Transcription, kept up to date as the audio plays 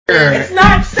It's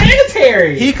not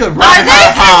sanitary. He could run Are her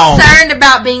they home. concerned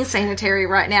about being sanitary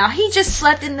right now? He just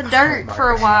slept in the dirt for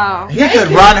a while. He could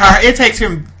run her. It takes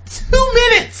him 2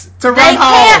 minutes to run They home.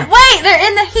 can't wait. They're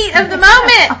in the heat of the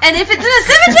moment. And if it's in a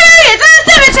cemetery, it's in a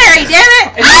cemetery, damn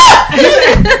it.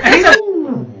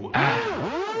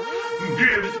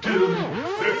 Give it to me.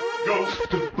 There goes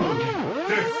the boogie.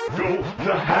 There goes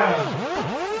the house.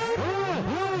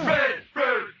 Fred.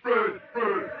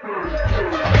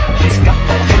 She's got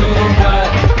the true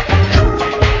blood.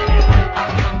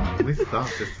 We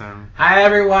stopped this time. Hi,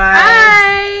 everyone.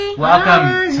 Hi.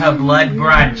 Welcome to Blood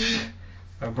Brunch.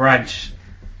 Or brunch.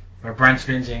 Or brunch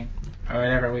binging. Or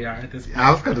whatever we are at this point.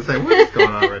 I was going to say, what is going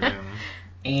on right now?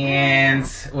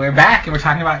 And we're back and we're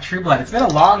talking about True Blood. It's been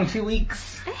a long 2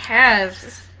 weeks. It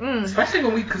has.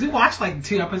 Especially because we watched like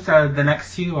 2 episodes, the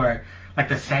next 2 are like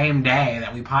the same day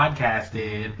that we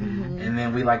podcasted. Mm-hmm. And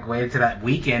then we like waited to that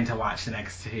weekend to watch the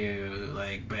next 2.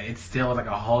 But it still was like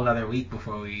a whole other week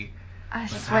before we... I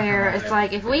swear, it's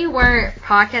like if we weren't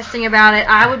podcasting about it,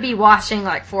 I would be watching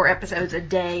like 4 episodes a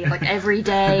day, like every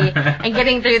day, and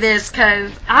getting through this because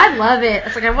I love it.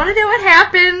 It's like I want to know what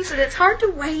happens, and it's hard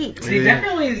to wait. It's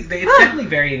definitely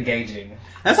very engaging.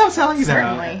 That's what I was telling you, though.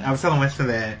 Certainly. I was telling Winston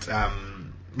that,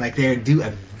 like, they do a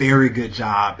very good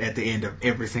job at the end of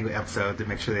every single episode to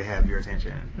make sure they have your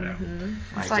attention. Mm-hmm.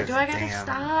 Like, It's like, do I gotta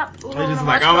stop? Ooh, They're just I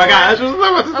like, wanna oh my watch gosh.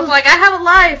 more. I was like, I have a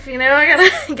life, you know, I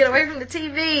gotta get away from the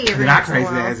TV. They're every not once in a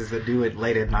crazy while. as is to do it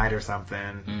late at night or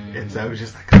something. And so it was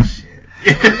just like, oh shit.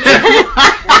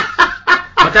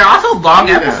 But they're also long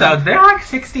episodes. They're like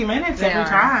 60 minutes They every are.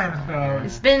 time. So.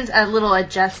 It's been a little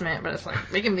adjustment, but it's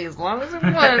like, we can be as long as it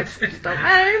wants. It don't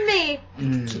matter to me.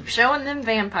 Keep showing them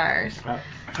vampires. Are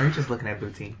you just looking at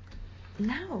Booty?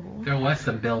 No. There was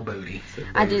some Bill Booty.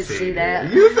 I did see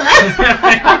that. You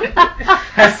said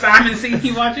Has Simon seen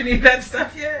you watch any of that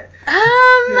stuff yet?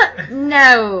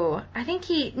 No. I think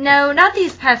no, not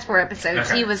these past 4 episodes.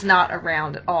 Okay. He was not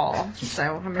around at all. So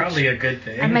I made Probably a good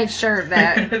thing. I made sure of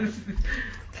that.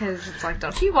 Because it's like,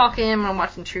 don't you walk in when I'm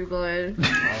watching True Blood.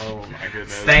 Oh my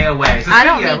goodness. Stay away. So I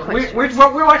don't speaking need of, questions.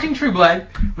 we're watching True Blood,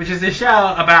 which is a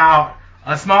show about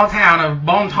a small town of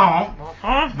Bonton,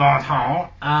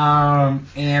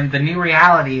 and the new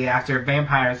reality after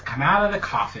vampires come out of the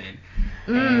coffin.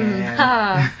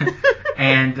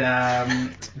 And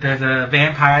there's a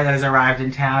vampire that has arrived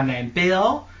in town named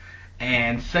Bill,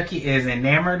 and Sookie is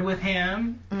enamored with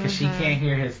him because she can't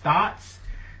hear his thoughts.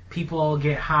 People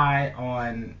get high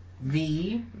on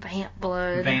Vamp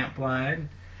blood.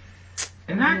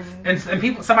 And that's and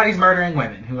people. Somebody's murdering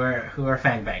women who are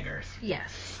fangbangers.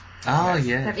 Yes. Oh, Have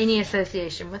yes. any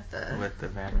association with the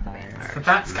vampire. So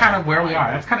that's kind of where we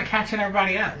are. That's kind of catching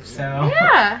everybody up. So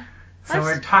Yeah. So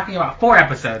we're talking about 4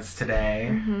 episodes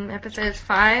today. Episodes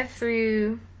 5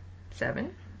 through 7,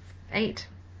 8.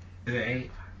 Is it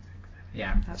 8?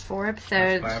 Yeah. That's 4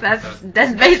 episodes. That's 4 That's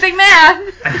episodes. basic math.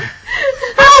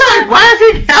 Why is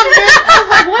he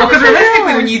counting? Well, because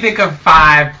realistically, when you think of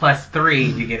 5 plus 3,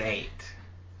 you get 8.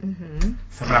 So,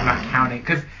 but I'm not counting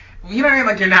because you know what I mean.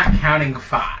 Like you're not counting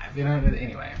 5. You know.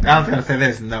 Anyway. I was gonna say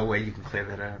there's no way you can clear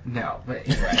that up. No, but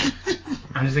anyway.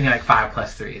 I'm just thinking like 5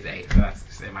 plus 3 is 8. So that's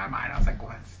just in my mind. I was like,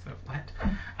 what?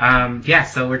 Yeah.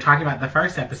 So we're talking about the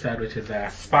first episode, which is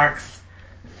Sparks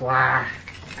Fly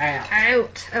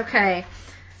Out. Okay.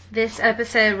 This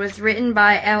episode was written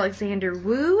by Alexander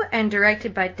Wu and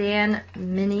directed by Dan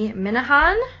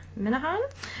Minahan.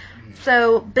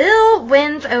 So, Bill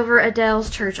wins over Adele's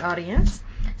church audience.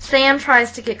 Sam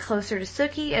tries to get closer to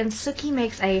Sookie, and Sookie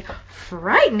makes a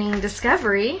frightening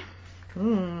discovery.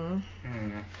 Oh,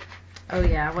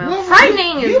 yeah. Well,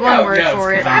 frightening is one word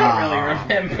for it. I don't really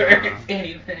remember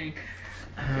anything.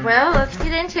 Well, let's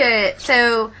get into it.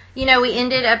 So, we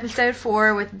ended episode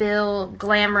 4 with Bill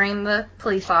glamoring the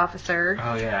police officer.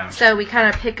 Oh, yeah. So we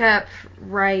kind of pick up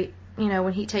right,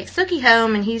 when he takes Sookie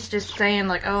home and he's just saying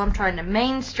like, oh, I'm trying to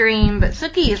mainstream. But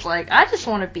Sookie is like, I just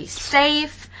want to be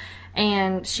safe.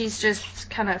 And she's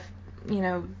just kind of,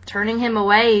 turning him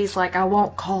away. He's like, I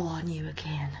won't call on you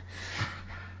again.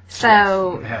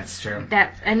 So yes, that's true.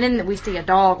 And then we see a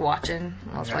dog watching.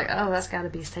 I was like, oh, that's got to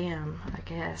be Sam, I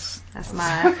guess. That's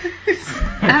my.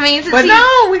 I mean, but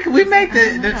no, we make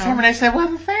the determination that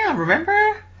wasn't Sam.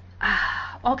 Remember?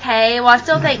 Okay, well, I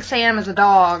still think Sam is a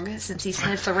dog since he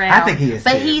sniffs around. I think he is,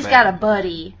 but too, he's got a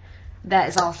buddy that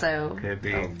is also could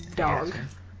be a dog. Yes.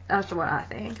 That's what I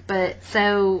think. But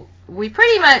so we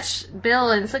pretty much,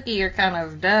 Bill and Sookie are kind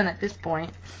of done at this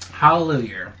point.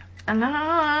 Hallelujah.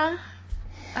 I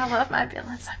love my Bill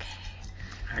and Sookie.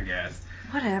 I guess.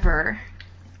 Whatever.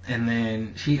 And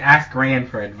then she asked Rand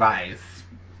for advice.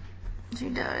 She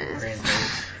does.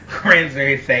 Corinne's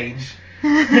very sage.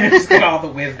 She's got all the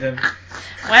wisdom.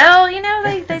 Well,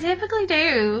 they typically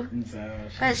do. And so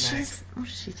But she's what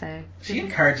does she say? she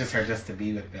encourages her just to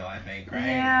be with Bill, I think, right?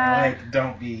 Yeah. Or, like,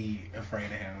 don't be afraid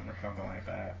of him or something like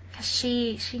that. 'Cause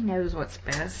she knows what's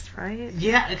best, right?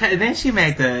 Yeah, and then she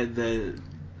made the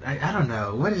I don't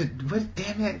know.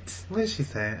 Damn it. What did she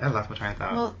say? I lost my train of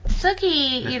thought. Well,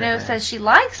 Sookie, That's says she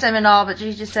likes him and all, but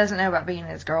she just doesn't know about being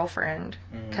his girlfriend.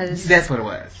 Because That's what it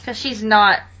was. she's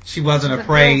not. She wasn't She's a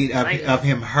afraid real slave. of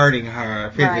him hurting her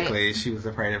physically. She was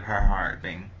afraid of her heart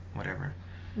being whatever.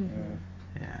 Mm-hmm.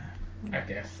 Yeah. I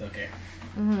guess, okay.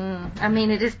 I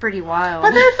mean, it is pretty wild.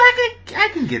 But that's I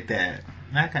can get that.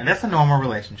 That's a normal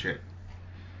relationship.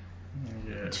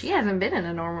 Yes. She hasn't been in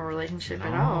a normal relationship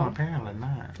at No, all. apparently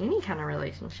not. Any kind of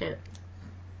relationship.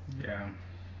 Yeah.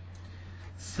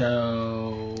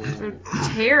 So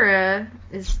Tara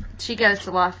she goes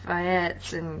to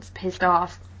Lafayette's and is pissed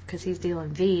off because he's dealing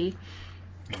V.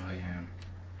 oh yeah.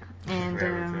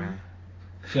 And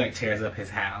She like tears up his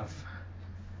house.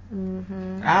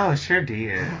 Oh, sure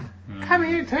did. Come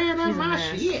here, tearing up She's a my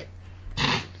mess. shit.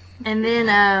 And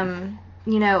then,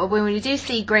 when we do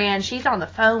see Gran, she's on the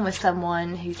phone with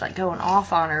someone who's like going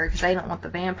off on her because they don't want the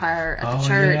vampire at the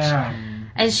church. Yeah.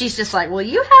 And she's just like, well,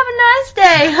 you have a nice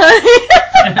day,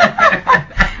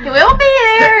 honey. We'll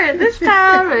be there at this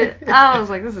time. And I was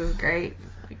like, this is great.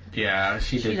 Yeah,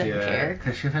 she did doesn't do that. care.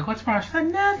 Because she was like, what's wrong? She's like,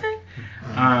 nothing.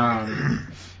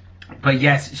 But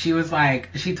yes, she was like,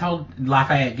 she told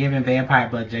Lafayette giving vampire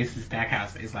blood Jason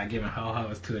Stackhouse is like giving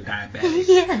ho-hos to a diabetic.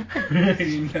 Yeah.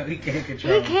 He can't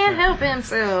control He can't help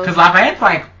himself. Because Lafayette's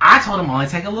like, I told him only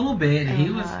take a little bit. He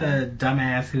was Uh-huh. the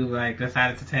dumbass who like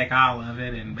decided to take all of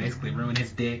it and basically ruin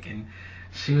his dick. And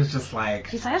she was just like,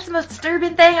 She's like, that's the most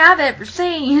disturbing thing I've ever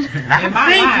seen. in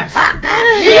my life.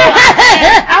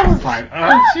 I was like,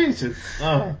 oh, Jesus.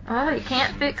 Oh. Oh, you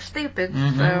can't fix stupid,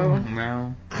 Mm-hmm. so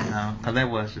No, because that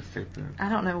was just stupid. I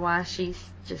don't know why she's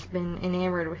just been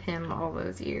enamored with him all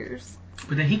those years.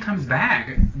 But then he comes back,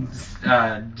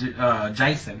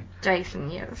 Jason, Jason,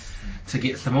 yes. to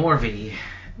get some more V.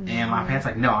 And Lafayette's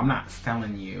like, no, I'm not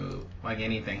selling you like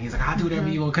anything. He's like, I'll do whatever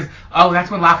you want. Because,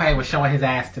 that's when Lafayette was showing his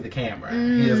ass to the camera.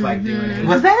 He was like doing his...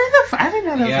 Was that in the... I didn't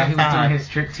know that Yeah, he was was doing in his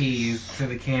striptease to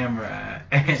the camera.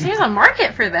 And She was on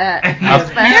market for that. He was-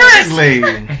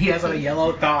 Apparently. he has on a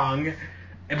yellow thong.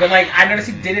 But, like, I noticed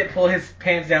he didn't pull his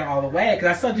pants down all the way.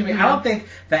 Because I saw Jimmy, I don't think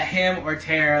that him or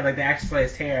Tara, like, the actress who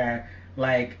plays Tara,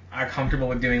 like, are comfortable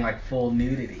with doing, like, full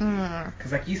nudity.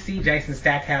 Because, like, you see Jason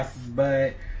Stackhouse's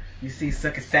butt, you see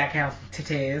Sookie Stackhouse's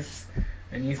titties,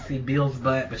 and you see Bill's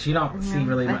butt, but you don't see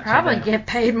really They much probably of that. get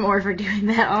paid more for doing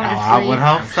that, honestly. I would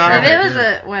hope so. If it was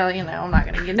I'm not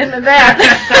going to get into that.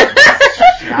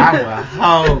 I would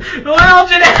hope. Well,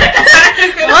 Jeanette!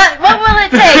 What will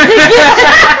it take to get...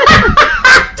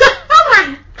 Oh my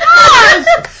gosh!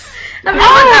 I mean,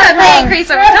 what kind of pay increase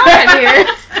are we talking here?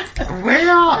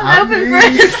 Well, I'm open for a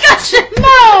discussion.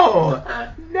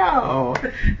 No.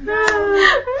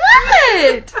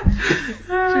 What?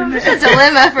 It's a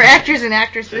dilemma for actors and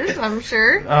actresses, I'm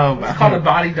sure. Oh, It's called a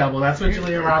body double. That's what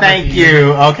Julia Roberts Thank used.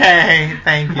 you. Okay.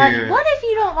 Thank you. Like, what if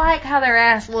you don't like how their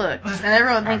ass looks and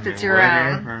everyone thinks it's your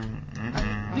own?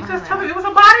 own. You just told me it was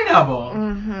a body double.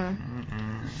 Mm-hmm.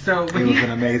 So It when was he,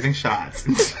 an amazing shot.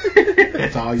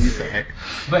 That's all you say.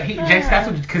 but Jason, that's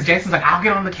what, because Jason's like, I'll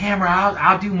get on the camera.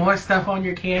 I'll do more stuff on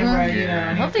your camera. You know.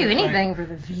 And He'll he's do just anything for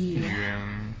the view.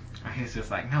 Like, he's just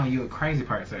like, no, you a crazy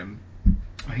person.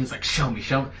 And he's like, show me.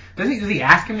 Does he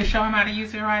ask him to show him how to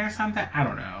use it right or something? I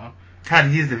don't know. How to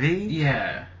use the V?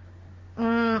 Yeah.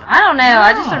 I don't know.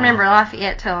 I just Oh. remember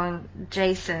Lafayette telling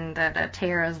Jason that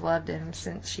Tara's loved him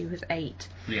since she was 8.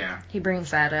 Yeah. He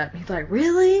brings that up. He's like,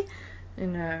 really?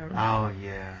 And Oh,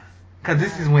 yeah. Because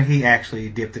this is when he actually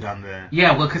dipped it on the...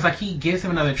 Yeah, well, because like he gives him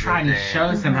another try and he Okay.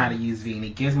 shows him how to use V and he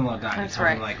gives him a little dot. and he that's tells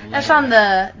right. him, like, That's let on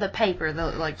it- the paper,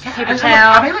 the Yeah, paper are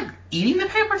towel. they like eating the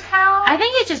paper towel? I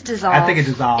think it just dissolves. I think it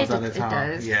dissolves on It its own.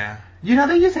 does. Yeah. You know,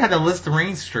 they used to have the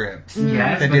Listerine strips.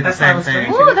 Yes, They but did the that's same not thing.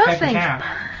 Listerine. Ooh, those Paper things towel. burn.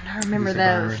 I remember Used to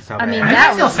burn those. so I mean, bad. I that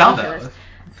think they was still sell ridiculous.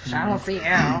 those. I don't see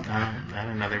how. I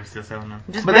didn't know they were still selling them.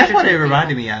 Just But that's pressure what it treat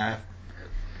reminded me of.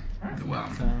 Well,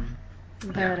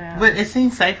 But it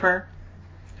seems safer.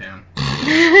 yeah.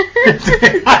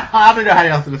 I don't know how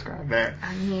else to describe that.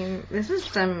 I mean, this is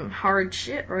some hard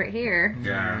shit right here.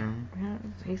 Yeah.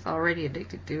 He's already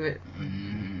addicted to it.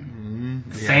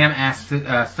 Yeah. Sam asked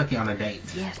Sookie on a date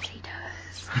Yes, he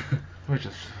does. We're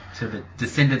just... to the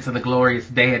Descendants of the Glorious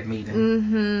Dead meeting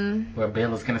Mm-hmm. where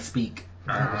Bill is going to speak.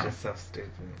 That was just so stupid.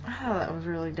 I thought that was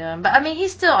really dumb. But, I mean,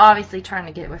 he's still obviously trying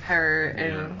to get with her.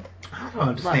 And I don't I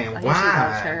understand think she loves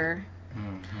why. her.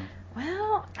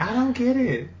 Well, I don't get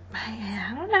it.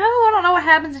 I don't know. I don't know what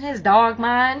happens in his dog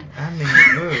mind. I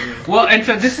mean, Well, and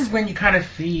so this is when you kind of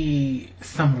see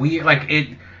some weird, like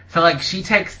it. So like she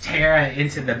takes Tara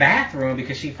into the bathroom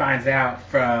because she finds out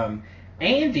from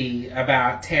Andy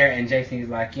about Tara and Jason. He's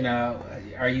like, you know,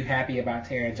 are you happy about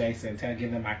Tara and Jason?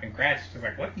 Give them my congrats. She's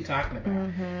like, what are you talking about?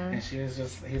 And she was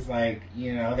just, he's like,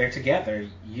 you know, they're together.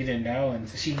 You didn't know. And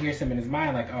so she hears him in his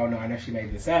mind like, oh no, I know she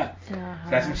made this up. So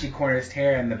that's when she corners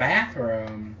Tara in the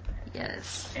bathroom.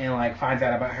 Yes. And like finds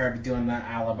out about her doing the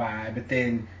alibi. But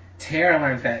then Tara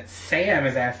learns that Sam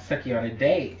has asked Sookie on a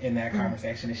date in that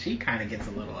conversation, and she kind of gets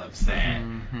a little upset.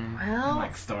 Well, And,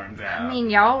 like storms out. I mean,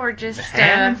 y'all were just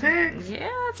having sex? yeah,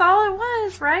 that's all it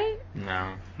was, right?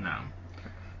 No. No.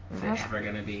 Is it ever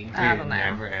gonna be? I don't know.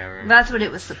 Never ever. That's what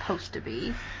it was supposed to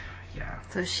be. Yeah.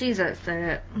 So she's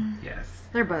upset. Yes.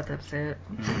 They're both upset.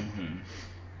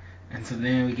 And so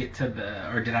then we get to the,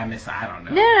 or did I miss? I don't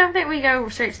know. No, I think we go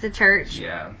straight to the church.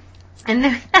 Yeah. And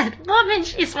then that woman,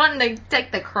 she's wanting to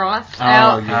take the cross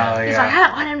out. yeah. He's like, I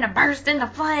don't want him to burst into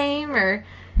flame, or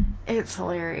it's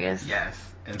hilarious. Yes.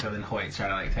 And so then Hoyt's trying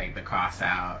to like take the cross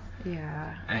out,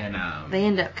 Yeah. and They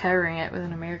end up covering it with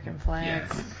an American flag.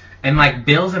 yes. And like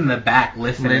Bill's in the back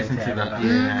listening Listen to to the- everybody.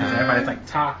 Because everybody's like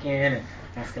talking and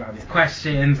asking all these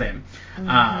questions, and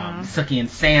Sookie and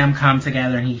Sam come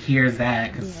together, and he hears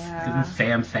that because doesn't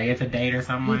Sam say it's a date or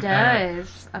something He like that?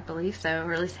 does. I believe so,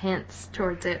 or at least hints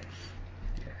towards it.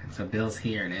 And so Bill's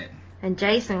hearing it. And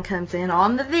Jason comes in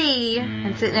on the V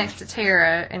and sit next to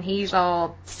Tara, and he's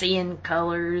all seeing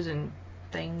colors and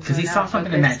things. Because he saw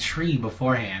something in that tree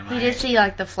beforehand, right? He did see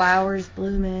like the flowers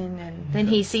blooming, and then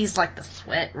he sees like the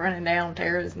sweat running down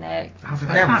Tara's neck. I was like,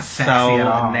 That that's not was sexy so at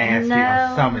all. nasty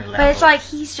on so many levels. But it's like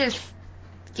he's just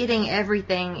getting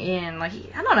everything in. Like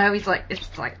I don't know, he's like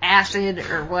it's like acid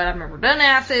or what. I've never done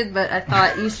acid, but I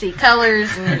thought you see colors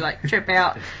and you like trip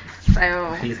out.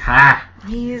 So He's high.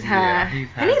 he's high. Yeah, he's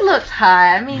high. And he looks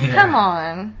high. I mean, Yeah. come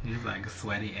on, He's like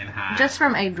sweaty and high. just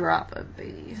from a drop of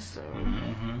V. So.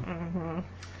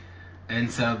 And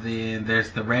so then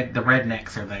there's the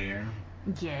rednecks are there.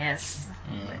 Yes.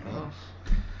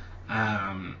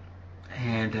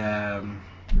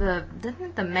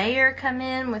 Didn't the mayor come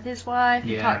in with his wife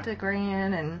and Yeah. talk to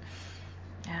Gran, and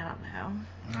I don't know.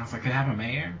 And I was like, they have a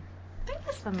mayor? I think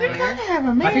it's the They mayor. gotta have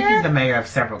a mayor. I think he's the mayor of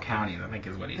several counties, I think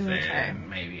is what he said. Okay.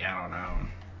 Maybe, I don't know.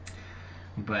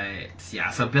 But,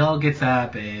 yeah, so Bill gets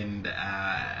up and,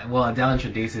 Adele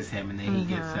introduces him and then he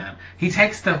gets up. He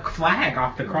takes the flag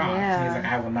off the cross. Yeah. He's like,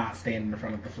 I will not stand in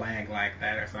front of the flag like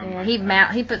that or something Yeah,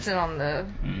 like he puts it on the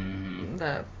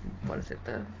that. what is it,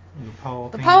 the pole.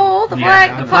 the thing. pole, the Yeah,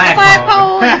 flag, the the flag flag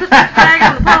pole. pole. He puts the flag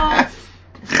on the pole.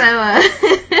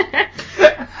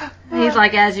 So he's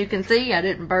like, as you can see, I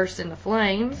didn't burst into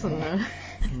flames, and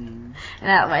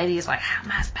that lady's like, how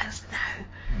am I supposed to know?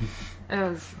 It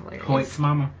was hilarious. Hoyt's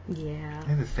mama? Yeah.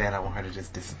 It's just sad I want her to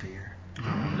just disappear.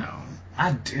 No.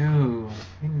 I do.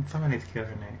 Somebody needs to kill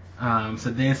her next. So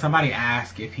then somebody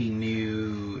asked if he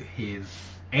knew his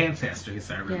ancestor who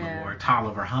served in the war,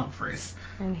 Tolliver Humphreys.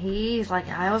 And he's like,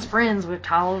 I was friends with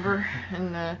Tolliver,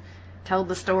 and told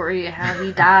the story of how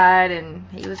he died, and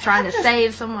he was trying to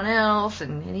save someone else,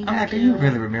 and he I'm got like, do killed. you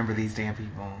really remember these damn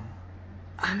people?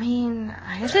 I mean,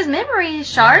 I guess his memory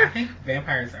is Yeah, I sharp. think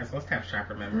vampires are supposed to have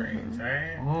sharper memories,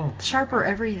 right? Oh. Sharper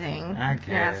everything. I if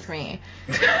you ask guess. me.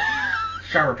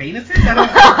 Sharper penises? I don't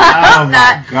Oh my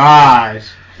Not- gosh.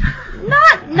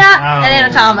 Not Oh,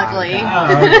 anatomically. my God.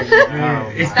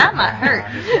 That might hurt.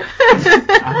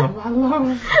 Oh, my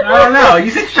Lord. I don't know. You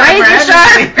said sharper. Razor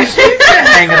sharp. She's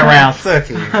hanging around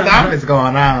Sookie. Something's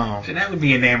going on. That would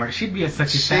be enamored. She'd be a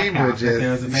such a She fat would house if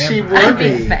there was a just. She vampire. would I'd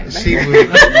be be. fat She baby. would.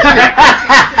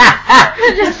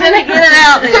 Just gonna get it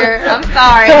out there. I'm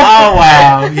sorry. Oh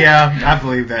wow. Yeah, I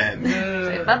believe that.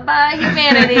 Bye bye,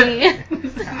 humanity.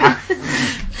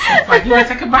 Like, you want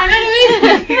to take a bite of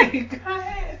me? Go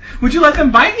ahead. Would you let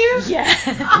them bite you?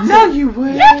 Yeah. No, you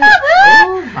would. Yes, I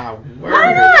Oh would. my word.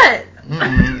 Why not?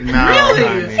 No, Really?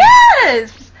 honey.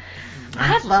 Yes.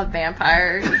 I love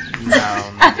vampires.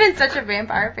 No. I've been such a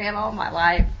vampire fan all my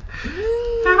life.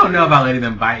 I don't know about letting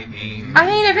them bite me. I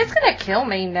mean, if it's gonna kill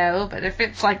me, no. But if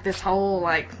it's like this whole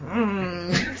like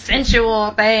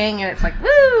sensual thing, and it's like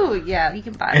woo, yeah, you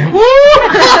can bite me.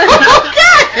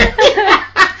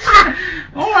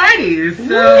 Alrighty,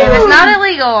 so... If it's not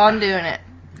illegal, I'm doing it.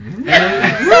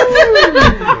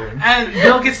 And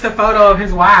Bill gets the photo of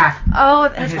his wife. Oh,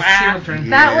 and that's his wow. children.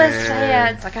 That was Yes.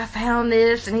 sad. It's like I found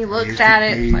this, and he looks Here's at the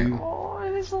it. It's like, key.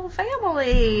 oh, his little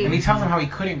family. And he tells him how he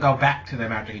couldn't go back to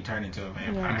them after he turned into a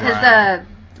vampire.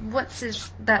 Because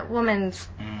that woman's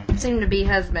soon-to-be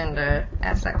husband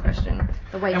asked that question.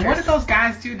 The waitress. And what did those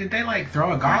guys do? Did they like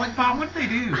throw a garlic bomb? What did they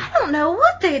do? I don't know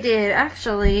what they did,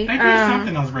 actually. They did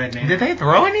something, those rednecks. Did they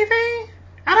throw anything?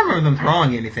 I don't remember them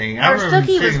throwing anything. I Or remember them Sookie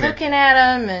was sitting there. looking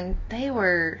at him, and they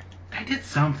were... They did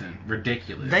something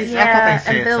ridiculous. I thought Yeah, they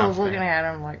said and Bill was something. looking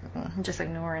at him like, just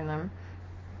ignoring them.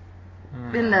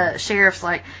 Mm. Then the sheriff's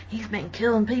like, he's been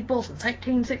killing people since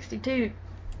 1862.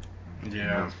 That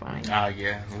Yeah. was funny. Oh,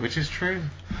 yeah, which is true.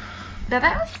 It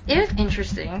was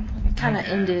interesting. It kind of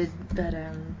Okay. ended, but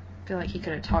I feel like he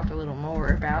could have talked a little more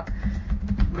about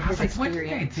I was his like, what did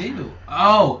experience. they do?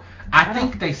 Oh, I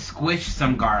think they squished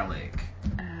some garlic.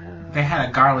 They had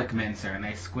a garlic mincer, and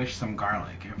they squished some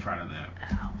garlic in front of them.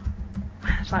 Oh.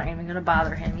 It's not even going to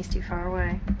bother him. He's too far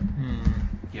away.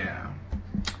 Yeah.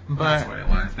 But That's what it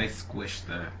was. They squished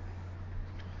the...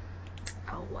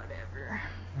 Oh, whatever.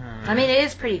 I mean, it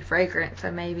is pretty fragrant, so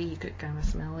maybe you could kind of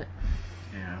smell it.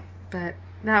 Yeah. But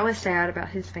that was sad about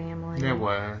his family. that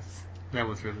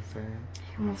was really sad.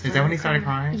 He almost Is that when he started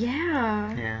crying?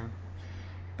 Yeah. Yeah.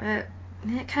 But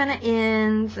it kind of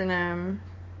ends, and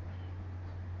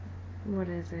what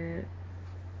is it?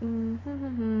 Sam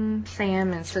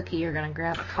and Sookie are gonna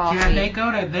grab a coffee.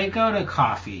 Yeah, they go to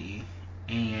coffee,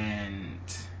 and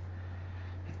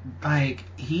like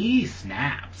he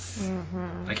snaps.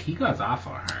 Mhm. Like he goes off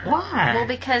on her. Why? Well,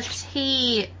 because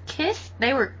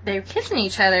they were kissing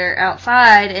each other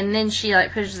outside, and then she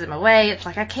like pushes him away. It's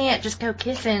like, I can't just go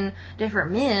kissing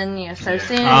different men, so Yeah.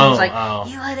 soon. Oh, It's like, oh.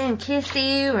 you let him kiss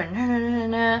you,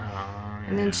 and no. Oh,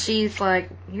 And then she's like,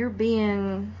 you're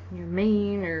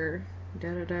mean, or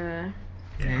da-da-da.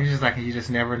 Yeah, he's just like, you just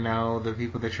never know the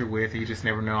people that you're with. You just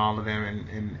never know all of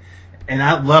them. And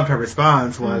I loved her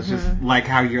response was just like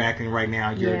how you're acting right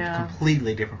now. You're Yeah. a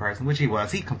completely different person, which he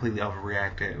was. He completely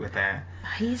overreacted with that.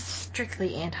 He's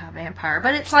strictly anti-vampire.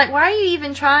 But it's like, why are you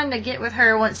even trying to get with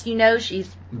her once you know she's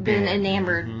been Yeah.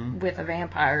 enamored Mhm. with a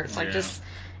vampire? It's like, Yeah. just,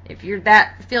 if you're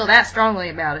feel that strongly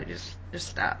about it, just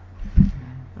stop.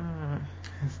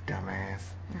 His dumbass.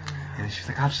 And then she's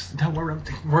like, don't worry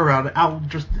about it.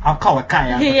 I'll call a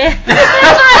kayak. Yeah.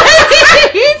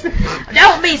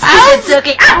 Don't be stupid,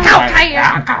 Sookie. I'll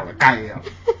I'll call a kayak.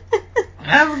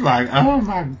 I was like, oh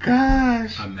my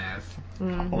gosh. A mess.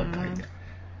 Call a kayak.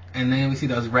 And then we see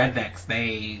those rednecks.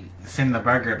 They send the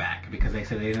burger back because they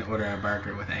said they didn't order a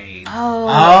burger with AIDS.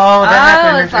 Oh, that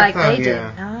happened. it's like they did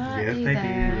Yeah. not Yes, do they that.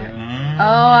 did. Mhm. Oh,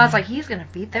 I was like, he's gonna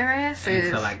beat their asses.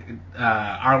 And so like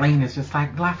Arlene is just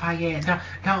like, Lafayette,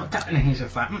 don't, and he's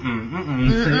just like,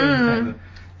 So,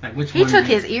 like which He one? took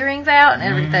his earrings out and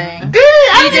everything. Did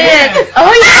he? He did.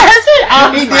 Oh, yes.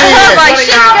 Oh, he did. Like,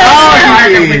 shit Oh,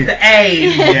 goes he with did. the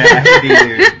AIDS. Yeah, he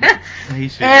did. He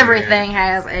sure Everything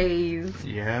has A's. did.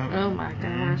 Yeah. Oh my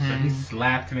gosh. So he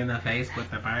slapped him in the face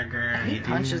with the burger. He did.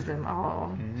 punches them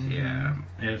all. Yeah,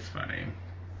 it was funny.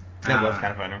 That was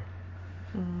kind of funny.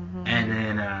 And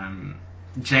then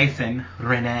Jason,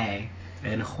 Renee,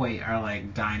 and Hoyt are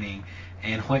like dining,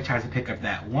 and Hoyt tries to pick up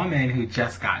that woman who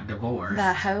just got divorced.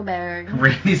 The Hoberg.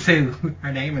 Randy Sue.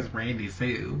 Her name is Randy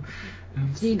Sue. You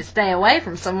need to stay away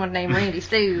from someone named Randy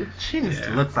Sue. She just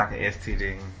Yeah. looks like an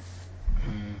STD.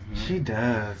 Mhm. She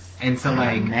does. And so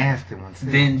like nasty one too.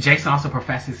 then Jason also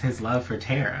professes his love for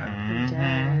Tara, He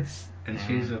does. and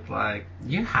she's just like,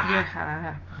 "You high." You're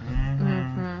high. Mhm.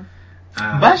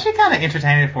 Mm-hmm. But she kind of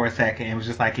entertained it for a second. It was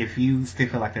just like, if you still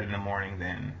feel like that in the morning,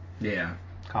 then Yeah.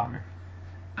 call her.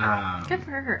 Good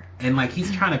for her. And like he's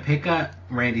trying to pick up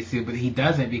Randy Sue, but he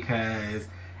doesn't because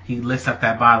he lifts up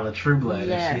that bottle of True Blood,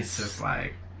 and she's Yes. just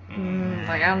like,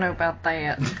 Like, I don't know about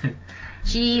that.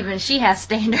 She has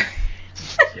standards.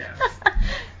 Yes.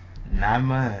 Not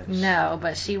much. No,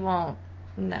 but she won't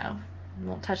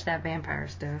touch that vampire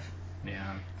stuff.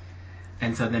 Yeah.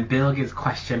 And so then Bill gets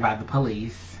questioned by the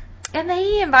police. And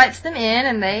he invites them in,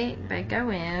 and they go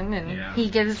in, and Yeah. he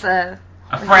gives a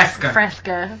Fresca.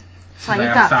 Fresca. It's She's like, like, you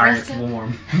I'm got sorry, Fresca? it's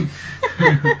warm.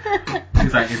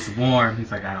 He's like, it's warm.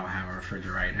 He's like, I don't have a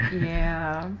refrigerator.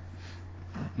 Yeah.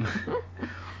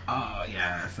 Oh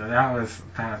yeah, so that was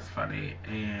funny.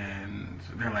 And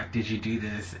they're like, did you do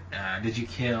this? Did you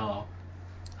kill?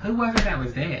 Who was it that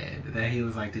was dead? That he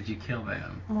was like, did you kill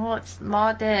them? Well, it's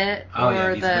Maudette Oh yeah,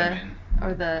 or these the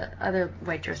women. other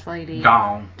waitress lady.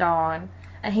 Dawn.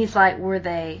 And he's like, were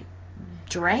they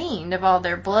drained of all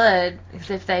their blood?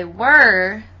 Because if they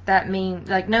were, that means,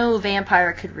 like, no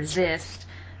vampire could resist.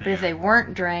 But if they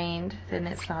weren't drained, then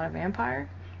it's not a vampire.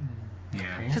 Yeah.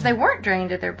 Because they weren't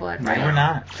drained of their blood, right? They were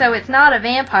not. So it's not a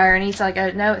vampire, and he's like,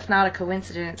 oh, no, it's not a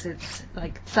coincidence. It's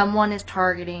like someone is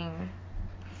targeting,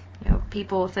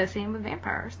 people associated with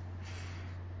vampires.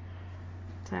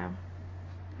 So,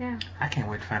 Yeah. I can't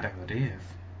wait to find out who it is.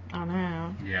 I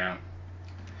know. Yeah.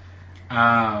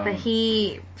 But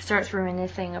he starts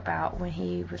reminiscing about when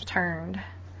he was turned.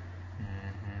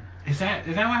 Is that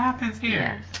what happens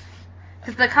here? Yes.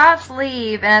 Because the cops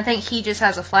leave, and I think he just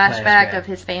has a flashback of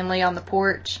his family on the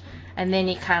porch, and then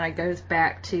he kind of goes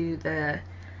back to the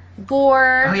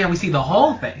war. Oh yeah, we see the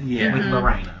whole thing. Yeah. With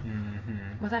Lorena.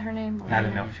 Was that her name? I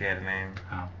didn't know if she had a name.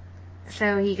 Oh.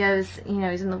 So he goes,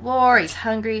 he's in the war, he's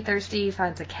hungry, thirsty, he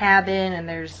finds a cabin, and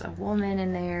there's a woman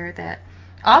in there that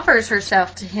offers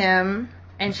herself to him,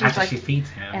 and she's After like, she feeds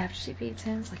him. after she feeds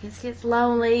him, it's like, it gets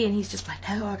lonely, and he's just like,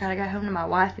 no, I gotta go home to my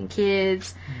wife and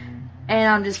kids. And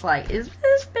I'm just like, is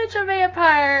this bitch a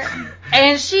vampire?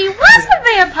 And she was a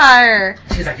vampire!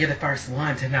 She's like, you're the first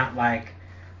one to not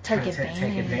Take take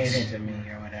advantage of me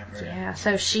or whatever. Yeah,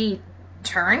 so she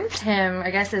turns him,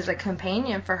 I guess, as a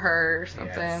companion for her or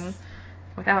something. Yes.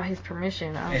 Without his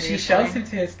permission, obviously. And she shows him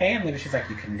to his family, but she's like,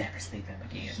 you can never sleep him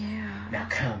again. Yeah. Now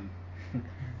come.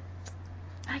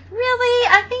 Like, really?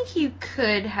 I think you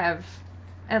could have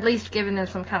at least given them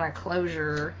some kind of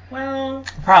closure. Well,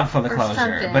 Probably for the Or closure,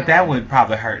 something. but that would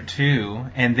probably hurt too.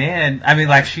 And then, I mean,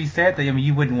 like she said, that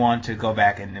you wouldn't want to go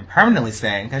back and permanently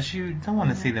stay because you don't want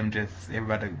to see them just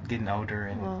everybody getting older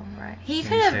and. Well, right. He Can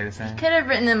could you have. say the same? He could have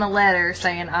written them a letter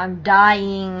saying, "I'm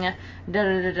dying. Da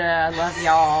da da da. I love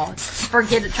y'all.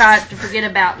 Try to forget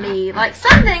about me." Like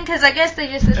something, because I guess they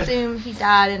just assume he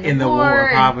died in the war. and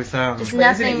probably so. just but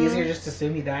isn't it nothing. easier just to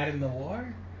assume he died in the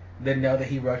war than know that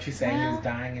he wrote you saying he Well- was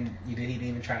dying and he didn't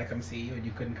even try to come see you and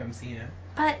you couldn't come see him?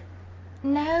 But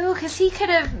no, because he could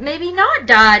have maybe not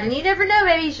died, and you never know.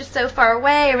 Maybe he's just so far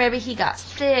away, or maybe he got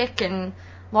sick and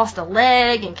lost a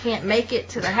leg and can't make it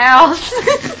to the house.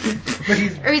 But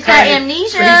he's Or he's got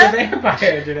amnesia. But he's a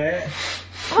vampire, Jeanette.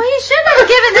 Well, he should have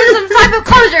given them some type of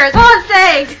closure. Is all I'm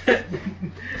saying.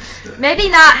 Maybe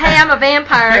not. Hey, I'm a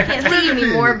vampire. I can't see you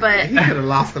anymore, but he could have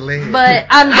lost a leg.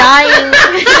 I'm dying.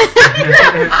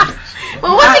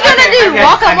 Well, what's he gonna do?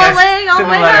 Walk on one leg all the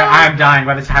way Similar, home? I'm dying.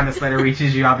 By the time this letter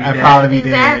reaches you, I'll be I'd dead. probably be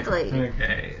Exactly. dead.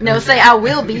 Okay. No, say I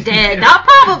will be dead. Not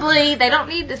probably. They don't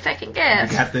need the second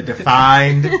guess. You have to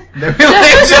define the You religion.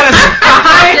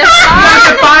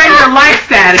 gotta define your life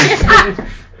status.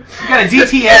 You got a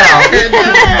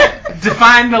DTL.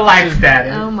 Define the life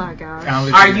status. Oh my gosh.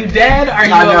 Are you dead? Are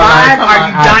you I know, alive? come Are on,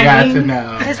 you I got dying? to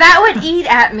know. Because that would eat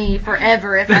at me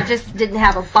forever if I just didn't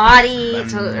have a body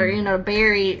or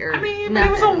buried or I mean, but nothing.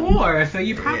 it was a war, so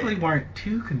you probably weren't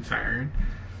too concerned.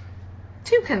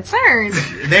 Too concerned.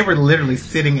 They were literally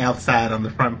sitting outside on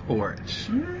the front porch,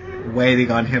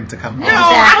 waiting on him to come home. No, I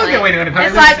don't Exactly. think waiting on the car.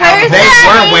 It's like, where's They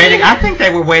Daddy? were waiting. I think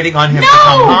they were waiting on him No, to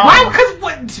come home. why? Because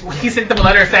what? He sent them a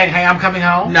letter saying, "Hey, I'm coming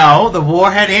home." No, the war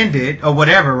had ended or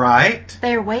whatever, right?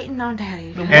 They're waiting on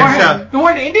Daddy. The war, And the war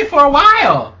ended for a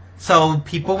while. So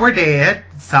people were dead.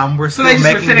 Some were So still they just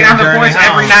were making sitting their on the journey porch every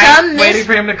home. night, Some waiting missed-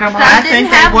 for him to come Some home. I didn't think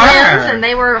they have were. limbs, and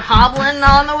they were hobbling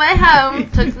on the way home.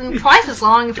 Took them twice as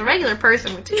long as a regular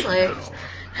person with 2 legs.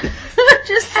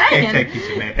 Just I saying. can't take you,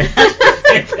 Jeanette. I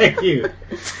can't take you.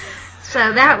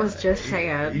 So that was just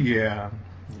sad. Yeah.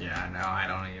 Yeah, no, I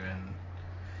don't even.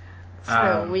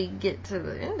 So we get to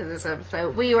the end of this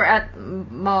episode. We were at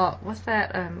what's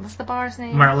that? What's the bar's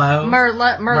name? Merlot.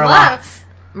 Merlot's.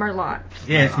 Merlot.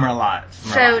 Yeah, it's Merlot.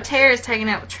 So Tara's taking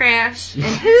out the trash, and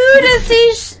who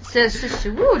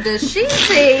does she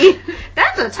see?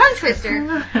 That's a tongue twister.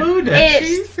 Who does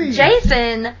she It's see?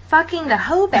 Jason fucking the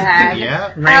hoe bag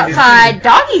Yeah. outside,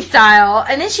 doggy style,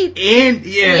 and then she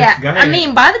Yes, go ahead. I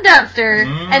mean by the dumpster,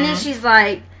 Mhm. and then she's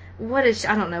like, what is she,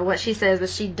 I don't know what she says, but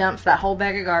she dumps that whole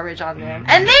bag of garbage on them,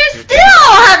 and they're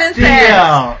still having sex.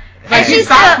 Still. Like he she's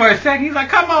stopped still- for a second. He's like,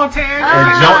 "Come on, Terry."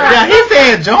 Ah. He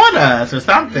said join us or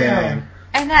something. Yeah.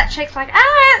 And that chick's like,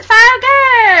 oh, it's so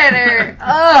good, or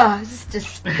oh, it's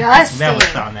just disgusting. That was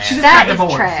so nasty. She just That got is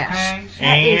divorced, trash. okay?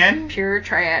 That And is pure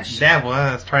trash. that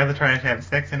was trailer trash having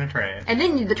sex in the trash. And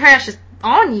then the trash is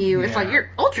on you. It's Yeah. like you're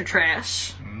ultra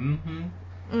trash.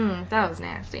 Mm-hmm. That was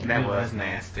nasty. That was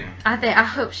nasty. I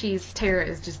hope Tara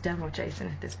is just done with Jason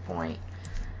at this point.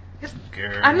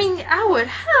 Girl. I mean, I would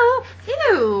hope.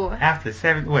 Ew. after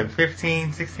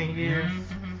 15, 16 years?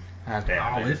 I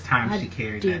doubt All it. this time I she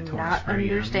carried do that torch not for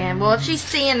you. understand. Well, if she's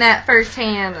seeing that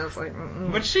firsthand, I was like,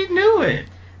 mm-mm. But she knew it.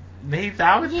 He's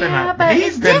always Yeah, been but he's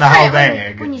it's been the different whole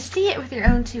bag. when you see it with your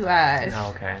own 2 eyes.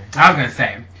 Okay. I was gonna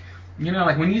say,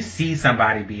 like when you see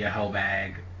somebody be a hoe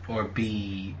bag or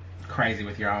be crazy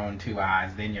with your own 2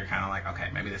 eyes, then you're kind of like, okay,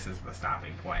 maybe this is the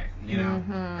stopping point,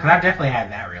 Because I've definitely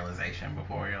had that realization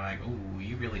before. You're like, ooh,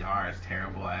 you really are as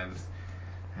terrible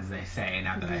as they say.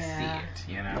 Now that I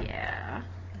see it, Yeah.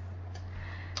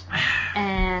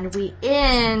 And we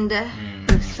end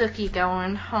with Sookie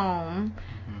going home,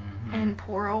 and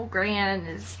poor old Gran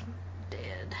is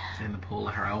dead. In the pool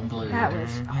of her own blood. That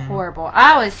was horrible.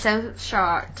 I was so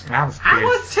shocked. I was pissed. I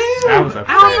was too. I was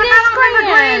upset. I don't remember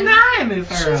Gran dying this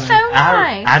She's early. so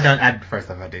nice. I don't. First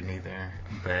off, I didn't either.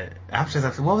 But I was just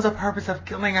upset. What was the purpose of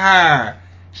killing her?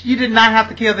 You did not have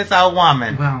to kill this old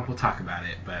woman. Well, we'll talk about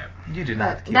it, but You did not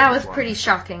have to kill That this was woman. pretty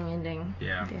shocking ending.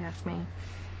 Yeah. If you ask me.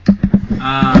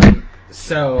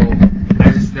 So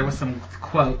there was some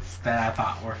quotes that I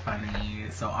thought were funny.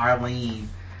 So Arlene,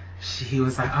 he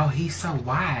was like, "Oh, he's so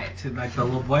white." Like the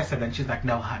little boy said that, and she's like,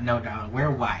 "No, dog,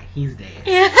 we're white. He's dead."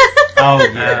 Yeah. Oh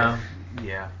yeah,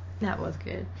 yeah. That was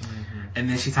good. And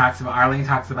then Arlene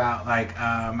talks about like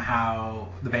how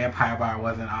the vampire bar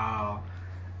wasn't all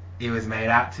it was made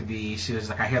out to be. She was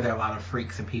like, I hear there are a lot of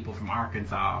freaks and people from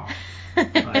Arkansas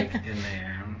like in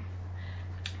there.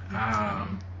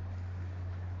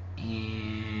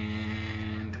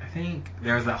 And I think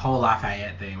there was a whole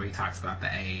Lafayette thing where he talks about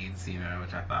the AIDS,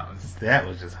 which I thought was That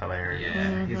was just hilarious.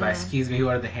 yeah. He's like, "Excuse me, who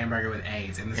ordered the hamburger with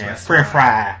AIDS in this And restaurant?" French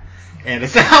fry. And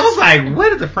it's, I was like,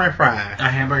 what is the French fry? A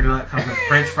hamburger that comes with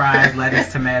French fries,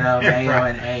 lettuce, tomato, mayo,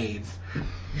 and AIDS.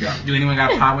 Do anyone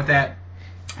got a problem with that?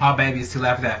 All baby is too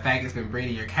loud for that faggot's been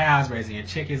breeding your cows, raising your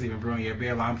chickens, even brewing your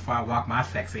beer long before I walk my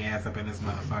sexy ass up in this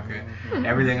motherfucker.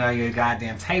 Everything on your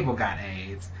goddamn table got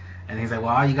AIDS. And he's like,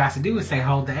 well, all you got to do is say,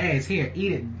 hold the AIDS. Here,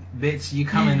 eat it, bitch. You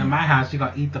come into my house, you're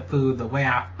going to eat the food the way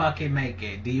I fucking make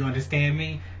it. Do you understand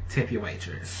me? Tip your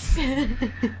waitress.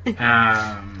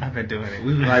 I've been doing it.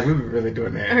 We were really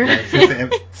doing that. Like, since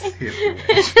the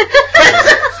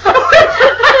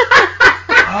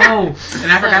Oh,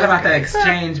 and I forgot about that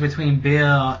exchange between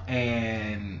Bill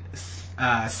and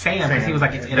Sam, because he was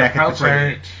like, it's Back at the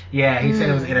inappropriate. church. Yeah, he said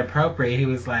it was inappropriate.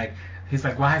 He's like,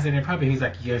 why is it inappropriate? He's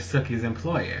like, you're Sookie's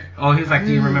employer. Oh, he was like,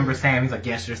 do you remember Sam? He's like,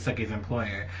 yes, you're Sookie's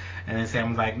employer. And then Sam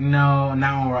was like, no,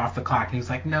 now we're off the clock. And he was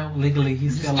like, no, legally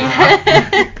he's still on.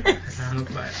 And I was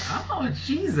like, oh,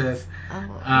 Jesus.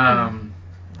 Well,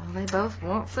 they both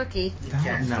want Sookie.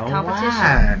 Don't know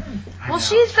competition. why. Well,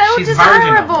 she's so She's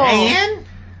desirable. virginal.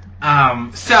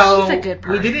 So She's a good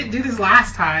we person. didn't do this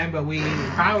last time, but we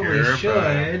probably Goodbye.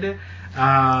 should.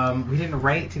 We didn't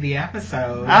rate to the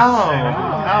episode.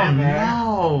 Oh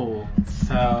no.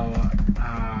 So,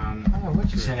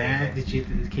 what you Jeanette,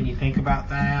 thinking? can you think about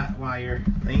that while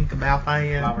Think about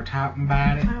that? we're talking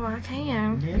about it? Oh, I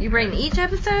can. Yeah. You rating each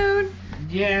episode?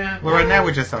 Yeah. Well, right now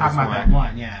we're just on talking this about one. that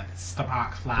one. Yeah, the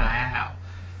Hawks fly out.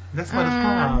 That's what it's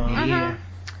called. Yeah.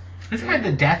 It's had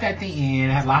the death at the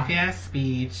end, had Lafayette's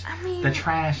speech, I mean, the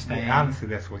trash thing. Yeah, obviously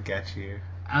that's what got you.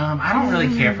 I don't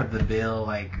really care for the Bill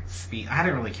speech. I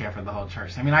didn't really care for the whole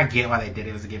church. I mean, I get why they did it.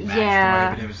 It was a good backstory,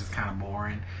 Yeah. but it was just kind of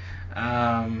boring.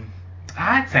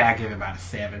 I'd say I give it about a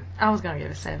 7. I was gonna give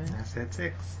it a 7. I said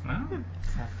 6. Oh,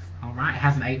 all right. It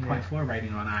has an 8.4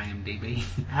 rating on IMDb.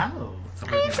 Oh. So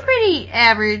I mean, it's pretty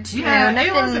average. yeah, you know,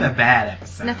 it wasn't a bad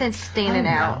episode. nothing standing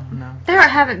out. No. There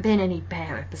haven't been any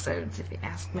bad episodes, if you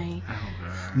ask me. Oh,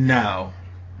 God. No.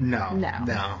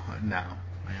 Well,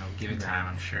 give it time.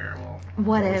 I'm sure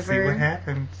Whatever. We'll see what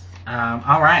happens.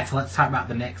 all right. So let's talk about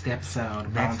the next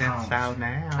episode. Next Bones Homes. episode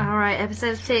now. All right,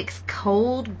 episode 6,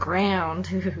 Cold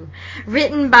Ground.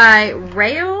 Written by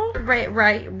Rael.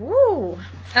 Woo.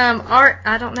 Art.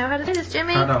 I don't know how to say this,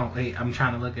 Jimmy. Hold on. Wait, I'm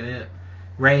trying to look at it.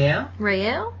 Rael?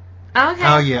 Rael. Okay.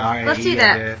 Oh yeah, all right. Let's do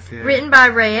that. Written by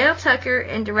Rael Tucker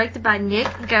and directed by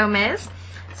Nick Gomez.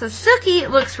 So Sookie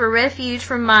looks for refuge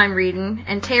from mind reading,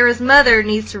 and Tara's mother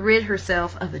needs to rid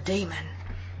herself of a demon.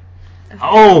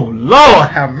 Oh Lord,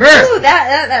 have mercy. Ooh,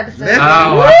 that episode. That's-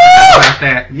 Oh, Woo! I forgot about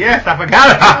that. Yes, I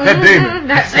forgot about that demon.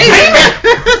 That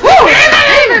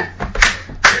demon.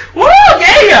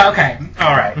 Woo, yeah. Okay.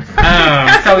 All right.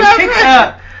 So we pick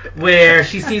up where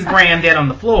she sees Gran dead on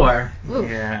the floor. Ooh.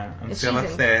 Yeah, I'm And still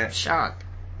she's in upset. shock.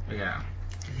 Yeah.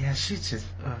 Yeah, she's just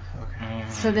okay.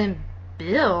 So then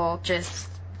Bill just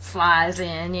flies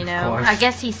in, you know. course. I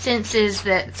guess he senses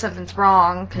that something's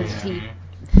wrong because he.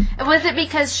 Was it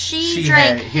because she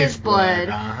had drank his blood?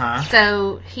 Uh-huh.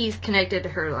 So he's connected to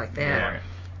her like that. Yeah.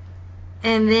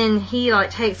 And then he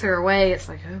takes her away. It's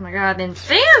like, oh my god. Then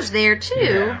Sam's there too.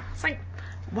 Yeah. It's like,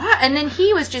 what? And then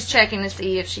he was just checking to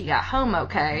see if she got home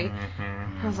okay.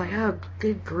 Mm-hmm. I was like, oh,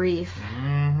 good grief.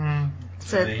 Mm-hmm.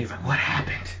 So So, then he's like, what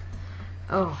happened?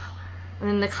 oh. And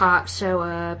then the cops show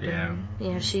up. Yeah.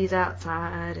 And, she's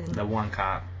outside. And The one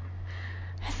cop.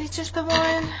 is it just the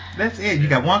one? That's it. You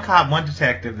got one cop, one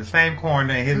detective, the same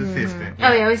coroner, and his assistant.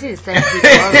 Oh, yeah, we see the same people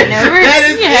over and over. That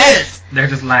is Yes. it. They're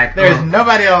just like, There's oh.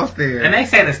 nobody else there. And they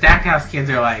say the Stackhouse kids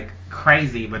are like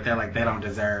crazy, but they're like, they don't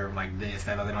deserve like this.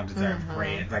 They don't deserve Mhm.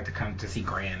 Gran, like to come to see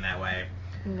Gran that way.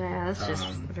 Yeah, that's just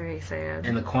Um, very sad.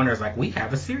 In the corner is like, we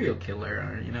have a serial killer,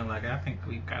 or like I think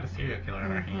we've got a serial killer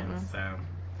in our Mhm. hands. So,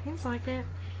 Seems like it.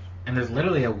 and there's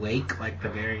literally a wake like the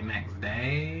very next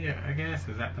day. I guess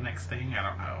is that the next thing? I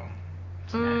don't know.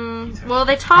 Well,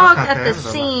 they talk thought at there the was a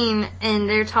lot. scene, and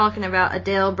they're talking about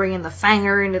Adele bringing the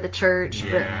fanger into the church,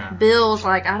 Yeah. but Bill's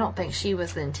like, I don't think she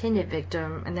was the intended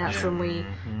victim, and that's Yeah. when we,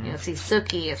 Mhm. see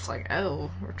Sookie. It's like,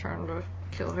 oh, we're trying to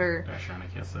kill her. They're trying to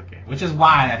kill Sookie, which is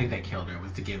why I think they killed her,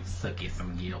 was to give Sookie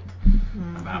some guilt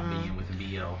about being with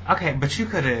Bill. Okay, but you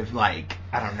could have, like,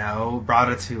 I don't know, brought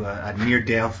her to a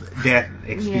near-death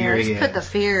experience. Yeah, just put the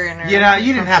fear in her. You know,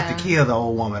 you didn't have to something. kill the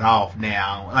old woman off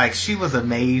now. Like, she was a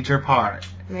major part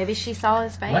Maybe she saw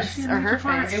his Was face she a or her major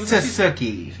part? face. It to was-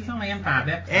 Sookie. She's only in 5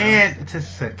 episodes. And to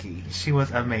Sookie. She was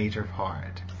a major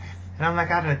part. And I'm like,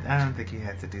 I don't think you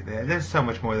had to do that. There's so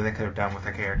much more that they could have done with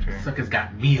her character. Sookie's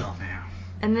got Bill now.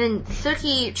 And then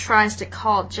Sookie tries to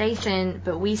call Jason,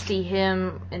 but we see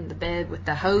him in the bed with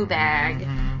the hoe bag.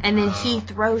 Mhm. And then he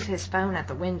throws his phone at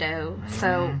the window.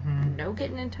 So, Mhm. no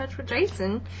getting in touch with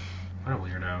Jason. What a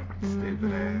weirdo. Stupid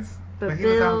Mhm. ass. But But he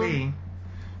was Bill- on B.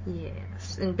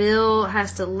 Yes. And Bill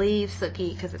has to leave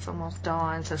Sookie because it's almost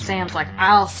dawn. So Sam's like,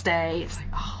 I'll stay. It's like,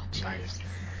 oh, jeez.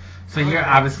 So you're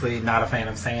obviously not a fan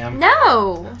of Sam.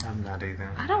 No! I'm not either.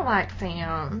 I don't like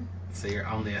Sam. So you're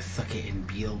only a Sookie and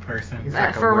Beal person. He's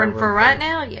like a For werewolf right person.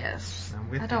 now, yes. I'm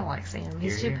with I don't you. like Sam.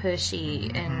 He's Hear too you.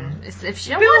 pushy. And if she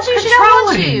don't Bill want you, she don't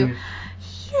want you. controlling.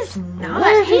 He is not.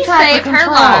 What is he He trying to saved her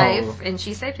control? life, and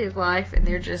she saved his life, and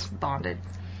they're just bonded.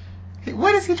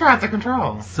 What is he trying to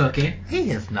control? Sookie.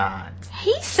 He is not.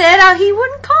 He said he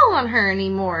wouldn't call on her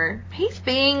anymore. He's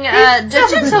being the He's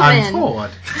gentleman.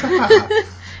 untoward. Stop.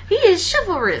 He is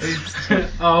chivalrous,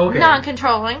 Oh, okay.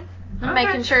 non-controlling, Okay.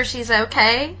 making sure she's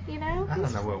okay. You know. I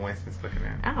don't know what Winston's looking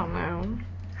at. I don't know.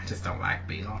 I just don't like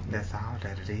Bill. That's all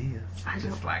that it is. I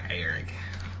just like Eric.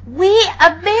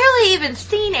 I've barely even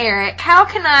seen Eric. How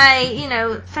can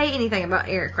I, say anything about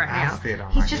Eric right I now? still don't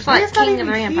He's like just him. like He's not king of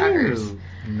the even vampires. cute.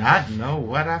 Not know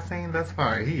what I've seen thus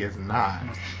far. He is not.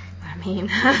 I mean,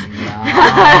 No,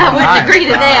 I wouldn't agree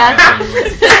to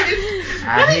that.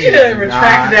 I need you to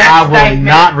retract that I will statement.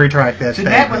 not retract that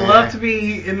Jeanette statement. would love to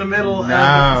be in the middle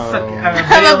No. of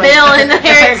Have a Bill and the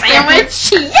Eric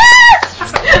sandwich.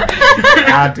 Yes!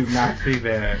 I do not see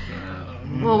that.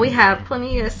 Well, we have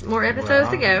plenty of more episodes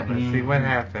to go. Let's see what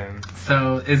happens.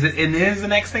 So is the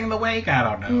next thing the wake? I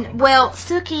don't know. Well,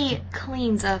 Sookie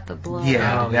cleans up the blood.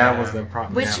 Yeah, Oh, that yeah. was the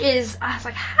problem. Which is, I was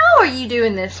like, how are you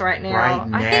doing this right now? Right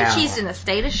I think now. she's in a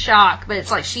state of shock, but it's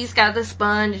like she's got the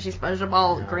sponge and she sponged up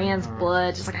all Gran's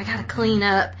blood. Just like, I gotta clean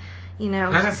up,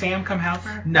 Doesn't Sam come help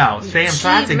her? No, Sam She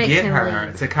tried to makes get him her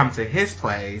leave. to come to his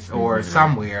place or Mm-hmm.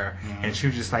 somewhere, and she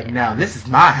was just like, "No, this is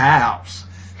my house."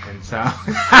 And so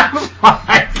I was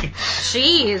like,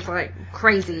 She is like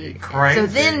crazy. Crazy. So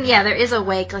then, there is a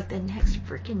wake like the next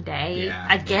freaking day. Yeah.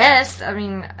 I guess. I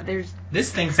mean, there's.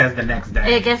 This thing says the next I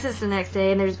day. guess it's the next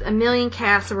day, and there's a million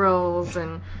casseroles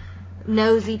and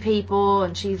nosy people,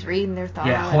 and she's reading their thoughts.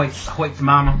 Yeah, Hoyt's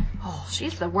mama. Oh,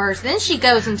 she's the worst. Then she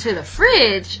goes into the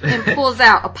fridge and pulls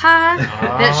out a pie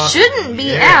that Oh, shouldn't be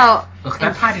yeah. out. Look,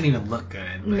 that pie didn't even look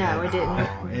good. No, it didn't.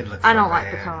 Oh, it looks I so don't like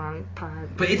bad. pecan pie.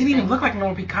 But it didn't even look like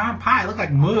normal pecan pie. It looked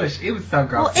like mush. It was so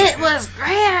gross. Well, it was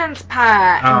Gran's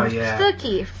pie. Oh, and yeah.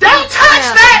 Sookie. Don't touch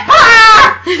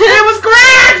that pie! It was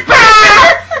Gran's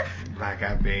pie! Like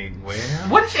I being well.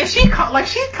 What did she called? Like,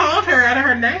 she called her out of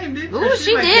her name, didn't Ooh,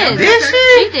 she like, did. yelled at Did her.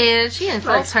 she? She did. She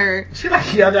insults her. She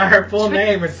like yelled out her full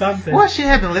name or something. Well, she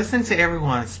had been listening to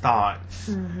everyone's thoughts,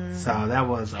 Mhm. so that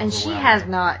was. And she overwhelming. has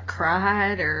not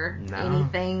cried or No.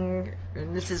 anything.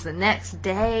 And this is the next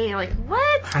day. Like,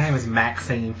 what? Her name is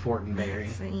Maxine Fortenberry.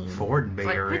 Fortenberry.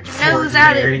 Like, put your nose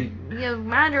out Fortenberry. and,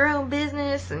 mind your own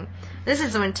business. And this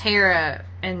is when Tara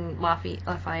and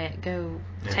Lafayette go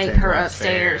And take take her her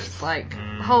upstairs. upstairs. Like,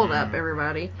 Mhm. hold up,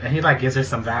 everybody. And he like gives her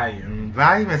some Valium.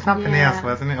 Valium and something Yeah. else,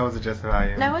 wasn't it? Or was it just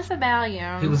Valium? No, it's a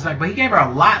Valium. He was like, but he gave her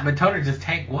a lot, but told her just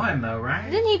take one though,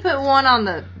 right? Didn't he put one on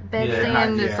the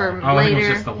bedstand Yeah. for Oh, I think it was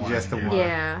later? just the one. Just the one.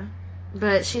 Yeah.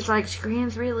 But she's like,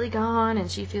 Gran's really gone, and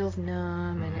she feels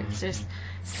numb, and it's just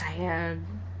sad.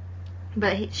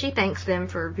 But she thanks them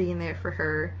for being there for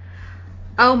her.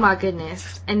 Oh my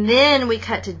goodness. And then we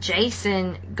cut to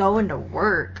Jason going to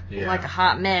work Yeah. like a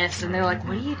hot mess, and they're like,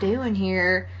 what are you doing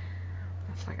here?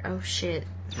 I was like, oh shit.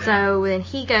 So then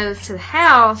he goes to the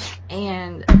house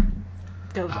and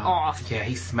goes off. Yeah,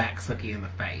 he smacks Sookie in the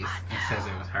face and says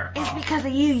it was her It's fault. because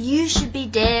of you. You should be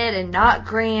dead and not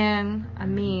Gran. I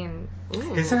mean,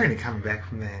 Ooh. Is there any coming back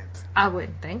from that? I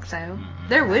wouldn't think so.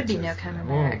 There would be no coming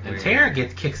back. And Tara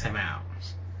kicks him out.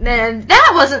 Then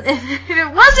that wasn't. If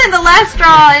it wasn't the last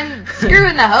straw and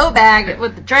screwing the hoe bag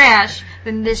with the trash,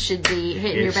 then this should be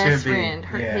hitting It your best should be, friend,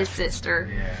 yeah. his sister.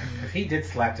 Yeah, because he did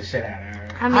slap the shit out of her.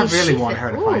 I mean, I really she wanted said,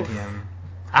 her to fight oof. him.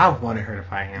 I wanted her to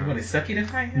fight You wanted him. Suki to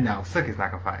fight him? No, Suki's not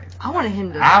gonna fight. I wanted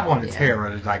him to. I wanted yeah.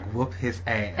 Tara to like whoop his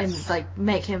ass. And like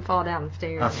make him fall down the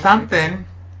stairs. Or and something. everything.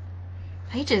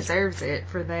 He deserves it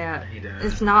for that. He does.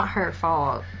 It's not her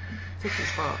fault. It's his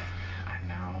fault. I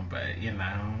know, but you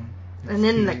know. And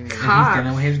then the And he's He's cops.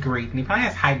 dealing with his grief, and he probably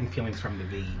has heightened feelings from the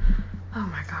V. Oh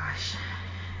my gosh.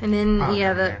 And then, Oh,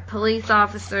 yeah, the man. police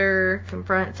officer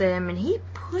confronts him and he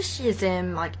pushes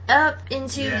him, like, up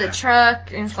into Yeah. the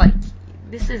truck. And it's like,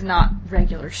 this is not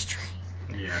regular street.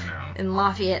 Yeah, no. And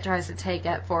Lafayette tries to take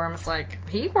up for him. It's like,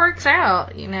 he works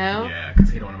out, you know? Yeah,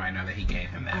 because he don't want anybody to know that he gave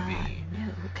him that V. No,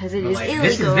 because it But, is like,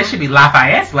 illegal. this should be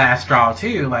Lafayette's last straw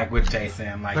too, like with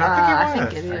Jason. Like, But I I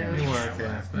think think it was. it I think is. it was,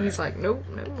 yeah. but He's like, nope,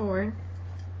 no more.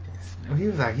 He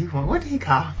was like, what did he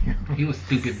call him? he was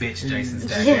stupid bitch Jason's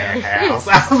dad. Yeah. House.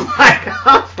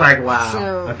 I was like, wow.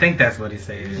 So, I think that's what he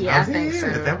said. Yeah, I was think he? so.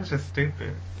 That was just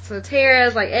stupid. so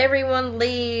Tara's like, everyone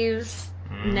leaves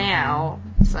Mhm. now.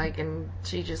 It's like, and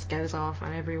she just goes off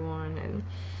on everyone. And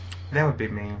That would be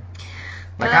me.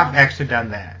 Like, Well- I've actually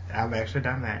done that.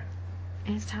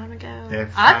 it's time to go.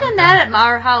 It's I've time done to that go. at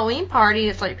my Halloween party.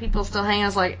 It's like people still hanging. I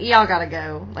was like, y'all gotta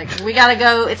go. Like, we gotta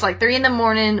go. It's like 3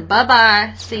 a.m.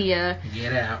 Bye-bye. See ya.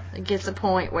 Get out. It gets to the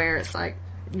point where it's like,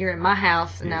 you're in my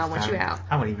house and now I It's want you time. out.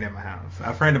 I wasn't even at my house.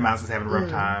 A friend of mine was having a rough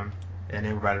Mm. time, and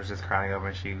everybody was just crying over,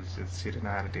 and she didn't know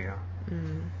how to deal.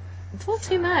 It's a little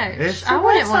too much. It's too I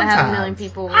wouldn't much want to have a sometimes. million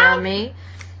people around me.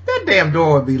 That damn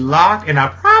door would be locked, and I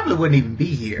probably wouldn't even be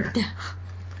here.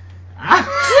 I'm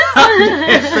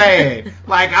just saying.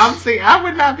 Like, I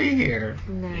would not be here.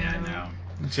 No. Yeah, I know.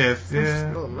 Just, That's yeah.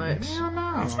 a little much. I don't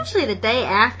know. Especially the day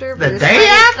after. The but it's day like,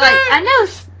 after? Like, I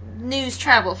know news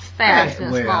travels fast in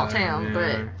a Well, small town, yeah,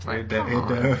 but it's like, it come on.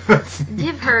 does.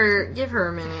 Give her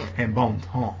a minute. And bon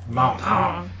ton. Bon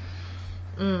ton.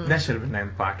 Mm. That should have been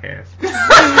named the podcast.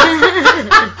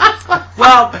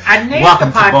 Well, I named Welcome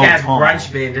the to podcast Bon Ton.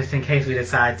 Brunch Bin just in case we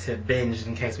decide to binge,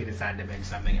 in case we decide to binge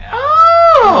something else.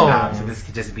 Oh! So this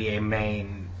could just be a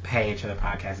main page for the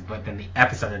podcast, but then the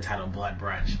episode entitled Blood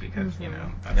Brunch because, you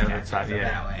know, that's Yeah, catchy, that's right, so yeah.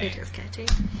 that way. It is catchy.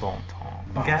 Bon ton.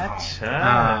 Bon Gotcha.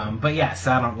 ton. But yeah,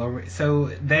 so I don't.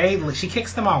 So she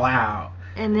kicks them all out.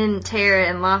 And then Tara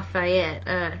and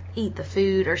Lafayette eat the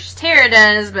food, or Tara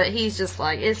does, but he's just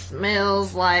like, it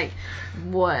smells like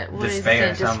what? What is Despair,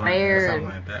 it? something Despair.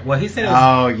 like that. Well, he said it was,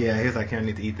 Oh, yeah. He was like, you don't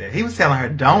need to eat that. He was telling her,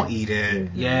 don't eat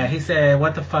it. yeah, he said,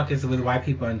 what the fuck is with white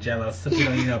people and Jello? So you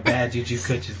don't need no bad juju.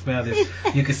 Could you smell this?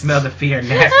 You can smell the fear and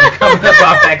nasty coming up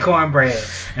off that cornbread.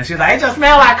 And she was like, it just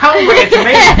smell like cornbread to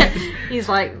me. He's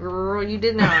like, girl, you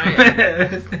did not.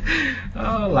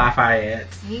 Oh, Lafayette.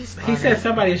 He's He said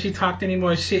somebody, if she talked any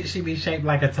more shit, she'd be shaped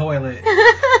like a toilet.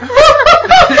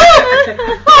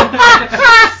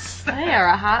 They are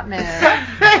a hot mess.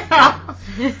 I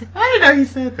didn't know he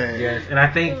said that. Yes, and I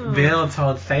think Bill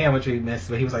told Sam, which we missed,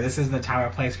 but he was like, this isn't the time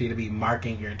or place for you to be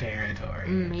marking your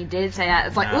territory. He did say that.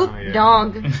 It's like, No, oop, yeah.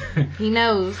 dog. He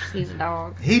knows he's a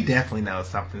dog. He definitely knows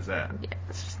something's up.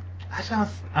 Yes. I don't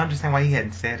understand why he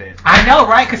hadn't said it. I know,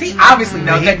 right? Because he obviously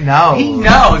knows. He that- knows. He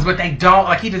knows, but they don't.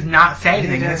 Like, he does not say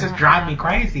anything. He And it's does. just driving me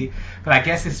crazy. But I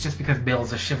guess it's just because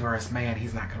Bill's a chivalrous man.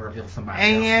 He's not going to reveal somebody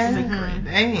else's secret.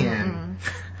 And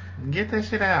get that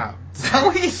shit out.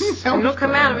 So It'll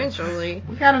come out eventually.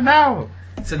 We gotta know.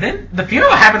 So then the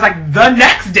funeral happens like the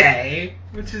next day,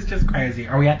 which is just crazy.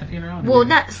 Are we at the funeral? Well,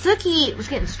 not Suki was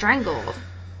getting strangled.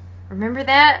 Remember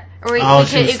that? Or Oh,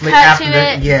 she was it asleep cut after to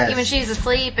the- it yes. when she's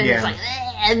asleep, and Yeah. it's like,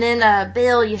 "Eh," and then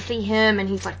Bill, you see him, and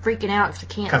he's like freaking out because he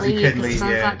can't 'Cause he leave couldn't because the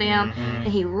leave, sun's yeah. not down, Mhm. and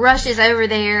he rushes over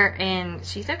there, and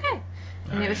she's okay,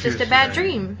 and it was She just was a bad fine.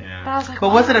 dream. Yeah. But I was like, But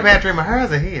was it a wow. bad dream of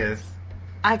hers or his?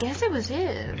 I guess it was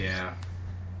his. Yeah.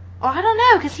 Well, I don't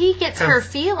know, because he gets her 'Cause-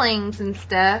 feelings and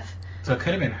stuff, So it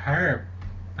could have been her.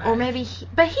 or maybe,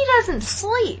 but he doesn't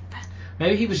sleep.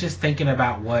 Maybe he was just thinking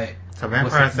about what So was,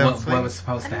 vampires don't what sleep? was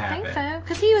supposed I to don't happen. think so,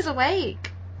 because he was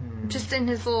awake, Hmm. just in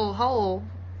his little hole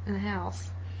in the house.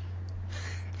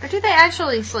 Or do they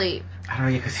actually sleep? I don't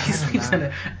know, because he I don't sleeps know. in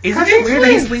a... Isn't 'Cause it he weird that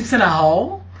he sleeps. sleeps in a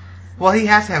hole? Well, he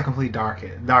has to have complete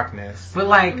darkness. But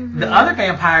like the other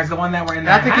vampires, the one that were in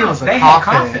that I think house, it was they a had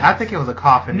coffin. I think it was a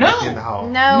coffin No. in the hole.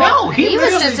 No, he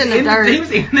was literally just in the dirt. He was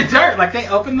in the dirt. Like they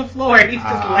opened the floor and he's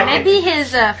just laying. Maybe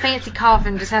his fancy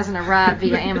coffin just hasn't arrived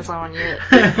via Amazon yet.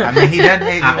 I mean, he doesn't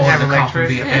even I have ordered the coffin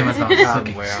electricity. via Amazon. Oh,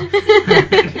 well.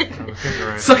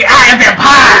 Suki, I am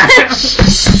vampire!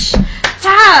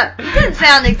 Stop! It didn't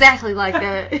sound exactly like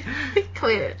that.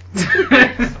 Quit.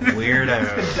 Weirdo.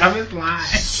 That's the dumbest lie.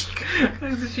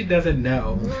 She doesn't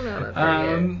know.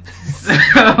 No,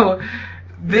 So,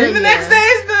 then the next day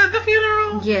is the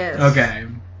funeral? Yes. Okay.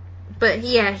 But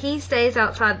yeah, he stays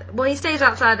outside. Well, he stays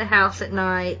outside the house at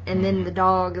night, and then the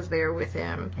dog is there with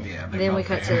him. Yeah. And then we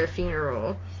cut to the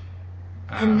funeral.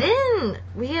 And then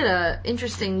we had a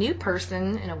interesting new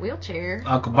person in a wheelchair.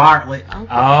 Uncle Bartlett. Uncle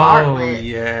Oh, Bartlett.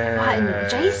 yeah. And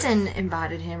Jason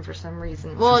invited him for some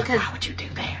reason. Well, because Why would you do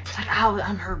that? it's like, oh,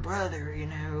 I'm her brother, you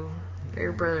know.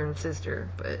 They're brother and sister.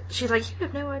 But she's like, you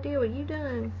have no idea what you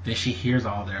done. Then she hears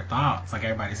all their thoughts, like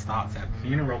everybody's thoughts at the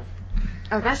funeral.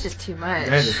 Oh, that's just too much.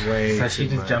 That is way So she too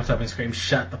just much. jumps up and screams,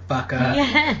 "Shut the fuck up!"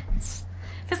 Yes.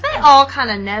 Because they all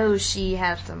kind of know she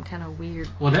has some kind of weird...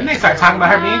 Well, then they start talking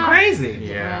about her being crazy.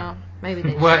 Yeah. Well, maybe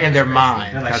they Well, in their crazy.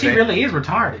 mind. They're like, 'cause she they- really is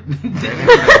retarded.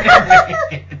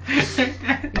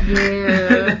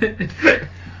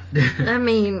 I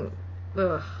mean,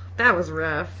 ugh, that was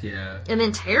rough. Yeah. And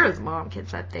then Tara's mom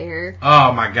gets up there.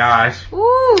 Oh my gosh.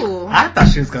 Ooh. I thought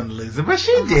she was going to lose it, but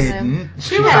she didn't.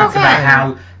 She Yeah, talks okay.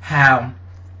 about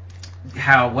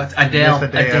how what's Adele, Miss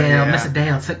Adele, yeah. Miss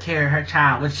Adele took care of her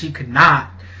child when she could not.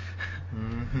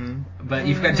 Mm-hmm. But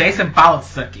you forgot Jason followed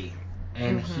Sookie.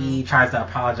 And he tries to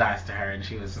apologize to her, and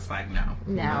she was just like, no,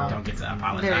 No. you don't get to There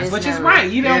apologize. is Which no- is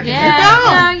right. You don't Yeah, get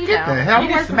to. no, you Get don't. the hell You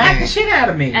away just from smack the me. shit out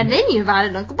of me. And then you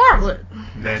invited Uncle Bartlett.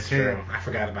 That's true. I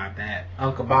forgot about that.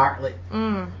 Uncle Bartlett.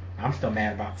 Mm. I'm still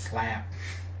mad about the slap.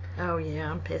 Oh, yeah,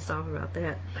 I'm pissed off about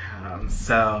that.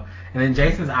 So, and then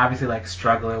Jason's obviously like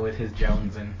struggling with his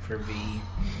jonesing for V.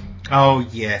 Oh,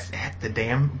 yes, at the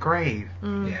damn grave.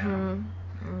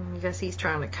 Mm-hmm. I guess he's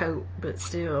trying to cope, but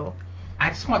still. I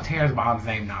just want Tara's mom's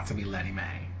name not to be Letty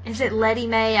Mae. Is it Letty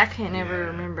Mae? I can't ever Yeah.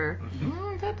 remember.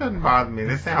 That doesn't bother me.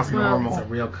 This sounds Well, It's a normal.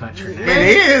 real country It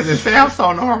name. is. It sounds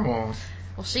so normal.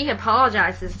 Well, she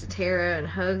apologizes to Tara and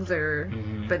hugs her,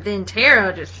 Mhm. but then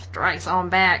Tara just strikes on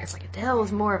back. It's like, Adele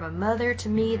was more of a mother to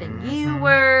me than you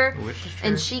were, Which is true.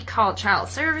 and she called child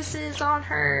services on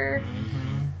her.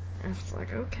 Mhm. It's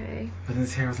like, okay. But then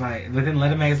Tara's like, but then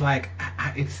Letty Mae's like,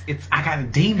 I got a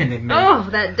demon in me. Oh,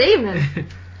 that demon.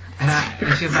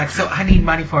 And she's like, so I need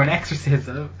money for an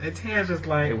exorcism. And Tara's just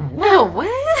like, No, what?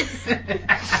 it's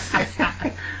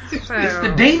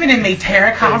the demon in me,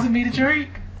 Tara, causing me to drink.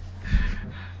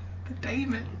 The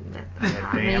demon. I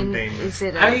damn mean, demon. is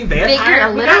it a, I mean, vampires. a we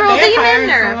got literal vampires, demon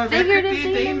or so a there could figurative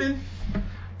be a demon?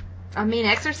 I mean,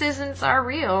 exorcisms are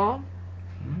real.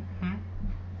 Mhm.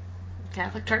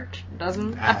 Catholic Church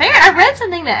doesn't. Ah. Apparently, I read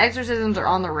something that exorcisms are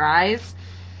on the rise.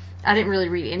 I didn't really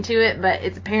read into it, but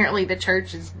it's apparently the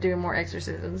church is doing more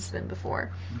exorcisms than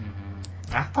before.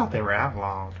 I thought they were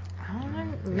outlawed. I don't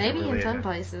know. Maybe really in some is.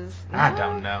 places. I No.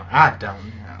 don't know. I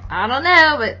don't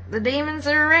know, but the demons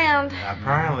are around.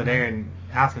 Apparently they're in,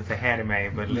 I was going to say Hattie Mae,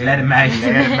 but Letty Mae.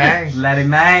 Hattie Mae. Letty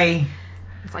Mae.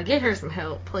 It's like, get her some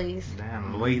help, please.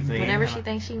 Damn, Louisiana. Whatever she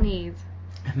thinks she needs.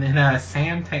 And then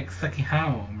Sam takes Sookie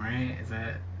home, right? Is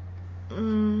that?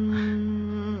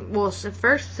 Well, so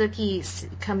first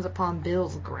Sookie comes upon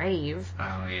Bill's grave.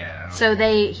 Oh yeah. So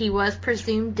he was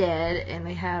presumed dead, and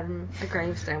they had a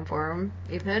gravestone for him,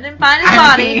 even though they didn't find his I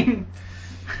body. mean,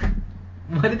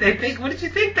 what did they think? What did you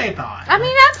think they thought? I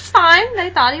mean, that's fine. They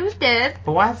thought he was dead.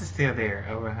 But why is it still there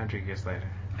over 100 years later?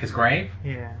 His grave?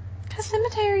 Yeah. Because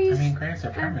cemeteries. I mean, graves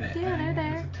are permanent. Yeah, they're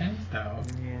there. It's a tombstone.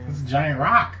 Yeah. It's a giant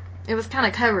rock. It was kind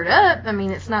of covered up. I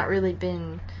mean, it's not really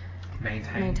been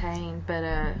Maintained. but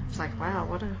it's like, wow,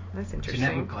 that's Jeanette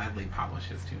interesting. would gladly polish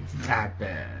his tombstone. I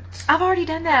bet. I've already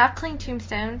done that. I've cleaned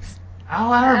tombstones.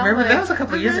 Oh, I remember. Elwood. That was a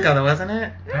couple of years ago, though, wasn't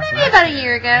it? That's Maybe last about a year,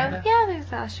 year ago. right? Yeah, that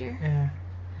was last year. Yeah.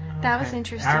 That was Okay.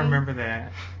 interesting. I remember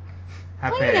that.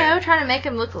 I Well, bet. you know, trying to make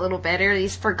them look a little better.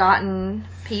 These forgotten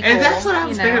people. And that's what I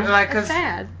was thinking, like, it's 'cause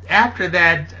sad. After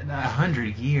that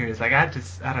 100 years, like, I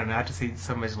don't know, I just see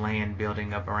so much land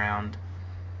building up around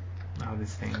all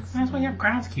these things. That's why you have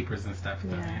groundskeepers and stuff.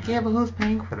 Though, Yeah. you know? Yeah, but who's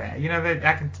paying for that? You know, that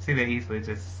I can see that easily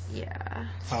just. Yeah.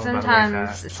 Falls by the Sometimes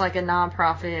wayside. it's like a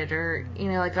non-profit, or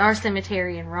like our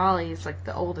cemetery in Raleigh is like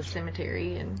the oldest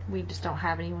cemetery, and we just don't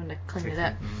have anyone to clean it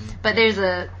up. But there's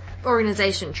a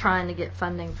organization trying to get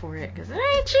funding for it because it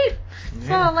ain't cheap. It's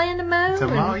Yeah. all land to mow. So,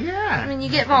 and- yeah. I mean, you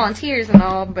get volunteers and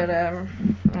all, but I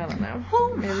don't don't know.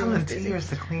 Who Maybe he was busy. volunteers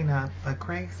to clean up a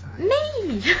gravesite?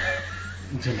 Me.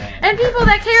 Jeanette. And people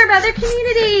that care about their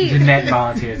community. Jeanette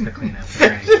volunteers to clean up the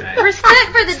gravesite. Respect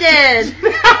for the dead.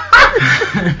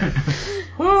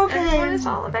 Okay. That's what it's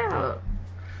all about.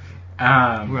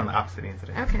 We're on the opposite ends of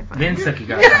that. Okay, fine. Then Sookie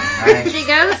goes home, right? She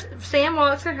goes, Sam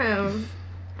walks her home,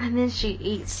 and then she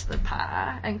eats the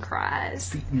pie and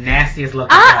cries. Nastiest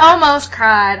looking I guy. almost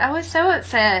cried. I was so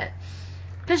upset.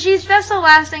 Because that's the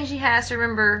last thing she has to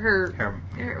remember her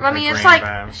I mean, it's like,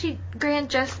 Gran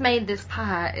just made this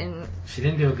pie, and... She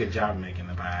didn't do a good job making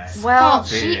the pie. Well, Stop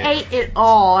she it. ate it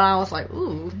all, and I was like,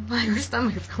 ooh, like, her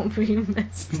stomach's gonna be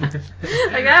messed up.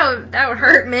 Like, that would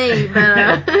hurt me,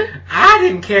 but... I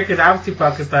didn't care because I was too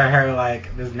focused on her,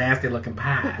 like, this nasty looking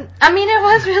pie. I mean, it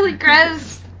was really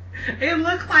gross. It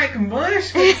looked like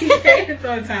mush with pecans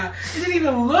on top. It didn't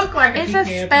even look like a It's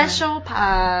pecan a special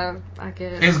pie, I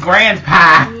guess. It's Gran's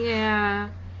pie. Yeah.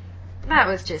 That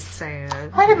was just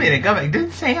sad. Wait a minute, go back.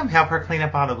 Didn't Sam help her clean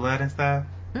up all the blood and stuff?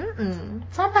 Mm-mm.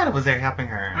 Somebody was there helping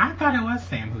her. I thought it was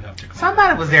Sam who helped her clean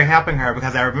Somebody up. was there helping her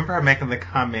because I remember her making the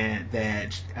comment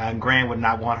that Gran would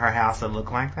not want her house to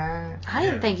look like that. I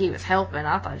didn't think he was helping.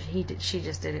 I thought she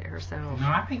just did it herself. No,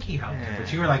 I think he helped her. Yeah.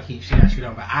 But you were like, she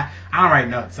don't. But I don't write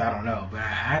notes, so I don't know. But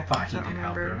I thought he I did don't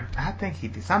help remember. her. I think he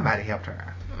did. Somebody helped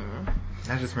her. Mm.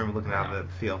 I just remember looking out the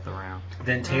filth around.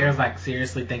 Then Tara's like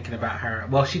seriously thinking about her.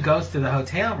 Well, she goes to the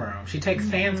hotel room. She takes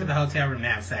Sam to the hotel room to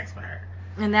have sex with her.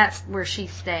 And that's where she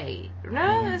stayed.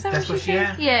 No, is that That's where what she she stayed?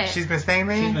 had? Yeah. She's been staying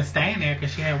there? She's been staying there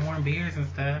because she had warm beers and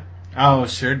stuff. Oh,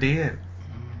 sure did.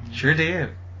 Sure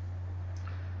did.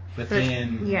 But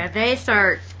then, Yeah, they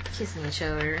start kissing each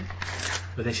other.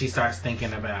 But then she starts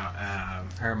thinking about,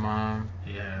 Her mom.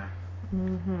 yeah.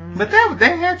 Mm-hmm. But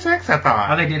they had sex, I Oh,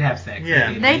 thought. they did have sex.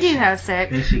 Yeah. They do have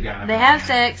sex. Then she got up. They have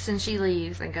sex, and she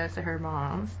leaves and goes to her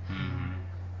mom's. Mhm.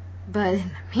 But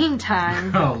in the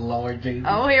meantime, Oh, Lord Jesus.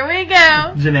 oh, here we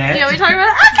go. Jeanette. Yeah, we talking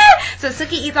about okay. So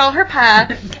Sookie eats all her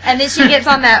pie, and then she gets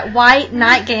on that white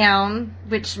nightgown,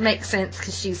 which makes sense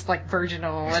because she's like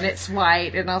virginal and it's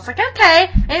white. And I was like,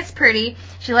 okay, it's pretty.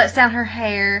 She lets down her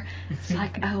hair. It's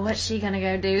like, oh, what's she gonna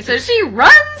go do? So she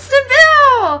runs to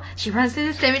Bill. She runs to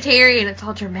the cemetery, and it's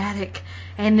all dramatic.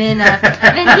 And then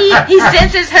he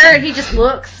senses her, and he just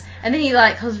looks, and then he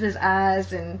like closes his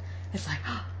eyes, and it's like,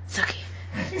 oh,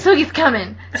 Sookie's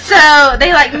coming. So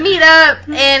they like meet up,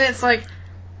 and it's like,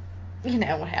 you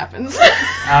know what happens. Oh,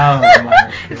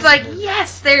 my It's like,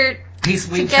 yes, they're He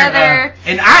sweeps together. her up.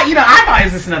 And I thought it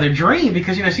was just another dream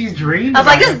because, she's dreamed. I was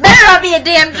like, about this it. better not be a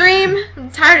damn dream.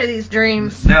 I'm tired of these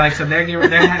dreams. They're like, so they're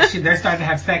starting to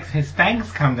have sex. His fangs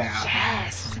come out.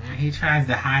 Yes. He tries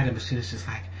to hide it, but she was just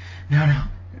like, no,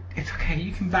 it's okay.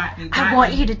 You can bite me. I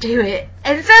want you to do it.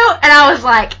 And I was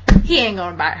like, he ain't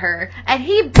gonna bite her. And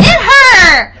he bit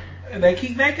her! And they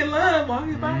keep making love while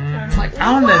he's biting her. It's like,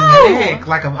 On the whoa. neck,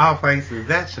 like of all places.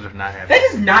 That should have not happened. That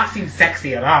does not seem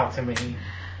sexy at all to me.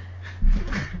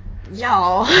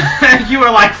 Y'all. You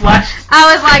were like flushed.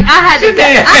 I was like, I had to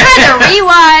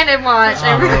rewind and watch.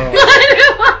 And rewind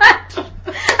and watch.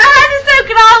 I had to soak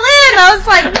it all in. I was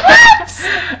like, what?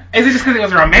 Is it just because it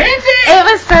was romantic? It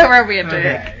was so romantic.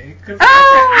 Okay. 'Cause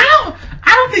Oh.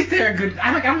 I don't think they're a good.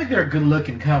 I don't think they're a good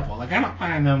looking couple. Like I don't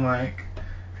find them like.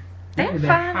 They're ooh,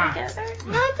 fine hot. together.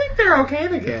 I think they're okay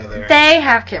together. They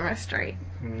have chemistry.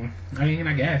 I mean,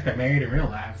 I guess they're married in real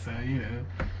life, so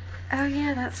Oh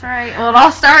yeah, that's right. Well, it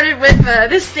all started with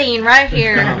this scene right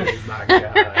here. Oh my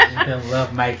god, the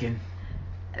love making.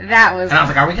 That was. And I was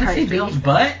like, are we gonna see crazy. Bill's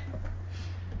butt?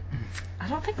 I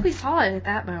don't think we saw it at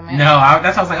that moment. No,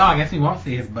 that's why I was like, oh, I guess we won't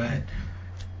see his butt.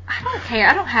 I don't care.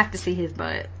 I don't have to see his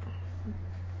butt.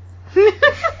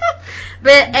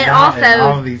 But all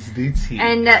also, these details.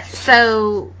 and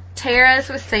so Tara's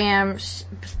with Sam,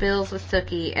 Bill's with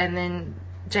Sookie, and then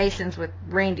Jason's with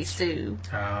Randy Sue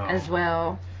Oh. as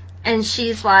well. And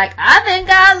she's like, I think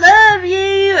I love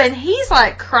you. And he's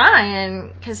like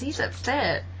crying because he's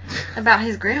upset about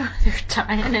his grandmother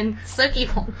dying, and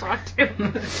Sookie won't talk to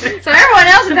him. So everyone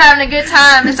else is having a good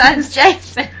time besides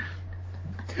Jason.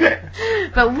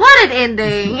 But what an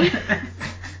ending.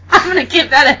 I'm going to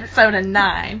give that episode a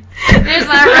 9. There's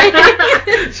my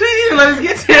rating. She didn't even let us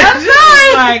get to it. I'm She was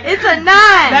sorry. like, It's a 9.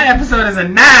 that episode is a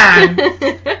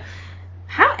 9.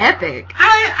 How epic.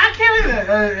 I can't believe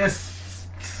a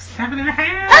 7.5.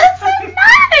 That's a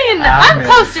 9. I'm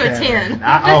close to a 10.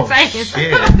 I'm just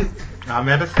saying. Shit. I'm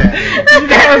at a 7.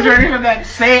 That was ready for that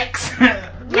sex.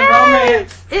 The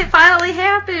romance. Yes, it finally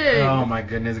happened. Oh my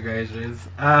goodness gracious.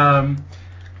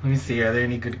 Let me see. Are there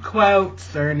any good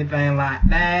quotes or anything like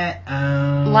that?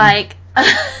 Like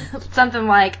something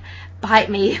like, bite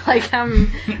me, like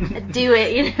do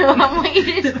it, you know. I'm like,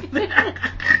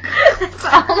 that's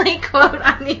the only quote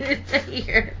I needed to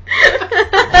hear.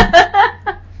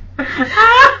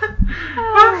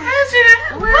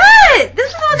 What? This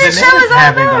is what this show is all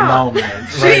having about. a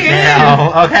moment right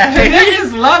now. Okay. She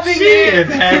is loving She it.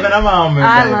 is having a moment.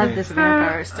 I baby. love this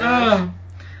vampire stuff.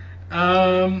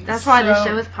 That's why this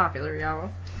show is popular,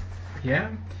 y'all. Yeah.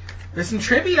 There's some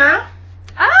trivia.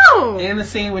 Oh! In the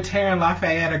scene with Tara and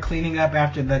Lafayette are cleaning up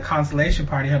after the consolation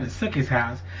party held at Sookie's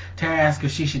house, Tara asks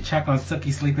if she should check on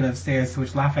Sookie sleeping upstairs, to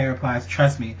which Lafayette replies,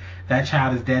 "Trust me, that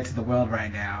child is dead to the world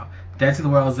right now." Dead to the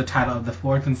World is the title of the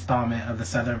 4th installment of the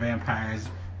Southern Vampires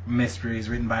Mysteries,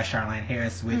 written by Charlaine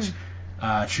Harris, which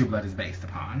True Blood is based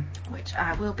upon. Which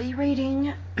I will be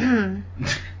reading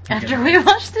after we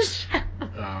watch the show.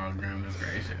 Oh, goodness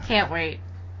gracious. Can't wait.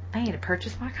 I need to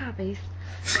purchase my copies.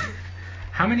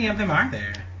 How many of them are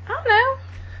there? I don't know.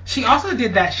 She also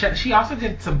did that show. She also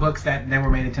did some books that were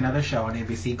made into another show on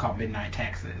NBC called Midnight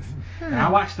Texas. And I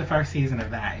watched the first season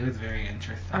of that. It was very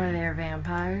interesting. Are there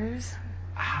vampires?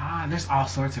 There's all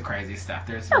sorts of crazy stuff.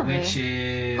 There's Okay.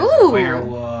 witches, Ooh. a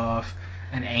werewolf,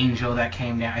 an angel that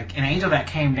came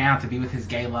down to be with his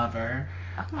gay lover.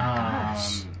 Oh my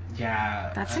gosh.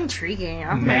 Yeah. That's intriguing.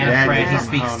 I'm Manfred, he Yeah.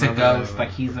 speaks to Oh, no, ghosts, no.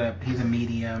 like he's a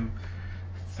medium.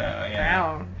 So yeah.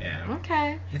 Wow. Yeah.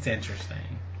 Okay. It's interesting.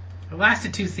 It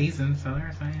lasted 2 seasons, so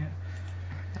there's that.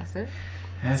 That's it.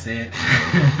 That's it.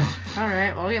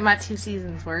 Alright, well, I'll get my 2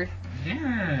 seasons worth.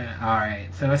 Yeah.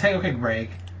 Alright. So let's take a quick break.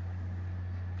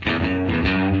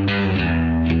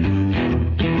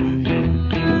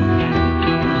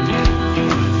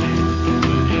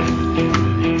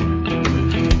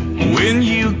 When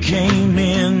you came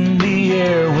in, the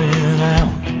air went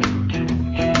out,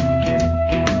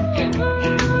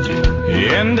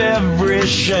 and every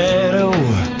shadow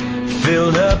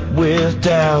filled up with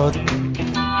doubt.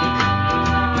 I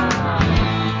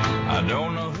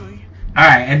don't know who you...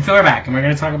 Alright, and so we're back, and we're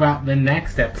going to talk about the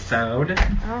next episode.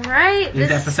 Alright.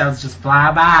 These episodes just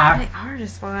fly by. They are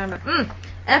just flying by.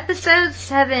 Episode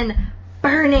 7,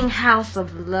 Burning House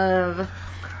of Love.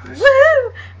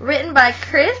 Woo! Written by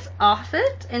Chris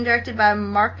Offutt and directed by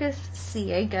Marcus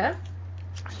Siega.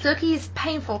 Sookie's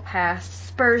painful past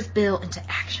spurs Bill into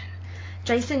action.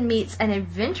 Jason meets an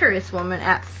adventurous woman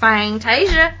at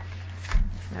Fantasia.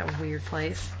 That weird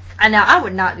place. I know, I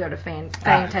would not go to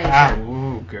Fantasia.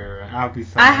 Ooh, girl. I'll be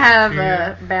so I have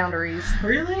scared. boundaries.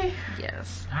 Really?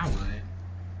 Yes. I would.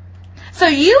 So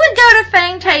you would go to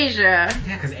Fantasia.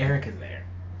 Yeah, because Eric is there.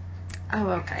 Oh,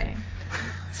 okay.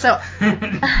 So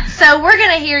we're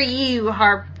gonna hear you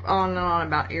harp on and on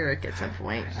about Eric at some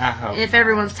point. I hope. If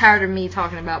everyone's tired of me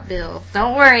talking about Bill,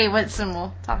 don't worry, Winston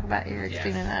will talk about Eric Yes.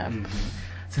 soon enough.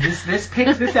 So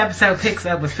this episode picks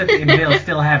up with Sookie and Bill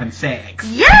still having sex.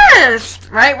 Yes,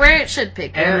 right where it should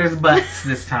pick And there's up. butts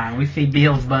this time. We see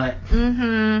Bill's butt.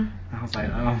 Mm-hmm. I was like,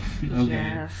 oh, okay.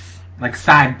 Yes. Like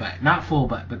side butt, not full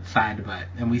butt, but side butt.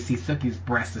 And we see Sookie's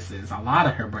breastises, a lot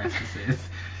of her breastises.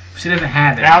 She doesn't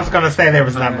have it. I was going to say there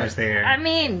was not But much there. I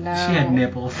mean, no. She had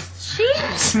nipples.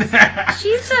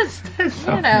 She's just,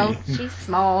 So you know, mean. she's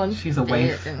small and She's a fit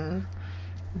waif. and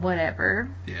whatever.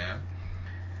 Yeah.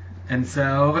 And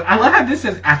so, I love how this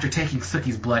is after taking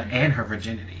Sookie's blood and her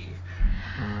virginity.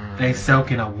 They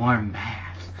soak in a warm bath.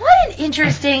 What an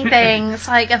interesting thing. It's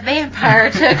like a vampire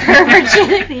took her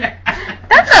virginity.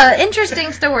 That's an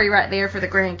interesting story right there for the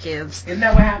grandkids. Isn't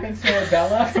that what happens to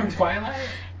Bella from Twilight?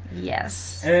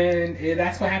 Yes. And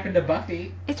that's what happened to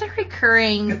Buffy. It's a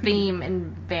recurring theme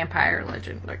in vampire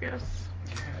legend, I guess.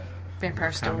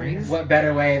 Vampire stories. What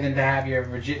better way than to have your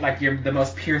the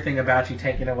most pure thing about you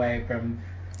taken away from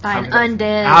By an something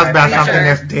undead. I was about creature. something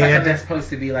that's something dead. that's supposed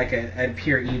to be like a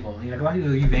pure evil. You know, a lot of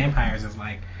people view vampires as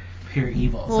like pure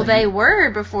evil. Well, So they you- were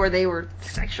before they were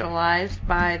sexualized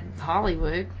by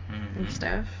Hollywood Mhm. and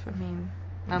stuff. I mean,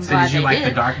 I'm So glad did you they like did.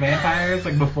 the dark vampires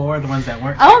like before, the ones that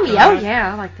weren't? Oh sexualized?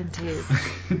 yeah, I like them too.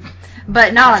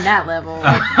 But not on that level.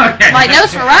 Okay. Like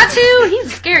Nosferatu, he's a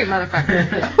scary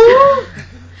motherfucker.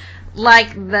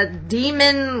 Like the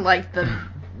demon, like the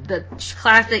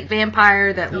classic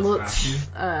vampire that looks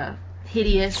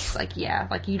hideous. Like yeah,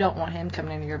 like you don't want him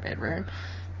coming into your bedroom.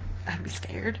 I'd be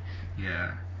scared.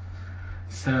 Yeah.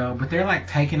 So, but they're like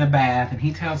taking a bath, and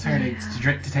he tells her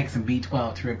to take some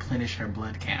B12 to replenish her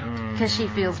blood count. Because she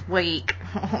feels weak.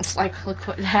 It's like, look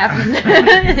what happened.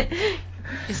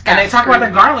 Just got And they talk about the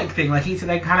screwed. garlic thing. Like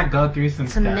they kind of go through some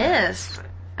Some stuff. myths.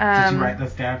 Did you write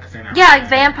those down? 'Cause they're not Yeah, right. like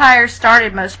vampires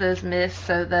started most of those myths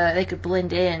so that they could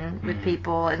blend in with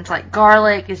people. And it's like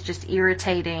garlic is just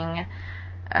irritating.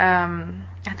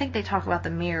 I think they talk about the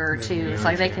mirror The too. It's mirror,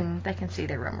 like they too. can see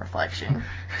their own reflection.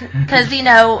 Because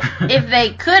if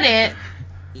they couldn't,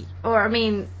 or I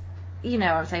mean, you know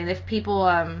what I'm saying, if people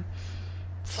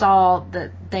saw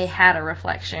that they had a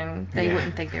reflection, they Yeah.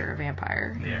 wouldn't think they were a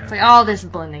vampire. Yeah. It's like all this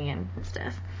blending in and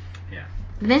stuff. Yeah.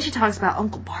 And then she talks about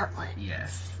Uncle Bartlett.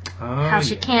 Yes. Oh, How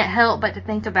she yeah. can't help but to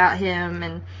think about him,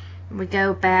 and we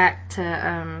go back to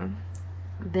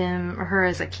her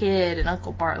as a kid, and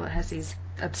Uncle Bartlett has these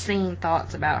obscene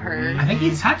thoughts about her. I think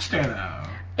he touched her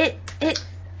though. It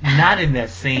Not in that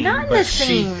scene, Not in but the she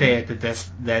scene. said that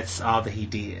that's all that he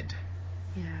did.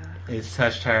 yeah. It's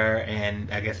touched her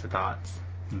and I guess the thoughts.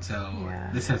 And so Yeah.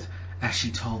 this says, as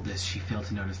she told this, she failed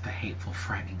to notice the hateful,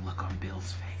 frightening look on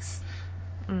Bill's face.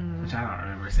 Mm. Which I don't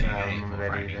remember seeing I don't hateful, remember that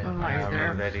frightening. either. Oh, I don't either.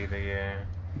 remember that either, yeah.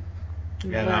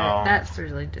 But all. that's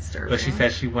really disturbing. But she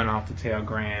said she went off to tell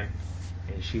Gran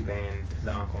and she banned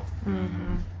the uncle.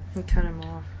 Mm-hmm. He cut him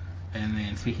off. And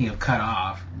then speaking of cut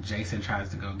off, Jason tries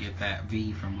to go get that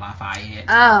V from Lafayette.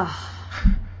 Oh.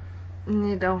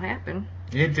 It don't happen.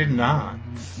 It did not.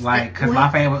 Like, because What?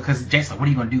 Lafayette, because Jason's like, what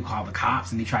are you going to do, call the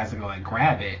cops? And he tries to go, like,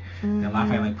 grab it. Mm-hmm. And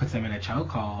Lafayette, like, puts him in a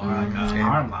chokehold or, like, Mhm. an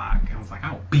arm lock. And I was like,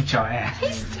 I'll beat your ass.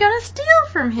 He's gonna steal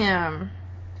from him.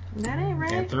 That ain't And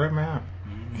right. threw him out.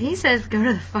 He says go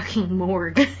to the fucking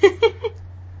morgue.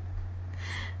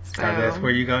 So that's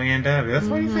where you gonna end up. That's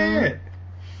what he Mhm. said.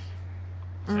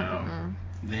 So, Mm-mm.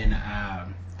 then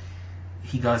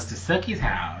he goes to Sookie's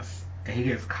house, and he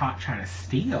gets caught trying to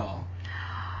steal.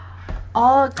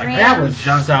 All Like, Grams. that was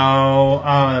junk.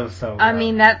 That was so. I rough.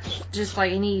 mean, that's just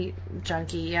like any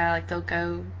junkie. Yeah, like they'll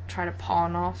go try to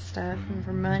pawn off stuff and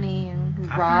for money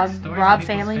and I've rob heard stories of rob people's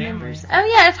family families. members. Oh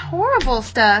yeah, it's horrible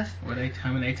stuff. Where they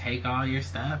come and they take all your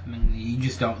stuff, and then you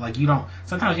just don't, like, you don't,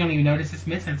 sometimes you don't even notice it's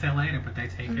missing until later, but they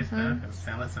take your stuff and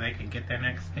sell it so they can get their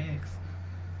next fix.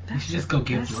 You should just go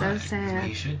give That's blood. so That's what sad.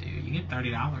 you should do. You get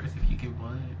 $30 if you give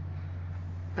blood.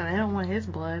 But they don't want his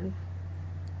blood.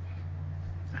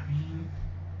 I mean,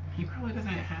 he probably doesn't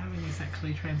have any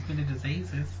sexually transmitted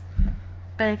diseases.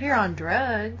 But if you're on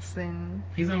drugs, then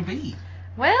He's on V.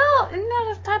 well, isn't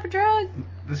that a type of drug?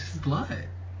 This is blood.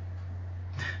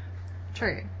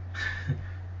 True.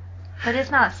 But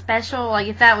it's not special. Like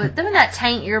if that was, doesn't that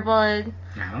taint your blood?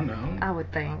 I don't know. I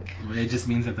would think. It just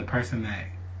means that the person that,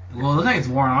 well, it looks like it's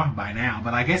worn off by now,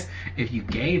 but I guess if you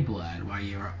gave blood while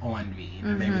you were on V,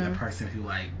 then maybe the person who,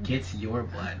 like, gets your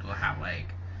blood will have, like,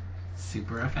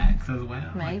 super effects as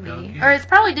well. Like, they'll Maybe. get- Or it's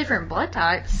probably different blood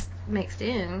types mixed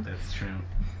in. That's true.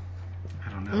 I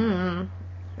don't know. Mm.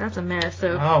 That's a mess.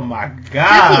 So Oh my Cookie was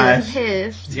gosh.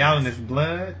 pissed. Y'all in this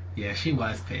blood? Yeah, she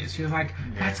was pissed. She was like,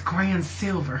 that's grand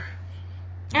silver.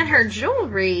 And her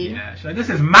jewelry. Yeah, she's like, this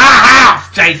is my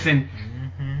house, Jason.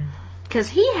 Because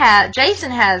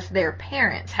Jason has their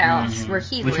parents' house where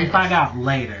he Which lives. we find out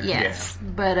later. Yes.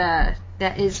 But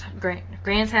that is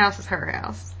Grant's house is her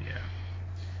house.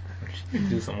 She could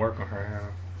do some work on her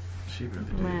house. She really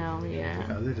did. Well, yeah.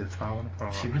 Because it is falling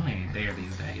apart. She really ain't there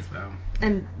these days, though.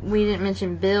 And we didn't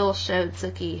mention Bill showed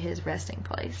Sookie his resting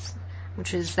place,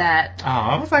 which is that Oh,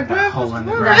 I was like, That what? hole in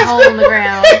the what ground. that hole in the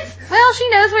ground. Well, she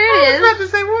knows where I was it about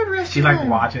is. to say, what rest She, like, room?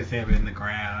 watches him in the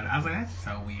ground. I was like, that's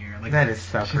so weird. Like, That is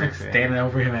so she's, like, creepy. standing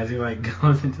over him as he, like,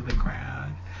 goes into the crowd.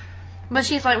 But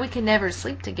she's like, we could never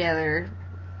sleep together.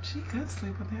 She could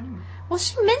sleep with him. Well,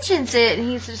 she mentions it, and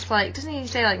he's just like, doesn't he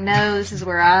say like, no, this is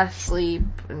where I sleep?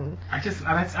 And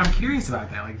I'm curious about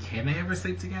that. Like, can they ever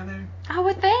sleep together? I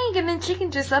would think, and then she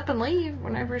can just up and leave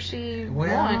whenever she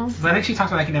Well, wants. But I think she talks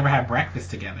about they can never have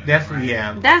breakfast together. That's, right?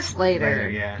 yeah. That's later. Later,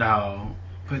 yeah. No.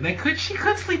 But she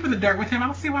could sleep in the dirt with him. I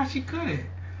don't see why she couldn't.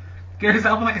 Get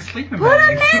herself like a sleeping Put a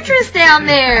bag. mattress down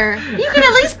there. You can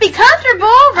at least be comfortable,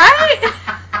 right?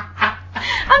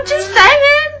 I'm just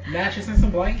saying. Mattress and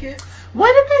some blankets.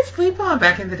 What did they sleep on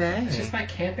back in the day? It's just like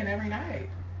camping every night.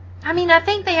 I mean, I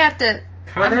think they have to.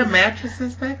 Were there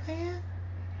mattresses back then?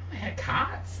 They had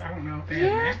cots. I don't know if they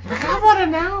Yeah. had mattresses. I want to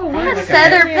know. They Probably had like a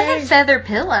feather. bed. They had feather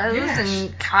pillows Yeah,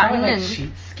 and cotton Probably like and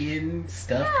sheepskin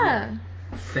stuff. yeah.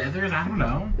 With feathers. I don't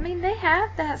know. I mean, they have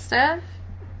that stuff.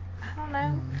 I don't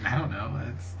know. I don't know.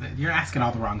 You're asking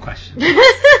all the wrong questions.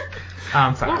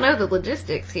 I'm I sorry. don't know the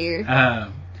logistics here.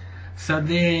 So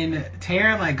then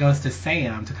Tara like goes to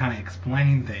Sam to kind of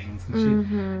explain things,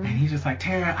 and he's just like,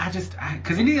 Tara,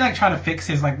 because then he like try to fix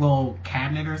his like little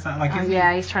cabinet or something. Like, Oh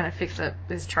yeah, he's trying to fix up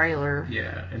his trailer.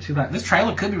 yeah. And she's like, this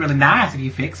trailer could be really nice if you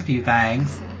fix a few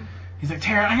things. He's like,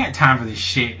 Tara, I ain't got time for this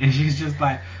shit. And she's just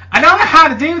like, I don't know how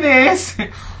to do this.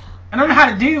 I don't know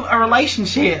how to do a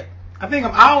relationship. I think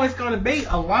I'm always going to be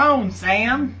alone,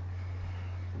 Sam.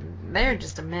 They're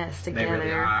just a mess They together.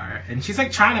 really are. And she's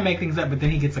like trying to make things up, but then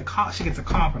she gets a call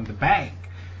from the bank.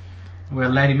 where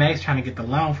Lady Mae's trying to get the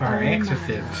loan for her Oh my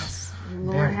exorcism. gosh.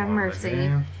 Lord That have woman, mercy.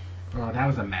 man. Oh, that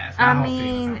was a mess. I That whole scene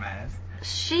was mean- a mess.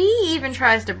 She even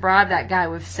tries to bribe that guy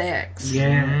with sex.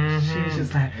 Yeah, she was Mhm.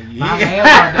 just like, Yeah. my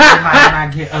landlord might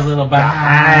not get a little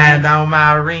Behind behind. on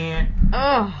my rent.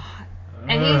 Oh.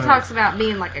 And he Ugh. talks about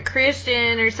being like a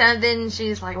Christian or something.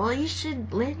 She's like, well, you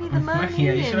should lend me the money.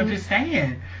 Yeah, you should and,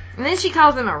 understand. and then she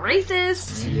calls him a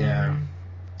racist. Yeah.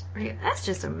 That's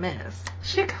just a mess.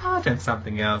 She called him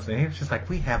something else, and he was just like,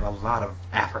 "We have a lot of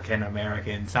African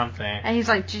American something." And he's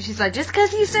like, she's like, just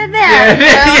because you said that. You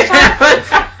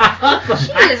know, it's like,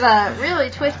 she is really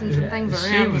twisting some things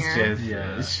She around was here. just,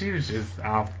 Yeah. she was just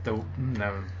off the.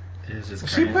 No. It was just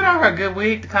She crazy. put on her good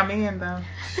wig to come in, though.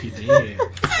 She did.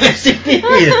 She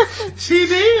did. She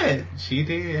did. She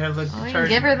did. Her little Oh, you church.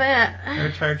 give her that. Her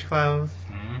church clothes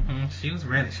Hmm. She was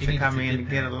ready. She to needed come in to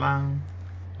get along.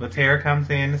 But Tara comes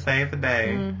in to save the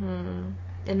day. Mm-hmm.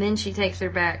 And then she takes her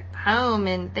back home,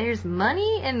 and there's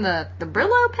money in the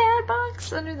Brillo pad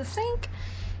box under the sink.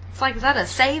 It's like, is that a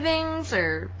savings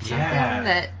or something Yeah.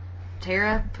 that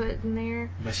Tara put in there?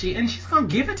 But she's gonna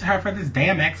give it to her for this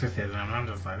damn exorcism. And I'm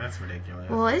just like, that's ridiculous.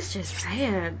 Well, it's just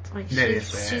sad. Like That is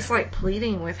sad. she's like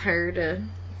pleading with her to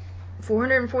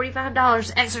 $445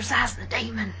 to exorcise the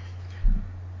demon.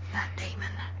 That demon.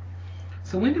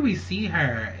 So when do we see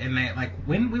her? And like,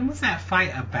 when was that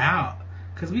fight about?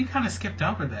 Because we kind of skipped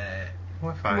over that.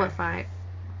 What fight? What fight?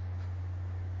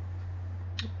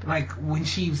 Like when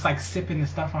she was like sipping the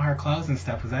stuff on her clothes and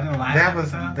stuff. Was that in the last That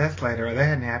was episode? that's later. That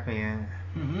hadn't happened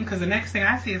yet. Because the next thing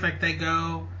I see is like they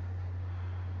go.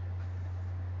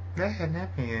 That hadn't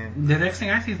happened yet. The next thing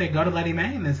I see is they go to Lady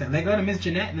Mae in this. They go to Miss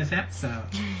Jeanette in this episode.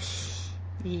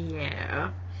 Yeah.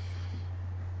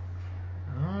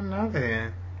 I don't know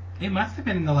then. It must have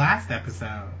been in the last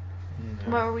episode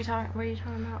What are you talking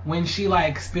about? when she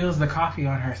like spills the coffee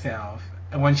on herself.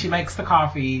 And when she makes the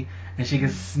coffee and she can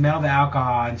smell the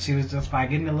alcohol, and she was just like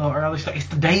getting a little early. She's like, "It's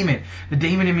the demon. The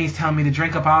demon in me is telling me to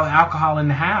drink up all the alcohol in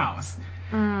the house."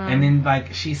 And then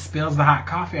like she spills the hot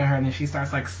coffee on her, and then she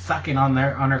starts like sucking on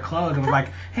her clothes. And was like,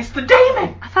 "It's the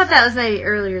demon." I thought that was maybe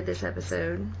earlier this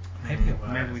episode. Maybe it was.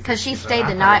 Maybe we Because she could- stayed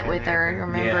I the thought night it with hadn't her, happened.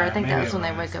 remember? Yeah, I think maybe that was it when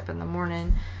they was. wake up in the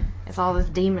morning. It's all this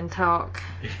demon talk.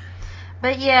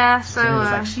 But yeah, so So it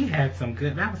was like she had some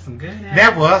good. That was some good.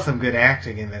 That was some good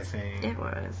acting in that scene. it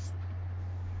was.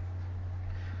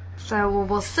 So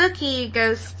well, Suki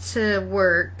goes to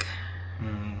work,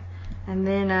 Mm. and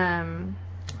then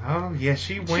Oh yeah,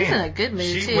 she went. she's in a good mood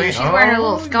She too. went- She's wearing her oh,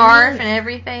 little scarf yeah. and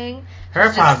everything. Her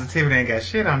She's just- positivity ain't got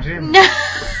shit on Jimmy.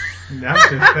 No. I'm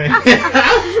just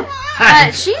saying.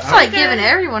 But she's like Okay. giving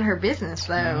everyone her business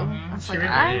though. Mhm, I was sure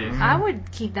like, is. I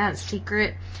would keep that a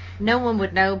secret. No one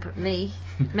would know but me.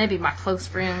 Maybe my close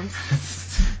friends.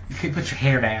 You can put your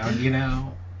hair down, you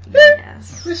know.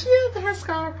 Yes. Does she have her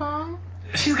scarf on?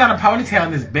 She's got a ponytail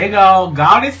and this big old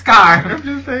gaudy I'm scarf.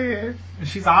 just saying.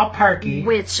 She's all perky.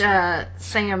 Which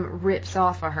Sam rips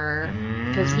off of her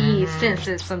because he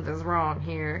senses something's wrong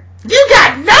here. You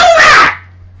got no right!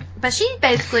 But she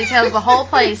basically tells the whole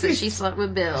place that she slept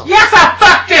with Bill. Yes, I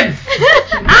fucked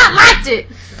him! I liked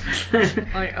it.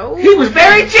 Like, oh, He was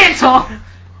very gentle.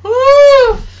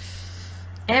 Woo!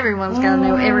 everyone's got to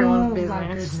know everyone's Oh, my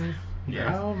business. goodness.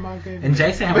 Yeah. Oh my goodness. And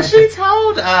Jason had But went she to-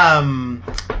 told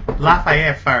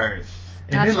Lafayette first.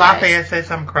 And That's then Lafayette said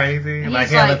something crazy. He's Like,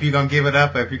 hell, like- if you're going to give it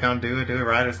up or if you're going to do it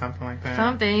right or something like that.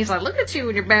 Something. He's like, look at you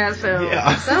with your bad self.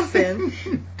 Yeah. Something.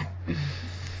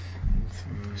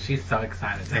 She's so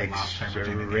excited to have lost her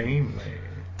virginity. Extremely.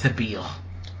 To Bill.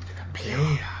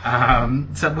 Yeah.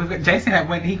 So Jason had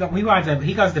went. He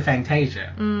goes to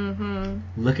Fantasia Mm-hmm.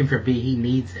 looking for B. He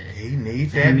needs it. He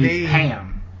needs He that needs knee.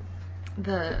 Pam.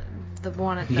 The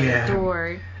one at the Yeah.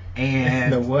 door.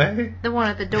 And The what? The one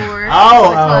at the door. Oh,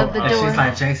 the club, the and door. she's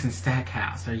like, Jason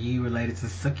Stackhouse, are you related to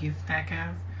Suki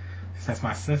Stackhouse? She says, that's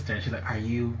my sister. And she's like, are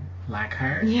you like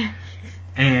her? Yeah.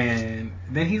 And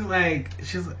then he's like,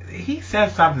 he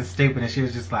said something stupid, and she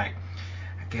was just like,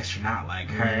 I guess you're not like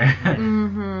her.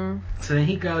 Mm-hmm. So then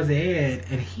he goes in,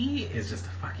 and he is just a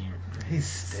fucking He's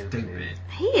stupid.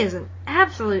 He is an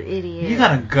absolute idiot. You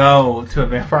gotta go to a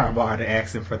vampire bar to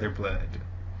ask them for their blood.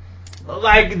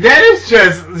 Like, that is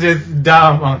just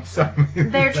dumb on so many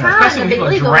They're levels. trying Especially when to be people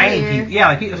legal drain here. people. Yeah,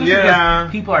 like especially Yeah.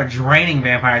 because people are draining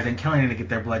vampires and killing them to get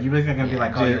their blood. You really think they're gonna be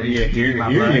like, oh, Yeah, here my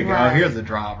you blood? go. Right. Here's a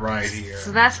drop right here.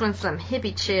 So that's when some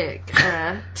hippie chick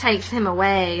takes him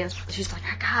away. And she's like,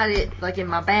 I got it, like in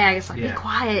my bag. It's like, Yeah. be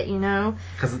quiet, you know.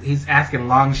 Because he's asking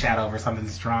Long Shadow for something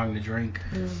strong to drink.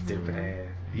 Stupid ass.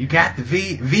 You got the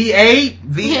V8? V8?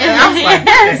 Yeah. I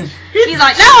was like, He's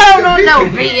like, no,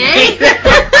 V8.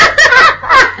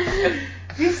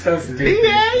 He's so stupid.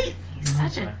 V8?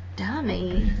 Such a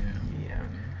dummy. Yeah.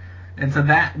 And so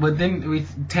but then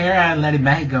Tara and Letty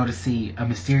Mae go to see a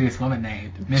mysterious woman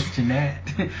named Miss Jeanette.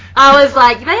 I was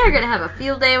like, they are gonna have a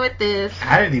field day with this.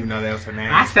 I didn't even know that was her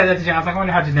name. I said that to John. I was like, I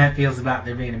wonder how Jeanette feels about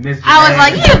there being a Miss Jeanette. I was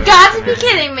like, you've got to be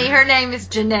kidding me. Her name is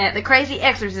Jeanette, the crazy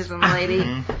exorcism lady.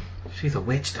 Mhm. She's a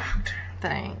witch doctor.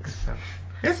 Thanks.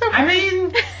 It's okay. I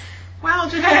mean, well,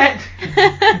 Jeanette.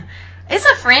 It's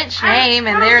a French name,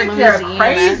 and they're in I don't think Louisiana. you're a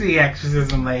crazy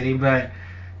exorcism lady, but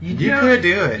You could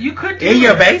do it. You could do in it.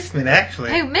 your basement, actually.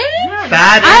 Who, me? Yeah,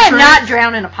 Side I am entrance. not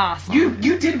drowning a possum.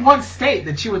 You did once state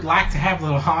that you would like to have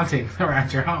little hauntings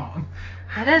around your home.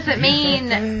 That doesn't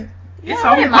mean... It's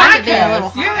No, on it your might have been a podcast.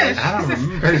 little Yeah, I don't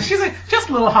remember. she's like, just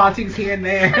little hauntings here and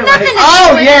there. Nothing Like, to-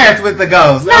 Oh, yes, with the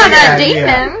ghost. Not oh, a yeah,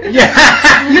 demon.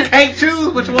 Yeah. You can't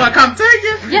choose which one come to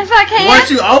you. Yes, I can. Once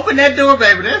you open that door,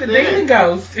 baby, that's the demon it.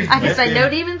 ghost. I can say no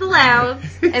demons allowed.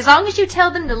 As long as you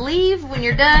tell them to leave when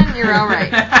you're done, you're all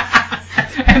right.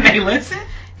 And they listen?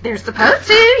 They're supposed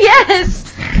to,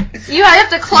 yes. You have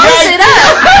to close it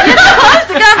up. You have to close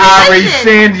the I'll conversation.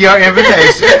 rescind your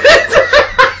invitation.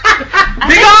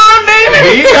 Be gone, demon!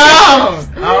 Be gone.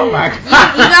 Oh, my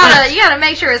God. You gotta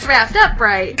make sure it's wrapped up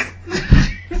right.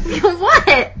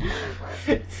 What?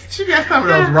 She got some of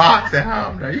those rocks at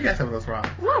home, though. You got some of those rocks.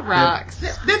 What rocks?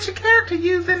 That your character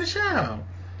used in the show. I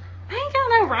ain't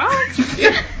got no rocks.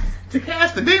 To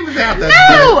cast the demons out there.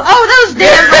 No! Oh, those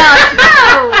damn rocks.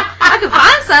 No! I could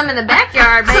find some in the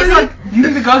backyard, So, baby. like, you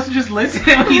think the ghost would just listen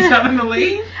when you tell them to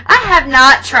leave? I have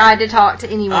not tried to talk to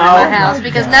anyone in Oh my my house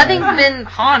because God. nothing's been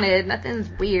haunted. Nothing's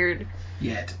weird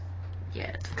Yet.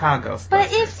 yet. Call Ghostbusters.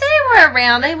 But if they were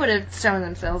around, they would have shown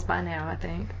themselves by now, I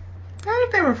think. Not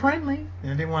if they were friendly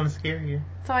and they want to scare you.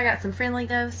 So I got some friendly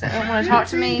ghosts that don't want to talk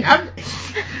to me.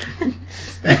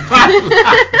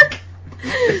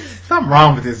 Something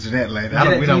wrong with this Jeanette lady.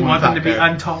 We Do don't you want them to be her.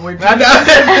 untoward?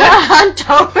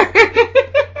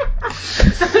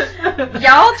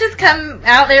 Y'all just come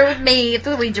out there with me at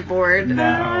the Ouija board. No, In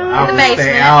the would basement,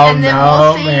 say, and then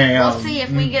we'll see. ma'am. We'll see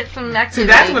if we get some See,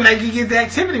 activity. that's when they get the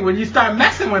activity, when you start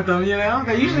messing with them, you know?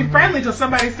 They're usually friendly till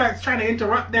somebody starts trying to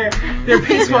interrupt their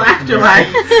peaceful afterlife.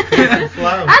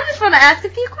 Flow. I just want to ask a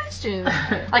few questions.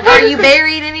 Like, are you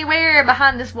buried anywhere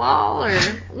behind this wall, or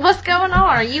what's going on?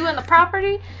 Are you in the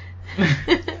property?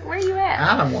 Where are you at?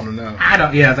 I don't want to know. I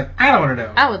don't want to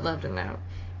know. I would love to know.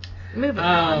 Moving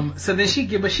on. So then she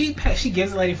gives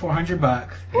the lady $400,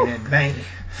 And thank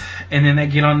and then they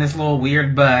get on this little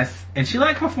weird bus, and she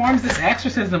like performs this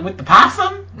exorcism with the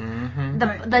possum.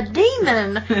 Mm-hmm. The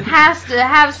demon has to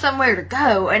have somewhere to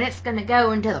go, and it's going to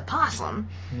go into the possum,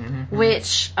 Mm-hmm.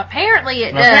 which apparently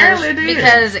it Apparently does it is.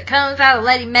 because it comes out of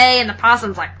Lady Mae, and the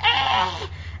possum's like, eh.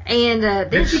 And then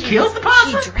Then she kills the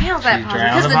possum? She drowns that She possum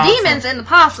drowns because the the possum. demon's in the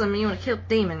possum, and you want to kill the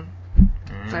demon,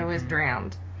 so it's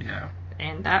drowned, Yeah,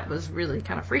 and that was really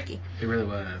kind of freaky. it really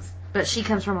was. But she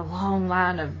comes from a long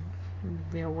line of,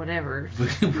 whatever.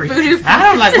 Voodoo Voodoo. I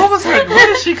don't like, what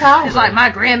did she call It's her? like my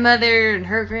grandmother and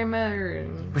her grandmother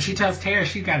and. But she tells Tara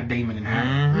she's got a demon in her.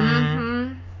 Mm-hmm.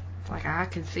 Mm-hmm. It's like I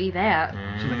could see that.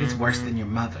 She's like, it's worse than your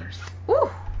mother's. Woo.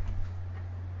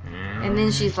 And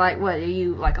then she's like, "What? Are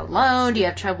you like alone? Do you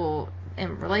have trouble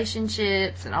in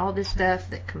relationships and all this stuff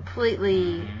that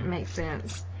completely makes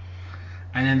sense?"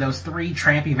 And then those 3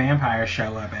 trampy vampires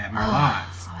show up at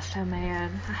Merlotte's. Oh, I was so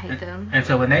mad. I hate them. And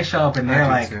so when they show up and they're I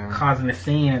like do too. causing a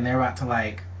scene and they're about to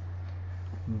like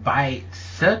bite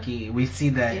Sookie, we see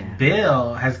that Yeah.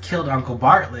 Bill has killed Uncle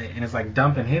Bartlett and is like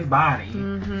dumping his body.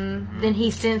 Mm-hmm. Then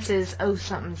he senses, oh,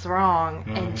 something's wrong.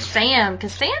 Mhm. And Sam,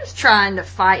 because Sam's trying to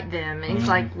fight them, and he's Mhm.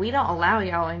 like, "We don't allow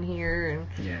y'all in here, and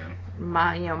Yeah,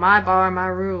 my bar, my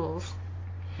rules."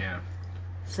 yeah.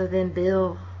 So then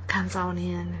Bill comes on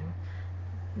in, and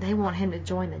they want him to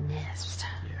join the nest.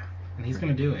 And he's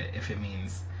gonna do it if it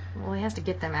means. Well, he has to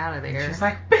get them out of there. She's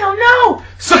like, Bill, no!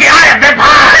 Sookie, I am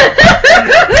vampire!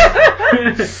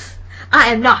 I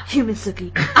am not human,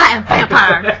 Sookie. I am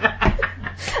vampire.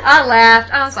 I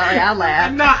laughed. I'm sorry, I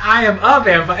laughed. I am a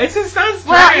vampire. It's just so strange.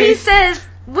 Well,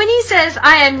 when he says,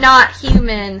 I am not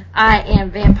human, I am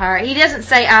vampire, he doesn't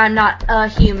say, I am not a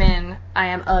human, I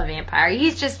am a vampire.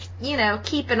 He's just,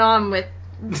 keeping on with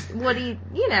what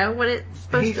what it's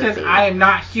supposed He to says, be. I am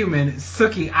not human.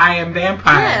 Sookie, I am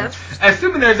vampire. Yes.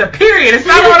 Assuming there's a period. It's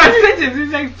not on a sentence.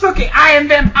 He's saying, Sookie, I am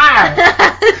vampire.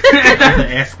 The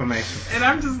exclamation. And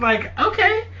I'm just like,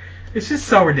 okay. It's just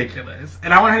so ridiculous.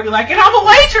 And I want her to be like, and I'm a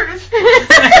waitress.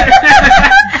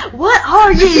 What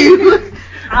are you?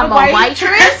 I'm a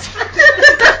waitress.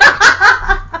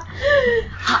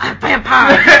 I'm a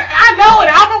vampire. I know it.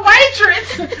 I'm a waitress.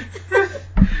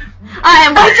 I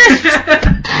am waitress.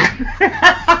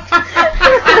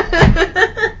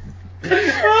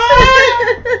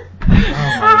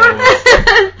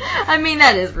 I mean,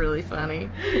 that is really funny.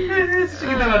 She can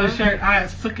put on a shirt.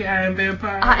 Sookie, I am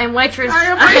vampire. I am waitress. I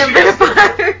am I am waitress.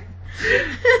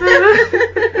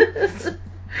 vampire.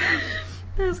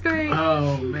 That's great.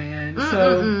 Oh man.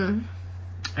 So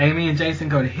Amy and Jason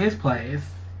go to his place.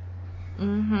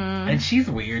 And she's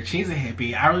weird. She's a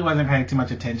hippie. I really wasn't paying too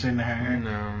much attention to her.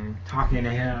 No. Talking to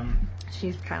him.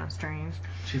 She's kind of strange.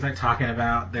 She's like talking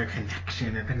about their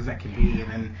connection and things that can be.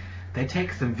 And then they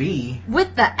take some V.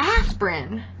 With the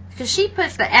aspirin. Because she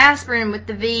puts the aspirin with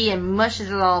the V and mushes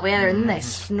it all together, and then they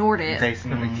snort it. They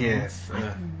snort a kiss.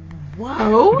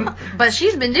 Whoa! But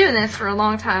she's been doing this for a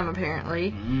long time,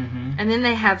 apparently. Mm-hmm. And then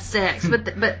they have sex. But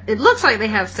it looks like they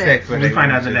have sex. We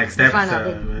find out the next We find out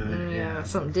episode.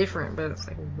 something different, but it's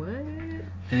like, what? And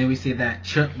then we see that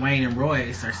Chuck, Wayne, and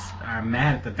Royce are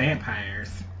mad at the vampires.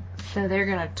 So they're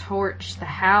gonna torch the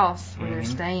house where they're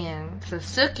staying. So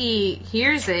Sookie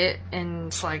hears it and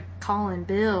it's like calling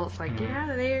Bill. It's like, get out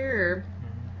of there, or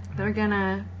they're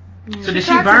gonna. So did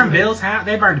she burn Bill's house?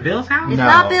 They burned Bill's house? It's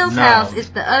not Bill's house. It's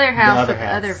the other house other that the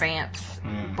house. other vamps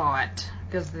bought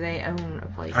because they own a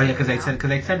place. Oh yeah, because they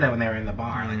said that when they were in the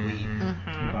bar, like we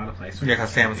Mm-hmm. bought a place. Yeah,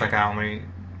 because Sam was like, I only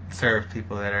serve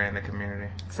people that are in the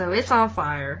community. So it's on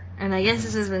fire, and I guess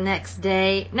this is the next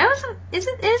day. No, it's not, is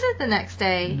it the next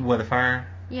day? With the fire?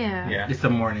 Yeah. Yeah. It's the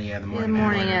morning, the The morning.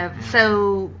 morning of.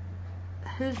 So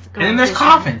who's going? And then there's fishing?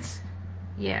 coffins.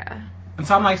 Yeah. And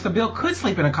so I'm like, so Bill could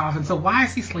sleep in a coffin, so why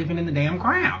is he sleeping in the damn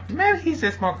ground? Maybe he's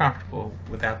just more comfortable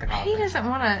without the coffin. He doesn't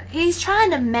want to. He's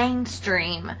trying to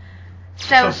mainstream.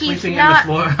 So he's sleeping not. in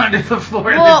the floor, under the floor.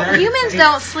 Well, in the dirt. humans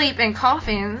don't sleep in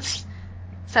coffins.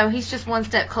 So he's just one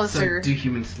step So closer. do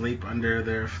humans sleep under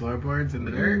their floorboards in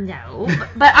the dirt? No,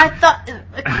 but I thought,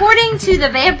 according to the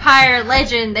vampire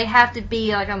legend, they have to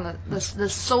be like on the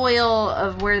soil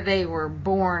of where they were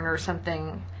born or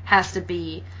something. Has to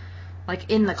be like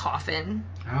in the coffin.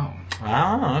 Oh.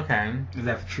 Oh, okay. Is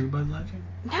that the True Blood legend?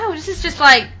 No, this is just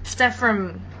like stuff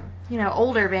from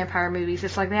older vampire movies.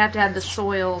 It's like they have to have the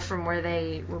soil from where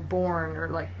they were born or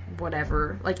like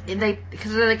whatever. Like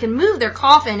because they can move their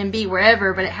coffin and be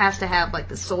wherever, but it has to have like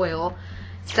the soil.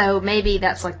 So maybe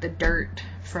that's like the dirt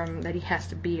from that he has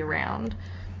to be around.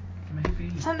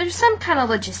 Maybe. So there's some kind of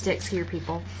logistics here,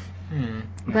 people.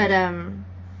 But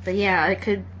yeah, it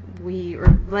could. We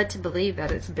are led to believe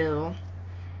that it's Bill.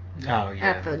 Oh, yeah.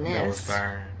 At the That was nest.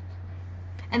 burned.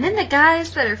 And then the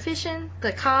guys that are fishing,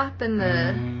 the cop and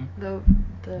the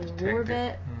war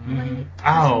vet lady.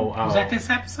 Oh. Was that this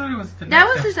episode or was it the That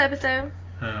next was this episode.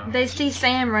 Oh. They see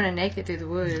Sam running naked through the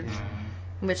woods,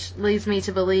 Mm. which leads me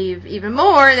to believe even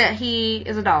more that he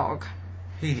is a dog.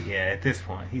 At this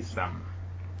point, he's something.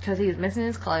 Because he was missing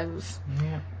his clothes.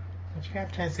 Yeah. But you got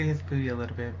a chance to see his booty a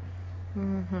little bit.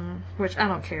 Which I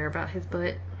don't care about his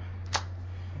butt.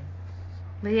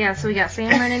 But yeah, so we got Sam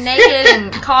running naked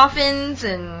and coffins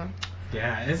and...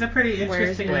 Yeah, it's a pretty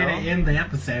Where's interesting way to Bill? end the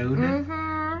episode.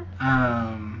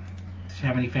 Mm-hmm. Do you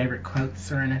have any favorite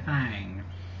quotes or anything?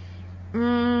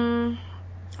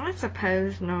 I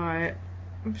suppose not.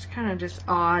 It was kind of just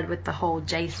odd with the whole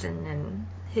Jason and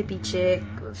hippie chick.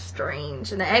 It was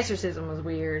strange. And the exorcism was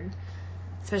weird.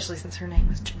 Especially since her name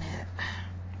was Jeanette.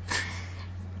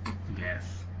 Yes.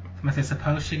 Somebody said,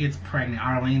 suppose she gets pregnant.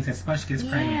 Arlene said, suppose she gets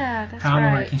pregnant. Yeah, that's How on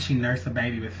earth right. can she nurse a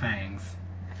baby with fangs?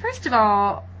 First of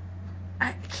all,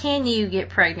 can you get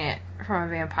pregnant from a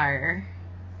vampire?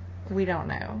 We don't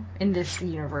know. In this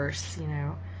universe,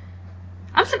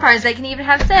 I'm surprised they can even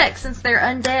have sex since they're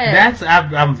undead.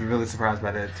 I'm really surprised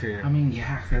by that too. I mean,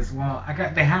 yeah, because,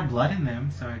 they have blood in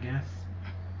them, so I guess.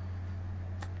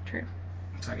 True.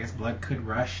 So I guess blood could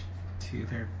rush to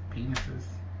their penises.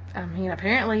 I mean,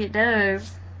 apparently it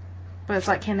does. But it's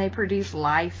like, can they produce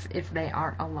life if they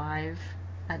aren't alive?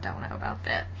 I don't know about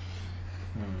that.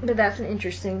 But that's an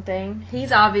interesting thing.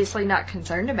 He's obviously not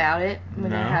concerned about it when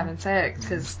they're having sex,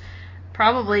 because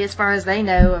probably, as far as they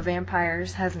know, a vampire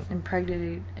hasn't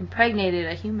impregnated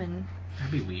a human.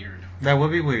 That'd be weird. That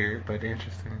would be weird, but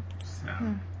interesting. So,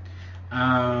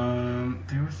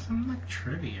 there was some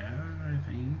trivia, I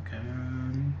think.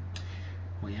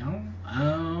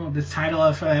 This title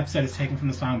of the episode is taken from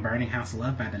the song "Burning House of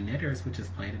Love" by the Knitters, which is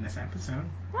played in this episode.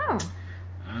 Oh.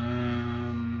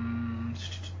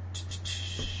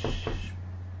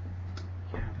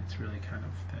 Yeah, that's really kind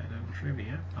of that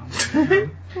trivia.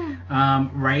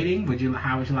 Rating?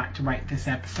 How would you like to rate this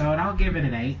episode? I'll give it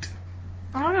an 8.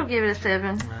 I'm going to give it a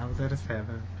 7. I was at a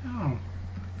 7. Oh.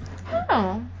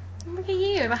 Oh. Look at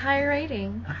you, the higher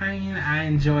rating. I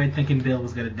enjoyed thinking Bill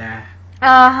was gonna die.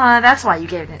 That's why you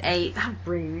gave it an 8. How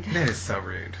rude. That is so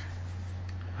rude.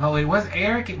 Oh wait, was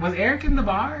Eric in the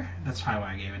bar? That's probably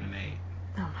why I gave it an 8.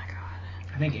 Oh my god.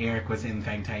 I think Eric was in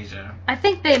Fantasia. I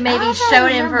think they maybe I don't showed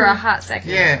him for remember. a hot second.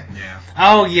 Yeah. Yeah.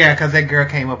 Oh, yeah, because that girl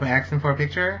came up and asked him for a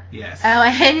picture. Yes. Oh,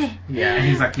 and Yeah, and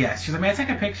he's like, yes. She's like, may I take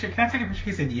a picture? Can I take a picture?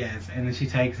 He said, yes. And then she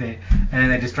takes it, and then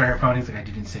they destroy her phone. He's like, I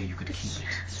didn't say you could keep it.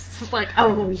 it's like,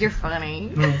 oh, you're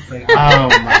funny. It's like, Oh,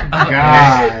 my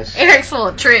gosh. Eric's full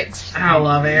of tricks. I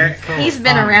love Eric. He's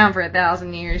been around for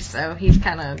 1,000 years, so he's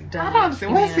kind of done. I don't see.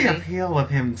 What's the humanity. appeal of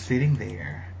him sitting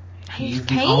there? He's the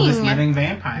king. oldest living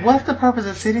vampire. What's the purpose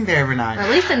of sitting there every Or at night?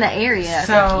 least in the area. I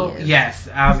So think he is. yes,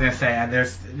 I was gonna say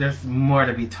there's more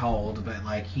to be told, but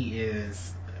like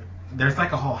there's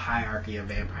like a whole hierarchy of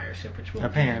vampireship, which we'll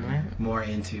Apparently. get more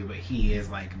into. But he is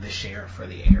like the sheriff for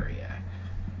the area.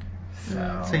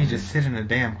 So, So you just sit in a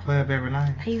damn club every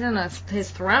night? He's on his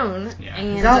throne, Yeah.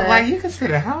 and No, like you can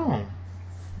sit at home.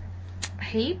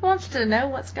 he wants to know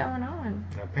what's going on.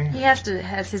 Apparently. He has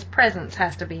his presence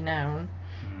has to be known.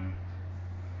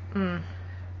 Mm.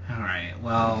 all right.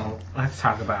 Well, let's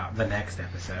talk about the next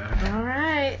episode. All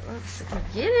right, let's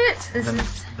get it. This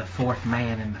is The fourth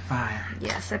man in the fire.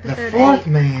 yes, The episode fourth 8,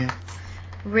 man.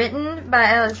 written by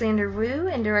Alexander Wu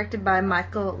and directed by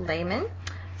Michael Lehman.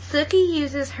 Sookie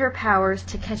uses her powers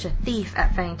to catch a thief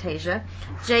at Fantasia.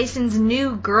 Jason's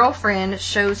new girlfriend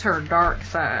shows her dark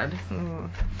side.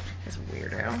 This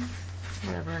weirdo,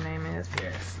 whatever her name is.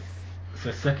 Yes. So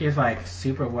Sookie is like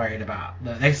super worried about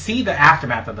they see the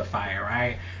aftermath of the fire,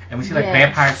 right? And we see like Yes.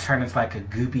 vampires turn into like a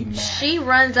goopy mess. She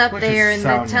runs up Which there is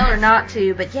and they so tell her not nasty.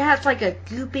 to, but yeah, it's like a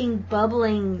gooping,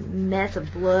 bubbling mess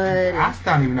of blood. I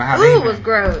still don't even know how Ooh, they it was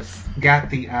gross.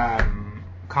 got the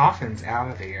coffins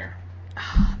out of there.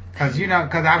 Because,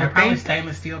 because I They're would probably think...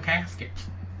 stainless steel caskets.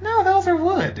 No, those are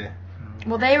wood.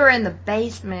 Well, they were in the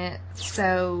basement,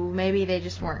 so maybe they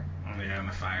just weren't. Oh yeah, and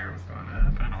the fire was going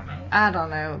up. I don't know. I don't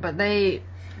know, but they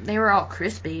were all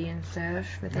crispy and stuff,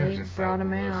 but They're they just brought so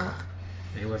them out.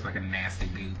 It was like a nasty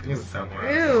goop. It was so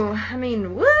gross. Ew, I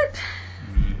mean, what?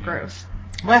 Mhm. Gross.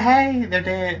 But hey, they're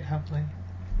dead, hopefully.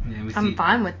 Yeah, we I'm see,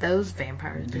 fine with those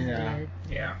vampires being Yeah. dead.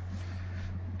 Yeah.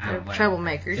 I They're don't like-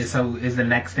 troublemakers. So is the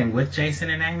next thing with Jason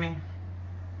and Amy?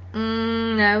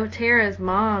 No, Tara's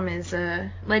mom is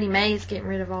Lady May's getting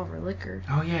rid of all of her liquor.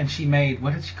 Oh yeah, and she made,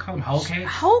 what did she call them? Whole cakes?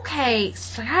 Whole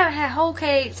cakes. I haven't had whole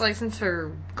cakes like since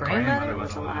her grandmother Grandmother was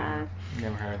was alive. alive.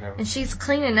 Never heard of And it. she's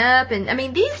cleaning up, and I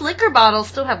mean these liquor bottles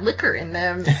still have liquor in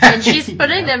them, and she's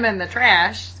putting Yeah. them in the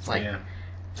trash. It's like Yeah.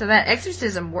 so that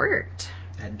exorcism worked,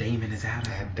 That demon is out of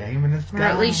That him. Damon is or gone.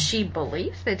 at least she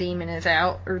believes the demon is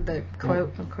out, or the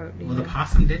quote unquote Well, demon. the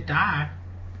possum did die.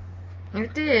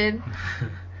 It did,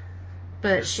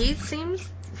 but she seems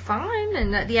fine,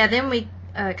 and then we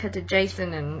cut to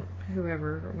Jason and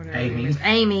whoever, or whatever her name Amy. is.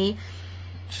 Amy.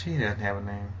 She doesn't have a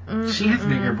name. She has Mm-mm-mm.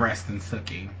 bigger breasts than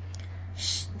Sookie.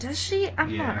 Does she? I'm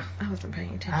Yeah. not. I wasn't paying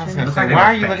I was attention. going to Looks say, like they why were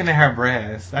are you fake. looking at her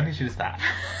breasts? I need you to stop.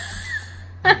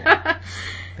 Yeah.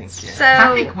 Thank you. So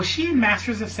I think, was she in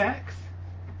Masters of Sex?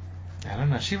 I don't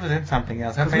know. She was in something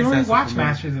else. Her Because we face only does look watched familiar.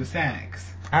 Masters of Sex.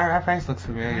 Her face looks I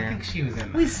familiar. think she was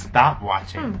in We that. stopped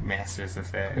watching Masters of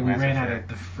Sex. We Masters ran of out Sex. of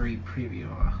the free preview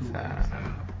on Hulu.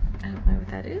 I don't know what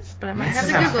that is, but I might have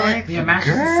to Masters of Google it. Sex? Yeah,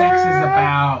 Masters of Girl. Sex is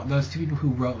about those two people who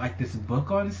wrote like this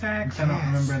book on sex. I don't Yes.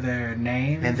 remember their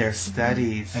names. And their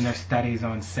studies. And their studies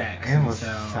on sex. It And was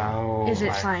so. Is it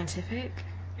like, scientific?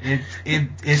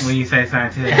 It's When you say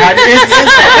scientific.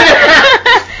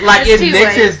 like There's it two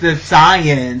mixes the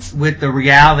science with the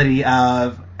reality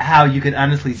of how you could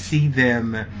honestly see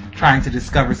them trying to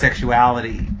discover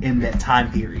sexuality in that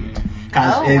time period.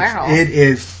 Because Oh, wow. it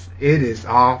is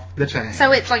off the chain.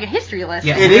 So it's like a history lesson.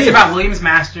 Yeah, It it's is. about Williams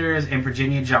Masters and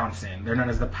Virginia Johnson. They're known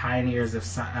as the pioneers of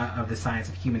the science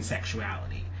of human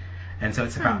sexuality, and so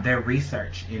it's about their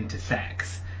research into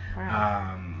sex.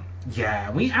 Wow. Yeah,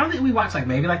 I don't think we watched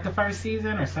maybe the first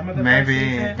season or some of the first Maybe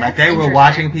season. like they were interesting.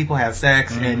 watching people have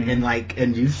sex Mhm.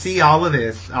 and you see all of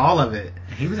it.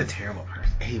 He was a terrible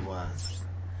person. He was.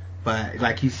 But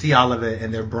like you see all of it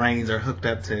and their brains are hooked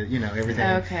up to, everything.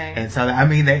 Okay. And so I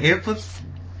mean it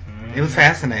was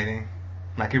fascinating.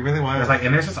 Like it really It was. was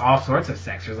and there's just all sorts of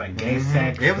sex. There's gay Mhm.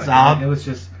 sex. It was It was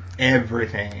just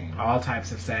everything. all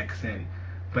types of sex,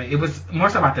 but it was more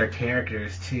so about their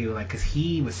characters too. Because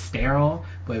he was sterile,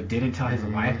 but didn't tell his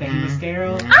wife that he was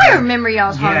sterile. Mhm. I remember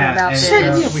y'all talking about and this. so-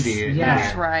 Yeah, we did. Yeah,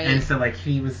 That's right. And so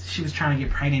she was trying to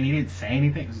get pregnant. He didn't say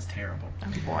anything. It was terrible. Oh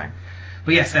boy.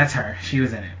 But yes, that's her. She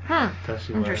was in it. So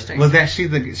she Interesting. Was that she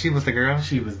was the girl?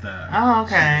 She was the. Oh,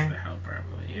 okay. She was the helper,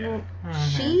 I believe. Yeah.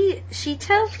 Okay. She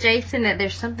tells Jason that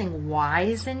there's something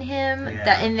wise in him, Yeah.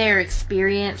 that in their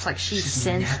experience, she She's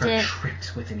sensed never it.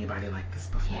 tripped with anybody like this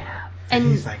before. Yeah. And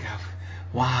And he's like, oh,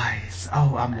 wise.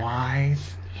 Oh, I'm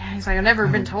wise. Yeah, he's like, I've never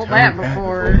been told that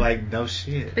before. Like, no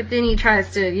shit. But then he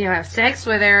tries to, have sex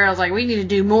with her. I was like, we need to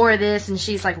do more of this. And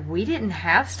she's like, we didn't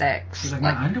have sex. She's like,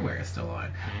 my underwear is still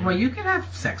on. Well, you can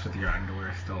have sex with your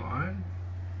underwear still on.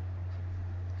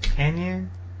 Can you?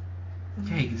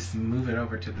 Yeah, you can just move it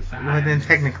over to the side. Well, then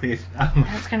technically it's...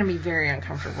 That's going to be very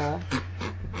uncomfortable.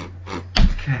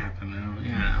 It can happen, though,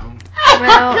 you know.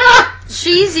 Well,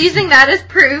 she's using that as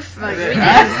proof. Like, we didn't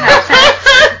have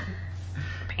sex.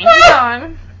 Panties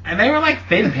on. And they were like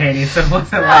thin panties, so it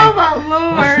wasn't Oh, like... my It wasn't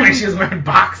Lord. like she was wearing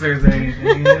boxers or anything,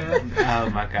 you know? Oh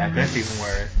my god, that's even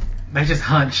worse. They just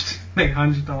hunched. They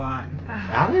hunched a lot.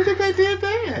 I don't think they did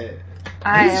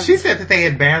that. She said that they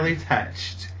had barely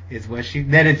touched. Is what she.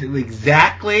 That is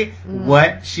exactly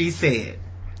what she said.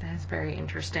 That's very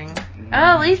interesting. Oh,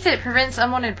 at least it prevents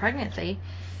unwanted pregnancy.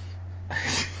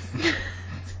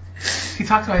 He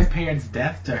talks about his parents'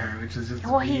 death to her, which is just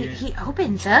Well, weird. he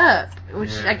opens up,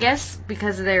 which Yeah. I guess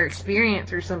because of their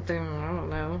experience or something. I don't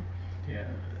know. Yeah.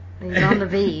 He's on the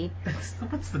V.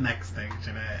 What's the next thing,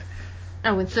 Jeanette?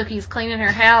 Oh, when Suki's cleaning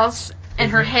her house and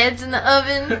her head's in the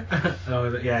oven.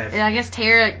 Oh, yes. And I guess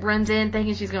Tara runs in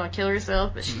thinking she's going to kill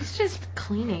herself, but she's just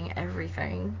cleaning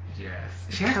everything. Yes.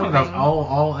 She has one of those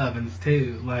old ovens,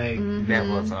 too. Like, That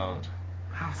was old.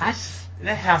 how's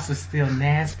That house was still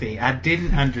nasty. I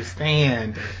didn't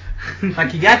understand.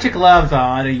 Like, you got your gloves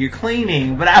on and you're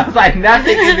cleaning, but I was like,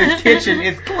 nothing in this kitchen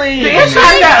is clean. The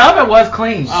inside of that oven was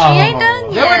clean. She ain't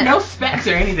done There yet. were no specks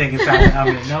or anything inside the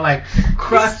oven. No, like,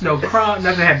 crust, no crumb,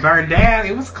 nothing had burned down.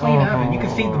 It was a clean oven. You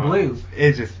could see the blue.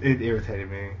 It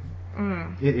irritated me.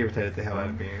 Mm. It irritated the hell out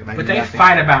of me. Like, But they nothing.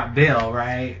 fight about Bill,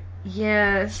 right?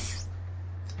 Yes.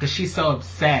 Because she's so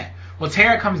upset. Well,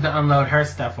 Tara comes to unload her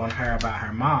stuff on her about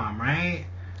her mom, right?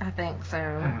 I think so.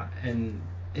 And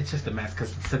it's just a mess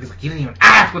because Suki's like, you didn't even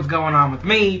ask what's going on with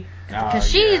me. Because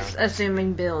she's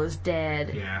assuming Bill is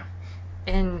dead. Yeah.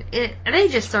 And they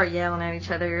just start yelling at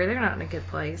each other. They're not in a good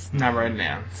place. Not right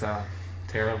now, so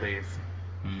Tara leaves.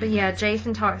 But yeah,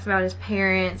 Jason talks about his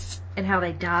parents and how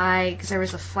they died because there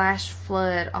was a flash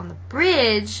flood on the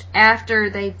bridge after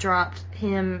they dropped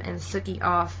him and Suki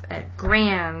off at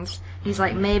Grand's. He's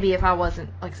like, maybe if I wasn't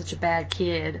like such a bad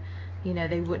kid,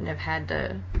 they wouldn't have had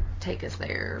to take us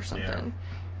there or something.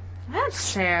 That's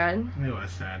sad. It was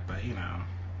sad, but,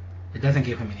 it doesn't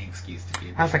give him any excuse to be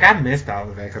there. I was like, I missed all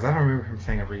of that because I don't remember him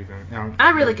saying a reason. I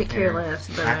really could care less.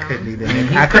 But, I couldn't either.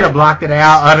 I could have blocked it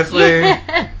out, honestly.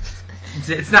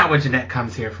 It's not what Jeanette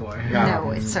comes here for.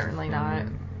 No, it's certainly not.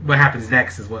 What happens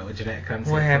next is what Jeanette comes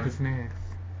What here happens next?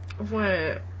 What?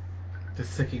 for. Does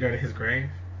Suki go to his grave?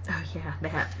 Oh, yeah,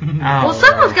 that. Oh, Well,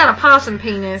 someone's got a possum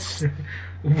penis.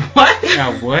 What?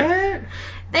 What?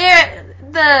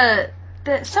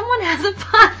 Someone has a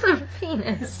possum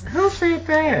penis. Who said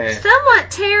that?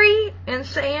 Somewhat Terry and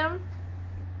Sam.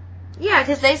 Yeah,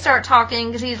 because they start talking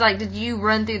because he's like, did you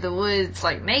run through the woods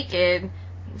like naked?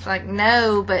 He's like,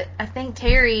 no, but I think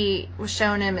Terry was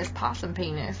showing him his possum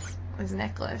penis, his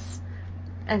necklace,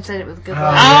 and said it was good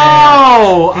luck.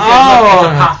 Oh, He said,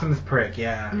 look, it's a possum's prick,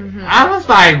 yeah. Mhm. I was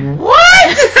like,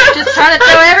 what? Just trying to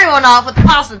throw everyone off with the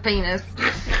possum penis.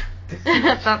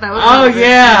 I thought that was Oh, really good.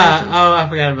 yeah. Oh, I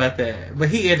forgot about that. But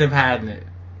he ended up hiding it.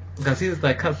 Because he was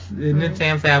like, and then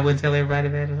Sam said I wouldn't tell everybody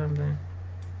that or something.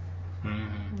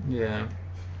 Mm-hmm. Yeah.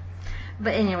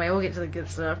 But anyway, we'll get to the good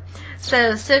stuff.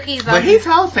 So Suki's But he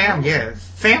told Sam yes.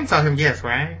 Sam told him yes,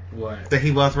 right? What? That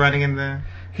he was running in the...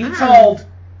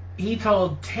 He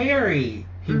told Terry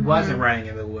he wasn't running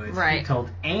in the woods. Right. He told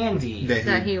Andy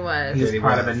that he was. he was That he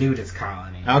part was. of a nudist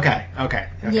colony. Okay.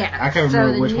 Yeah. I can't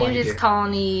remember so which the one he nudist did.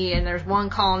 colony, and there's one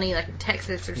colony like in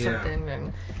Texas or Yeah. something,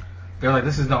 and They're like,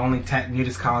 this is the only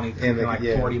nudist colony In within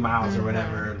the- 40 miles Mhm. or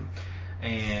whatever.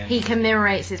 And he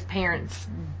commemorates his parents'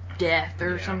 death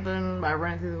or Yeah. something by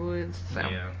running through the woods. So.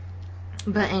 yeah.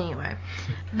 But anyway,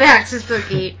 back to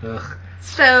Suki. Ugh.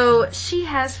 So she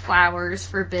has flowers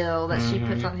for Bill that she Mhm.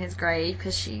 puts on his grave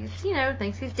because she's,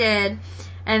 thinks he's dead.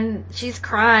 And she's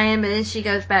crying, but then she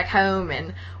goes back home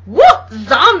and whoop!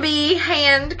 Zombie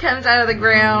hand comes out of the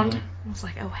ground. I was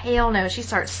like, oh hell no. She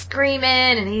starts screaming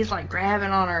and he's like grabbing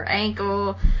on her ankle.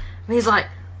 And he's like,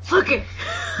 look it.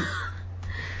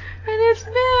 And it's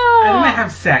Bill. And they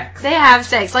have sex. They have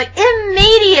sex, like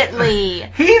immediately.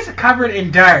 He's covered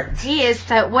in dirt. He is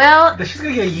so, well, She's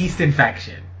gonna get a yeast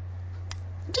infection.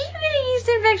 do you get a yeast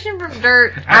infection from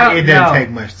dirt? I don't It doesn't know. take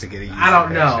much to get a yeast I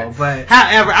don't know, infection. but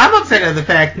However, I'm upset at the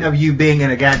fact of you being in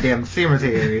a goddamn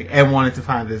cemetery and wanting to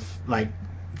find this, like,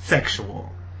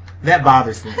 sexual. That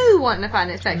bothers me. Who wanted to find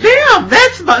it sexual? Damn,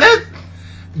 that's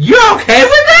you're okay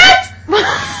with that? Oh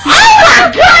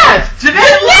my gosh!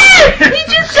 Jeanette, He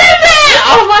just said that!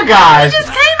 Oh my gosh! He just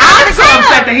came I I'm so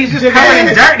upset that he's just covered in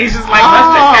dirt and he's just like, let's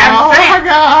just have Oh sex. my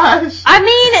gosh. I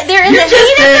mean, they're in You the just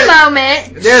heat of said- the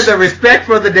moment. There's a respect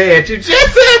for the dead. You just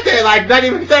said that like not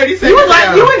even 30 seconds You would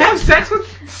ago. have sex with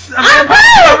a I vampire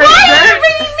know! covered in Why are you dirt?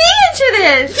 bringing me into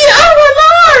this? Oh my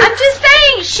lord! I'm just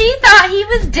saying, she thought he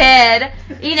was dead.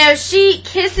 You know, she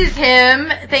kisses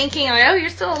him thinking, like, oh, you're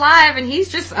still alive, and he's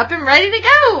just up and ready to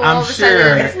go all of a sure.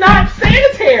 sudden. It's not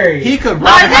sanitary. He could Are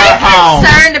run they her home.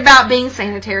 concerned about being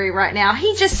sanitary right now?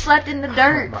 He just slept in the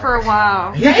dirt for a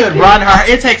while. He could run her.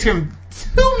 It takes him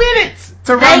 2 minutes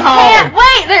to They run can't home.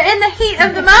 wait. They're in the heat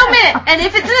of the moment. And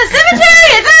if it's in a cemetery,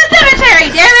 it's in a cemetery,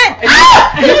 damn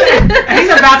it. He's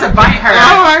about to bite her.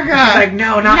 Oh my god. He's like,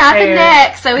 no, not Not the fair.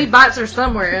 neck, so he bites her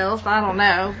somewhere else. I don't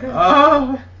know.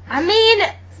 Oh. I mean,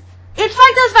 it's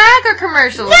like those Viagra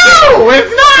commercials. No,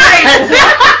 it's not.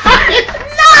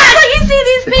 Not! Like you see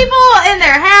these people in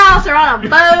their house or on a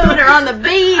boat or on the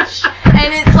beach,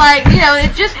 and it's like, you know,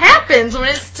 it just happens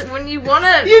when you want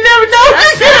to. You never know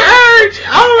what's gonna urge.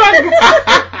 Oh my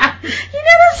god. You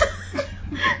know,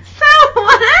 so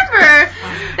whatever.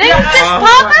 Things just Oh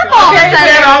pop my up all of a Okay, man,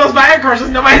 sudden. all those Viagra commercials,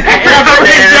 nobody's covered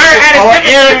in dirt at a Or in a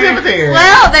cemetery. cemetery.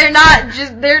 Well,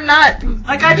 they're not.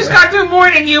 Like, I just got through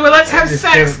mourning you, but let's have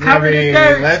sex covered in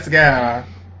dirt. Let's go.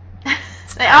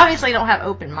 They obviously don't have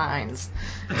open minds.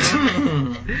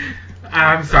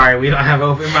 I'm sorry, we don't have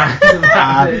open minds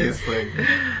about this. Obviously.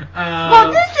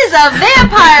 Well, this is a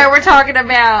vampire we're talking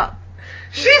about.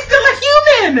 She's still a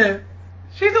human.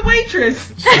 She's a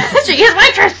waitress. She is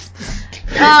waitress.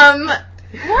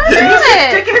 What is He's just it?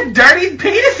 sticking his dirty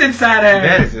penis inside her.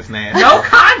 That is just nasty. No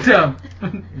condom.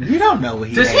 You don't know what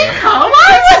he Does he had. come?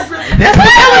 That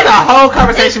was a whole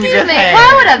conversation we Excuse just me, had.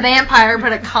 why would a vampire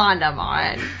put a condom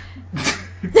on?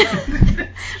 Wait,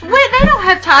 they don't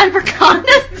have time for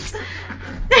condoms.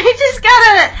 They just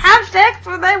gotta have sex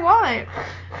when they want.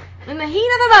 In the heat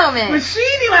of the But moment.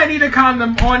 she might need a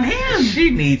condom on him. She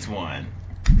needs one.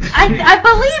 I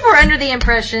believe we're under the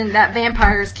impression that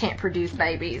vampires can't produce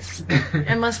babies.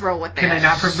 And let's roll with that. Can they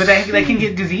not? But they can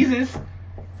get diseases.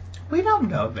 We don't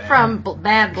know that. From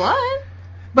bad blood?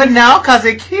 But no, because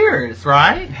it cures,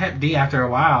 right? Hep D after a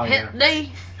while. Hep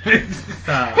D. Yeah.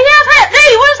 Stop. He has Hep D!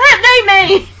 What does Hep D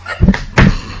mean?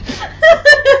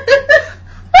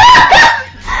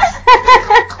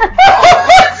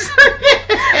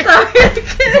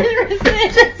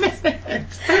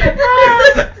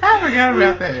 I forgot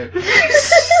about that.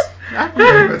 I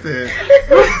forgot about that.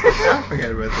 I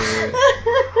forgot about that.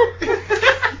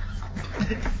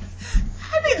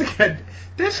 I need to get.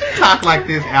 Does she talk like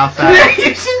this outside?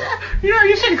 you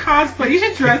should cosplay. You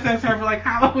should dress as her for like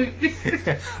Halloween.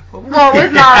 Well,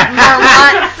 with my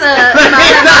locks,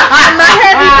 my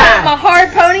heavy, my hard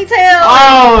ponytail.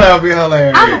 Oh, that would be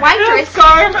hilarious. I'm a waitress.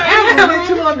 Scarf. I have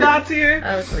two little dots here.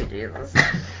 Oh, sweet Jesus.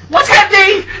 What's Hep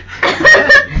D?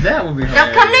 That would be hilarious.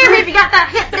 Don't come near me if you got that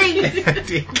Hep D. Hep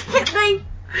D.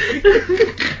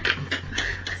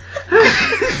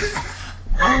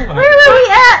 Oh my Where were we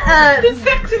at?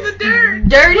 Sex in the dirt.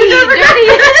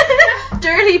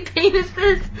 Dirty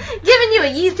penises giving you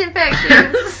a yeast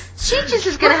infection. She just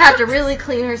is gonna have to really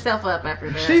clean herself up after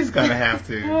that. She's gonna have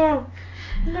to. Oh.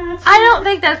 I don't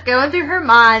think that's going through her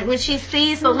mind when she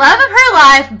sees the love of her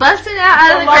life busting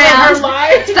out of the love of ground her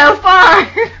life. so far.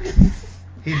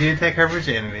 He did take her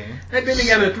virginity. They've been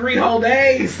together 3 whole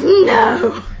days.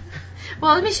 No.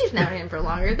 Well, I mean, she's known him for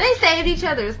longer. They saved each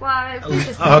other's lives. They're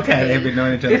just meant to Okay, be. they've been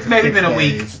knowing each other It's for maybe 6 been a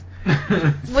week. days.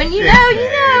 When you 6 know, you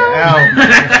days. know. Oh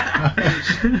my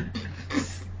gosh.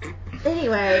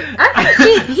 Anyway, I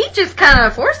think he just kind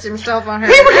of forced himself on her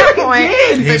at that point.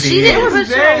 did. He But she did. didn't It was push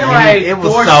very, him. like, It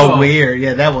was forceful. so weird.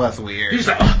 Yeah, that was weird. He's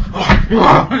like,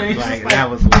 Like, that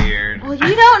was weird. Well,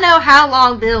 you don't know how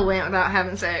long Bill went without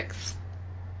having sex.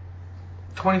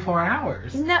 24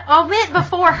 hours. No, I meant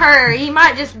before her. He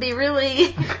might just be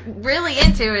really, really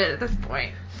into it at this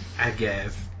point. I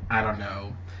guess. I don't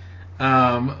know.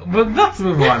 But let's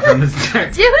move on from this. Do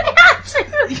we have to?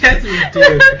 Yes, we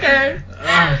do. Okay.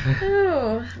 Uh,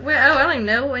 Oh, well, I don't even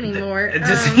know anymore.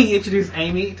 Does he introduce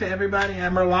Amy to everybody?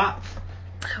 Amber Lotz?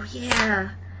 Oh yeah.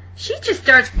 She just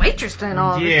starts waitressing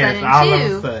all of a Yes, sudden all too.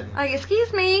 of a sudden. Like,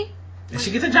 excuse me. And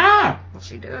she gets a job. Well,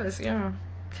 she does, yeah.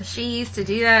 Because she used to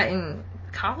do that in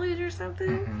college or something.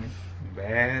 Mhm.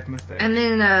 Bad mistake. And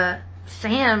then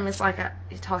Sam is like,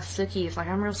 he talks to Sookie. He's like,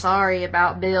 I'm real sorry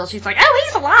about Bill. She's like, oh,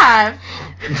 he's alive.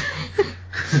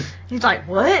 He's like,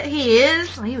 what? He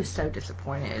is? Well, he was so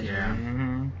disappointed. Yeah.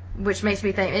 Mhm. Which makes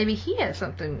me think maybe he has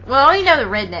something. Well, you know the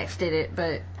Rednecks did it,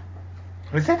 but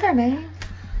Was that their name?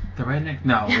 The redneck?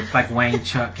 No, it's like Wayne,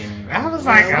 Chuck, and I was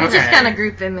like, We just okay. kind of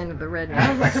grouped them into the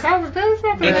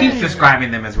rednecks. it keeps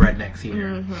describing them as rednecks here.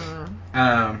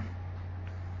 Mm-hmm.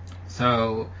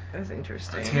 So That's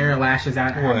interesting. Tara lashes out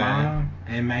at her What? mom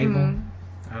and Mabel. Mhm.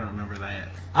 I don't remember that.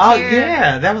 Oh Tara-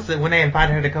 yeah, that was when they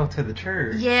invited her to go to the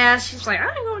church. Yeah, she's like, I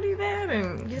ain't gonna do that,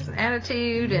 and just an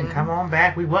attitude, and Come on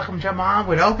back. We welcomed your mom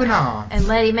with open arms. And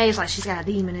Lady Mae's like, she's got a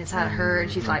demon inside of her,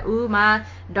 and she's like, ooh, my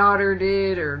daughter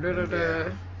did, or da da da.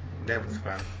 Yeah. That was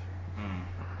fun.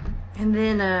 And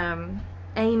then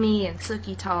Amy and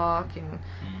Sookie talk, and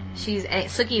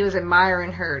Sookie was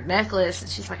admiring her necklace, and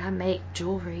she's like, I make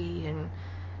jewelry, and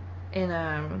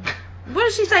what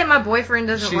did she say? My boyfriend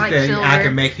doesn't She like said, silver. I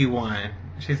can make you one.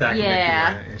 She said, I can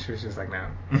Yeah. make you one. And she was just like, no.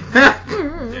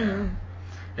 Mm-hmm. And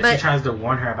But- she tries to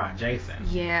warn her about Jason.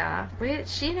 Yeah,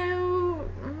 which,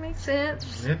 makes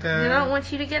sense. It does. They don't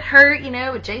want you to get hurt,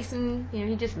 but Jason,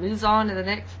 he just moves on to the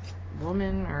next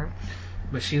woman, or...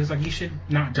 But she was like, you should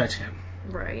not judge him.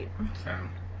 Right. So,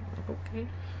 Okay.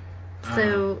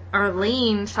 So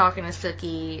Arlene's talking to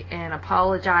Sookie and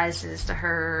apologizes to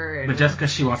her. And, but just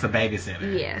because she wants a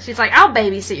babysitter. yeah, she's like, I'll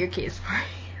babysit your kids for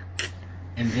you.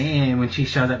 And then when she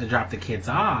shows up to drop the kids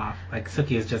off, like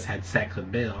Sookie has just had sex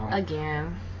with Bill.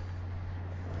 Again.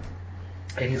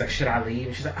 And he's like, should I leave?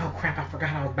 And she's like, oh crap, I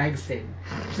forgot I was babysitting.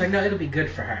 She's like, no, it'll be good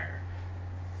for her.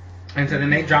 And so then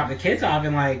they drop the kids off,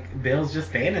 and like Bill's just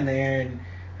standing there, and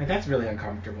like, that's really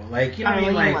uncomfortable. Like, you know what I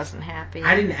mean? Arlene Like, wasn't happy.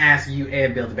 I didn't ask you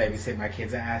and Bill to babysit my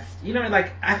kids. I asked,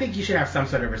 like, I think you should have some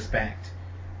sort of respect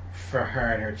for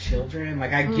her and her children.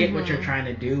 Like, I get what you're trying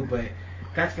to do, but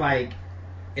that's like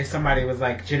if somebody was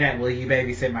like, Jeanette, will you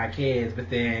babysit my kids? But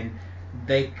then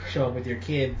they show up with their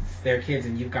kids,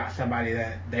 and you've got somebody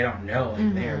that they don't know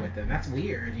like there with them. That's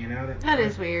weird, That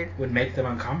is weird. Would make them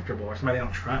uncomfortable, or somebody they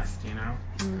don't trust,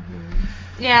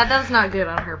 Yeah, that was not good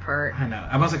on her part. I know.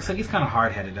 I was like, Sookie's kind of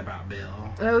hard-headed about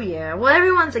Bill. Oh, yeah. Well,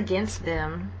 everyone's against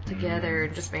them together,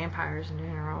 and just vampires in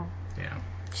general. Yeah.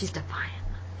 She's defiant.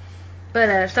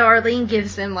 But, so Arlene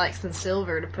gives them, like, some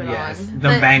silver to put Yes. on. The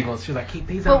bangles. She's like, keep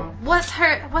these But on. what's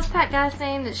that guy's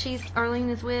name that Arlene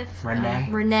is with? Renee.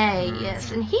 Renee,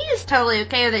 yes. And he is totally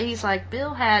okay with it. He's like,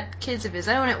 Bill had kids of his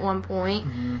own at one point.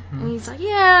 And he's like,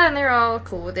 yeah, and they're all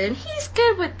cool with it. And he's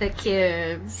good with the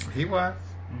kids. He was.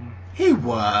 He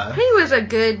was. He was a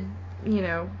good,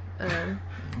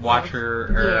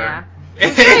 Watcher. yeah.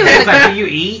 He's like, do you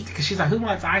eat? Because she's like, who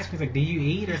wants ice cream? He's like, do you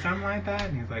eat? Or something like that.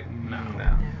 And he's like, no.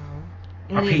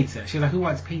 Or And he- pizza. She's like, who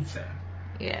wants pizza?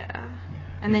 Yeah.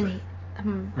 And then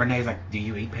Renee's like, do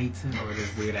you eat pizza? Or with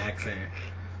this weird accent.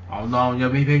 Oh no, you'll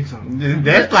be pizza.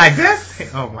 That's like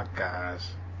this. Oh my gosh.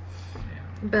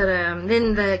 But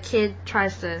then the kid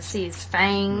tries to see his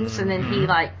fangs, and then he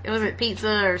was it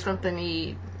pizza or something?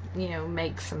 He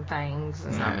makes some fangs.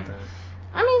 And,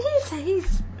 I mean,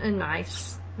 he's a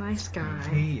nice guy.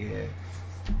 He is.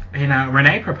 And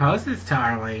Renee proposes to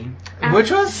Arlene.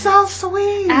 Which was so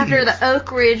sweet. After the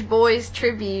Oak Ridge Boys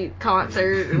tribute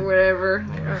concert or whatever.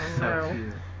 I don't So know.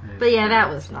 cute. But yeah, that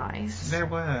was nice. There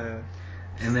was.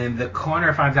 And then the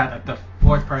coroner finds out that the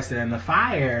fourth person in the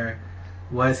fire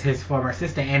was his former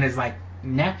assistant and his like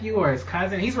nephew or his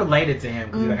cousin. He's related to him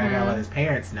because he's like, I gotta let his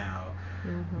parents know.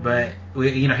 But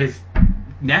his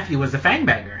nephew was a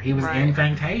Fangbanger. He was in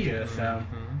Fantasia, so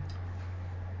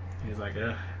he's like,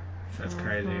 ugh, that's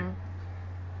crazy.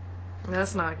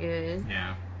 That's not good.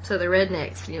 Yeah, So the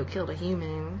rednecks, killed a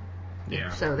human. yeah,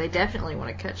 So they definitely want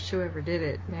to catch whoever did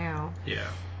it now. yeah.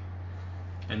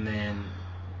 And then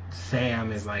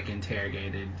Sam is like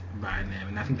interrogated by them,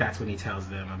 and I think that's when he tells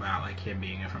them about like him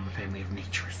being from a family of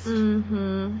naturalists.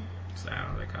 Mm-hmm. So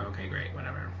like, okay, great,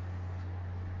 whatever.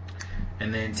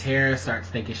 And then Tara starts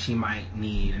thinking she might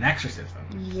need an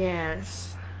exorcism.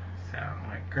 Yes. So I'm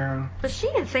like, girl, But she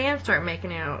and Sam start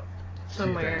making out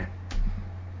somewhere.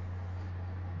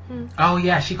 oh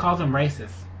yeah, she calls him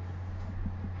racist.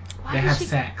 Why They did have she-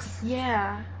 sex,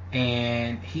 Yeah.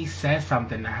 and he says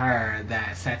something to her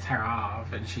that sets her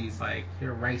off, and she's like,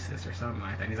 "You're racist" or something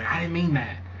like that. And he's like, "I didn't mean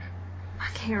that." I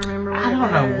can't remember what I don't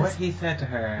it know was. what he said to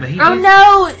her. But he Oh did-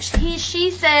 no!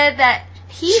 She said that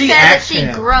She said that asked she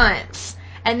him. grunts,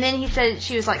 and then he said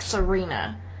she was like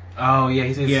Serena, Oh yeah,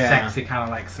 he says Yeah. sexy, kind of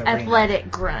like Serena. athletic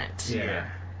grunt, Yeah.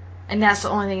 and that's the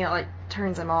only thing that like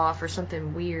turns him off or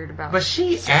something weird about. But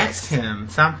she asked him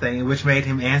something, which made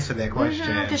him answer that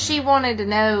question. Because she wanted to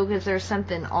know because there's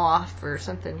something off or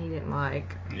something he didn't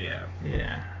like. Yeah.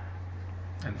 Yeah.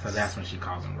 And so that's when she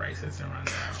calls him racist and runs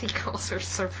out. He calls her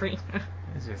Serena.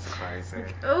 It's just crazy.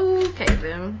 Okay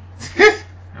then.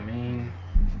 I mean,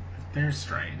 they're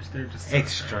strange. They're just so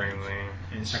Extremely. strange.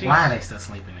 And It's like, she, why are they still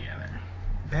sleeping together?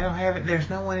 They don't have it. There's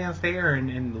no one else there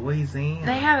in Louisiana.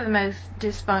 They have the most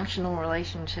dysfunctional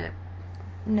relationship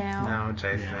now. No,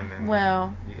 Jason. Yeah. And,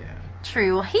 Well, yeah.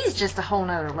 true. Well, he's just a whole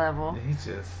nother level. He's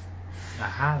just a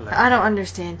high level. I don't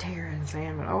understand Tara and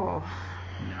Sam at all.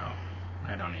 No,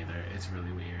 I don't either. It's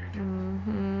really weird.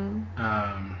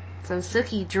 Hmm. So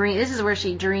Sookie this is where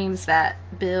she dreams that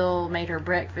Bill made her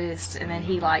breakfast, and then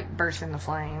he like bursts into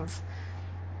flames.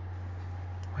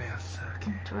 Well,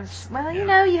 Sookie. Well, you Yeah.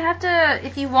 know, you have to,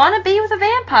 if you want to be with a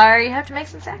vampire, you have to make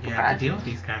some You have to sacrifices. deal with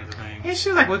these kinds of things. Yeah, she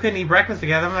was like, we couldn't eat breakfast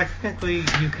together. I'm like, technically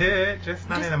you could, just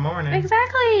not in the morning.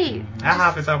 Exactly. Our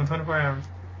house is open 24 hours.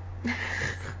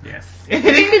 Yes. You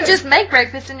could just make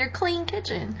breakfast in your clean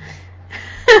kitchen.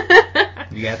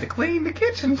 You got to clean the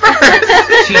kitchen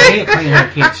first. She did clean her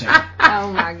kitchen.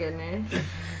 Oh my goodness.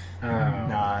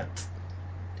 Not.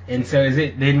 And so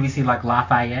then we see like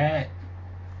Lafayette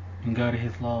and go to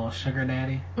his little sugar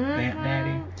daddy, vamp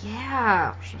daddy,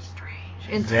 Yeah, which was strange.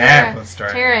 And That was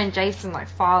strange. Tara and Jason like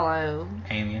follow.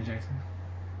 Amy and Jason.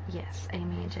 Yes,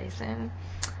 Amy and Jason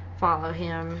follow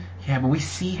him. Yeah, but we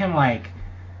see him like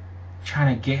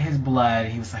trying to get his blood.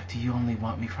 He was like, "Do you only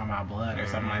want me for my blood?" or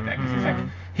something like that.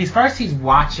 Because he's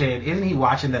watching. Isn't he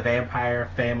watching the Vampire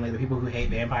Family, the people who hate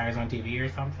vampires on TV or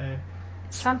something?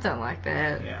 Something like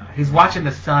that. Yeah, he's watching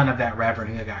the son of that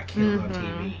reverend who got killed on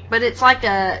TV. But it's like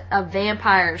a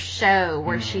vampire show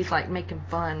where she's like making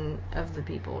fun of the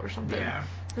people or something. Yeah.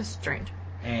 It's strange.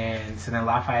 And so then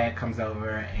Lafayette comes over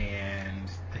and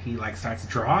he like starts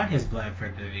drawing his blood for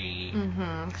the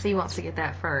Because he wants to get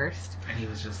that first. and he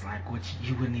was just like, "Which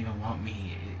you wouldn't even want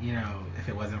me, you know, if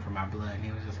it wasn't for my blood." And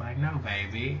he was just like, "No,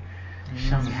 baby,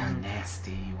 show me how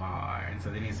nasty you are." And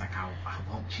so then he's like, I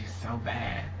want you so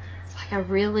bad." It's like a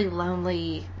really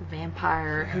lonely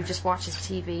vampire who just watches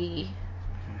TV.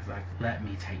 And he's like, "Let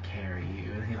me take care of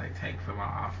you." And he like takes him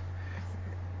off.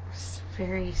 It's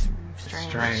very strange.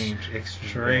 Strange.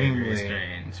 Extremely. Very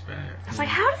strange, but I was like,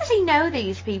 how does he know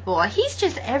these people? Like, he's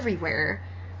just everywhere.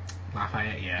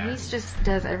 Lafayette, yeah. He just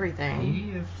does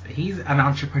everything. He's an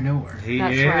entrepreneur. He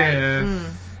That's is.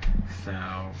 right.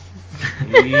 So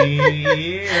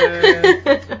He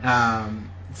is.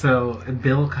 so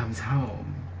Bill comes home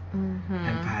Mm-hmm.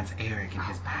 and finds Eric in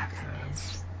his bathtub.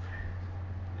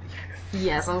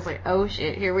 Yes, I was like, oh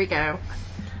shit, here we go.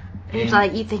 He's And-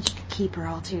 like, you think you could keep her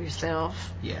all to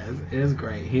yourself? Yeah, it was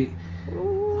great.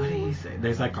 What did he say?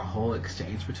 There's like a whole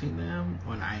exchange between them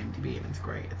on IMDb, and it's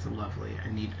great. It's lovely. I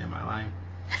need it in my life.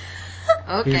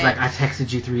 Okay. He's like, "I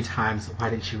texted you 3 times. Why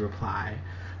didn't you reply?"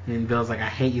 And Bill's like, "I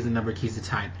hate using number keys to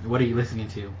type. What are you listening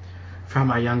to?" "From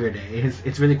my younger days.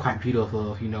 It's really quite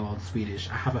beautiful if you know Old Swedish.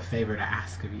 I have a favor to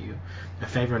ask of you. A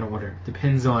favor in order.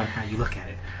 Depends on how you look at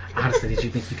it. Honestly, did you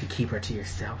think you could keep her to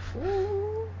yourself?"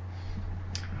 Ooh,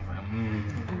 I was like,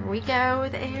 here we go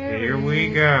with Eric. Here we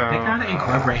go. They kind of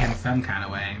incorporate him some kind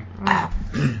of way.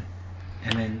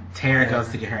 And then Tara goes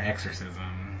to get her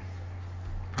exorcism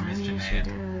from Miss Yeah, she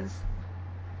Jeanette.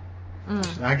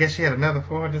 does. I guess she had another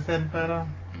 475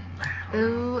 on.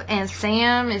 Ooh, and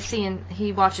Sam is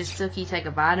he watches Sookie take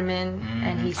a vitamin,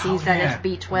 and he sees that it's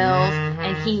B12,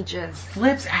 and he just,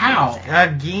 Flips out.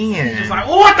 Again. He's like,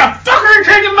 "What the fuck are you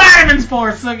taking vitamins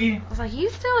for, Sookie?" I was like, you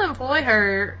still employ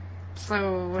her,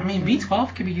 so... I mean,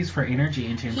 B12 can be used for energy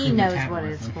and to improve He knows metabolism.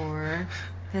 what it's for.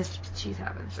 Because she's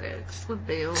having sex with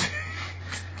Bill.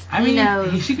 I mean,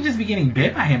 knows. she could just be getting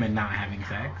bit by him and not having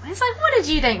sex. It's like, what did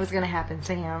you think was going to happen,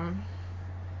 Sam?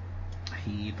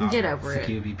 He thought Get over Sookie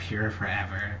it. would be pure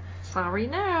forever. Sorry,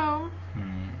 no.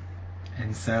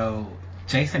 And so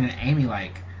Jason and Amy,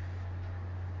 like,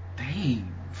 they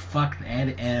fucked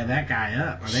that guy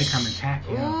up, or they come and attack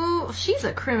him. Ooh, she's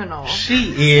a criminal.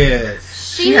 She is.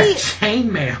 She has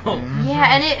chainmail.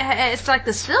 Yeah, and it's like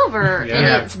the silver, Yeah.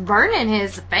 and it's burning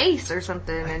his face or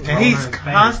something. And And he's It's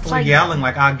constantly like- yelling,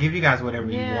 like, I'll give you guys whatever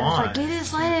you yeah, want. it's like, get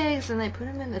his legs, and they put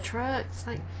him in the truck. It's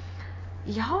like,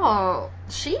 y'all,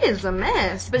 she is a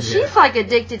mess. But she's like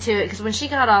addicted to it, because when she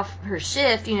got off her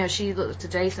shift, you know, she looked to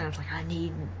Jason and was like, I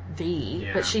need V.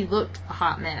 Yeah. But she looked a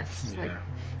hot mess. Yeah.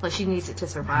 Like she needs it to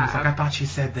He's like, survive. "I thought you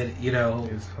said that, you know,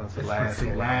 It was supposed to it's last supposed to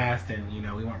a while." last, and, you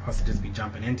know, we weren't supposed to just be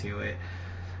jumping into it."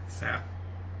 So,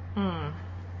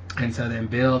 and so then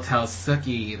Bill tells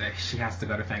Sookie that she has to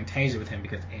go to Fantasia with him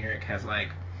because Eric has, like,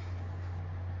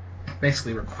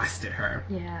 basically requested her.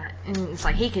 Yeah, and it's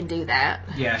like, he can do that.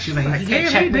 Yeah, she's like, he Can can't he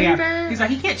check me do out. that? He's like,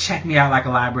 he can't check me out like a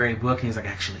library book, and he's like,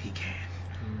 actually, he can.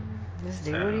 Just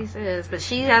do what he says. But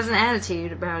she has an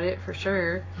attitude about it, for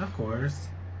sure. Of course.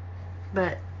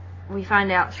 But we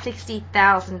find out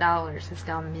 $60,000 has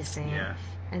gone missing. Yes.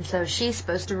 And so she's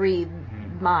supposed to read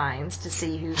minds to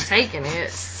see who's taking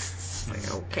it.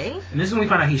 Like, okay. And this is when we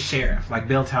find out he's sheriff. Like,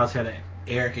 Bill tells her that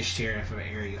Eric is sheriff of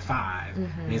Area 5.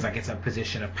 And he's like, it's a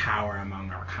position of power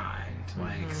among our kind.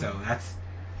 Like, so that's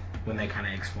when they kind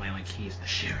of explain, like, he's the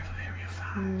sheriff of Area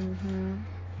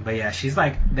 5. But yeah, she's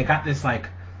like, they got this, like,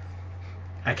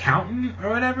 accountant or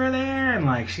whatever there, and,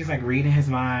 like, she's, like, reading his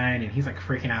mind, and he's, like,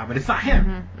 freaking out, but it's not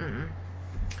him.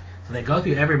 So they go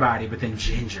through everybody, but then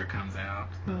Ginger comes out,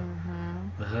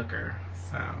 the hooker,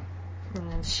 so.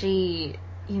 And she,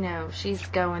 you know, she's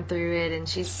going through it, and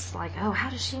she's like, oh, how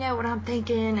does she know what I'm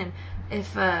thinking? And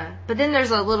if, but then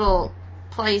there's a little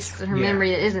place in her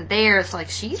memory that isn't there. It's like,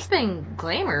 she's been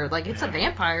glamored. Like, it's a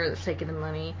vampire that's taking the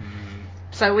money.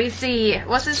 So we see,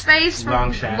 what's his face?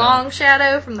 Long Shadow. Long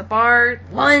Shadow from the bar,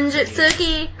 lunge at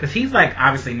Sookie. Because he's, like,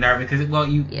 obviously nervous. Because, well,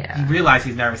 you realize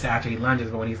he's nervous after he lunges,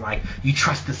 but when he's like, you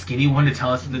trust the skinny one to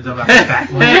tell us about the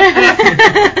fat one.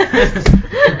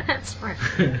 That's right.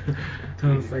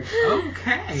 So it's like,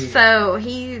 okay. So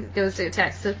he goes to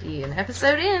attack Sookie, and the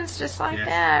episode ends just like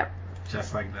that.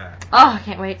 Just like that. Oh, I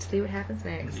can't wait to see what happens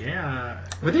next. Yeah.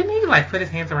 But didn't he, like, put his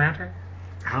hands around her?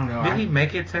 I don't know. Did he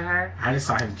make it to her? I just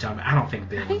saw him jump. I don't think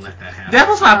Bill would let that happen. That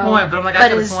was my point, but I'm like, I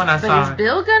could have sworn I saw But is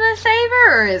Bill gonna save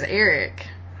her, or is Eric?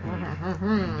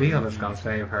 Bill is gonna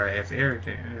save her as Eric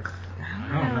is.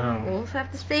 I don't know. We'll just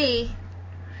have to see.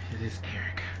 It is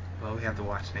Eric. Well, we have to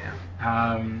watch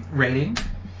now. Rating?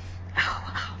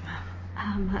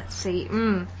 Let's see.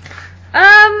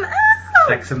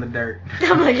 Sex in the Dirt.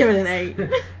 I'm gonna give it an 8.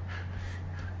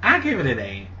 I give it an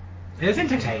 8. It's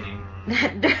entertaining.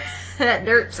 That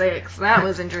dirt 6. That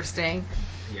was interesting.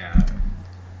 Yeah.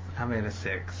 I'm in a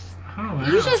 6. Oh, wow.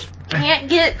 You just can't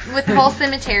get with the whole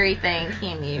cemetery thing,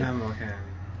 can you? I'm okay.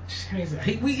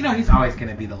 He's always going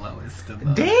to be the lowest of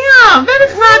those. Damn, that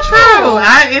is not true.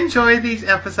 I enjoy these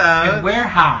episodes. If we're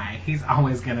high, he's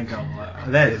always going to go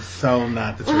low. That is so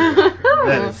not the truth.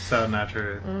 That is so not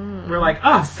true. We're like,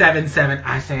 oh, 7.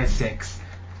 I say a 6.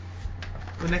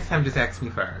 Well, next time just ask me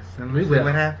first. And We see will.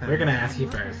 what happens. We're going to ask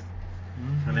you first.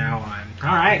 From now on.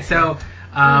 All right, so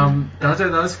those are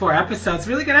those 4 episodes.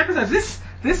 Really good episodes.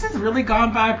 This has really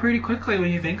gone by pretty quickly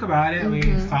when you think about it. We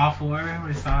saw 4,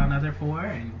 we saw another 4,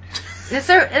 and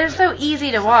They're so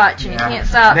easy to watch, and you Yeah. can't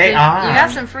stop. They You are. got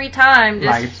some free time.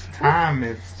 Just, Like, time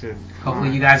is just...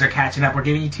 hopefully you guys are catching up. We're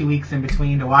giving you 2 weeks in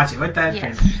between to watch it with us.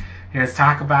 Yes. And here's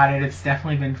talk about it. It's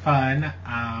definitely been fun.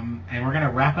 And we're gonna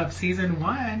wrap up season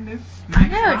 1 this I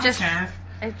next know, just podcast.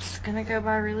 it's gonna go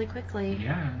by really quickly.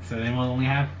 Yeah. So then we'll only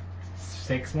have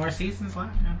 6 more seasons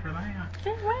left after that.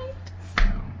 Can't wait.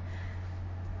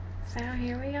 So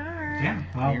here we are. Yeah.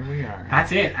 Well, Here we are.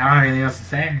 that's it. I don't have anything else to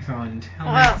say. So until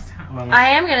Well, next time. Well,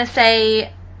 I am gonna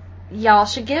say y'all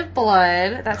should give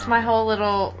blood. That's my whole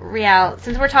little reality.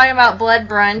 Since we're talking about blood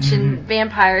brunch and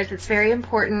vampires, it's very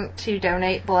important to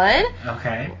donate blood.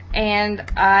 okay. And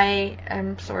I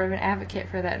am sort of an advocate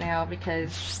for that now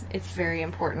because it's very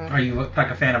important. Are you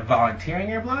like a fan of volunteering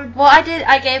your blood? Well,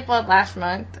 I gave blood last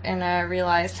month, and I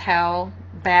realized how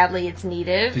badly it's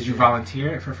needed. Did you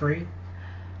volunteer it for free?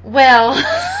 Well,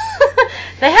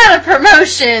 they had a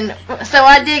promotion, so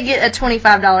I did get a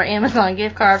 $25 Amazon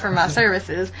gift card for my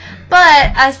services, but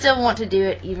I still want to do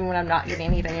it even when I'm not getting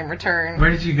anything in return.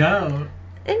 Where did you go?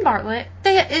 In Bartlett.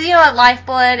 At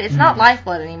Lifeblood, it's not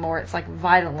Lifeblood anymore, it's like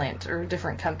Vitalent or a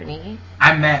different company.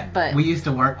 We used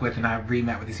to work with, and I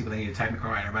re-met with these people, they need a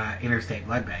technical writer, about Interstate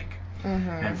Blood Bank.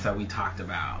 And so we talked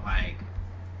about, like,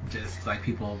 just, like,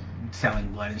 people selling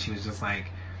blood, and she was just like,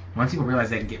 once people realize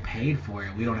they can get paid for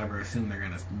it, we don't ever assume they're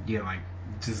going to, like,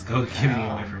 just go giving it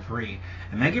away for free.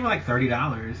 And they give her, like, $30,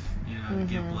 to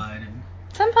give blood. And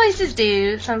Some places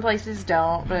do, some places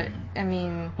don't, but, I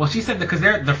mean... well, she said because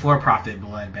they're the for-profit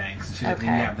blood banks. And she said, Okay.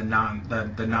 then you have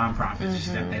the non-profits. She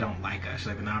said they don't like us. She's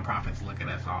like, the non-profits look at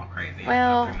us all crazy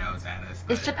Well, and put their nose at us.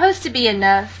 But It's supposed to be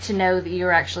enough to know that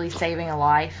you're actually saving a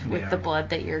life with Yeah. the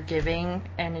blood that you're giving,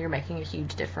 and you're making a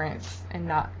huge difference and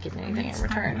not getting anything in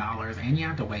return. $30, and you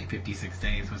have to wait 56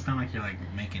 days, so it's not like you're like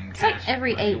making It's cash. like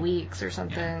every money. 8 weeks or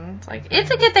something. It's like,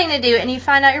 it's a good thing to do, and you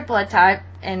find out your blood type,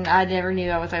 and I never knew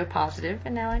I was O positive,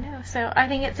 and now I know. So I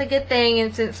think it's a good thing,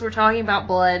 and since we're talking about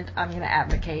blood, I'm going to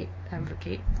advocate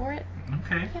for it.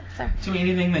 Okay. Yeah, so. Jimmy,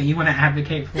 anything that you want to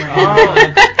advocate for?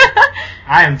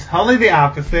 I am totally the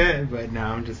opposite, but no,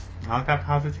 I'm just all about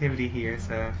positivity here,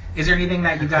 so... Is there anything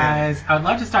that you guys... I would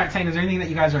love to start saying, is there anything that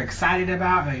you guys are excited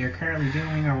about that you're currently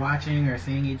doing or watching or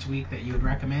seeing each week that you would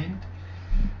recommend?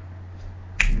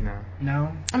 No.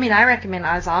 No? I mean, I recommend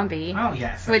iZombie. Oh,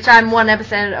 yes. Which I'm one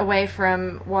episode away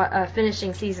from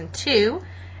finishing season 2,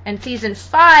 And season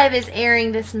 5 is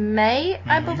airing this May,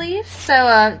 I believe.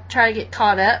 So try to get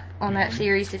caught up on that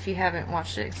series if you haven't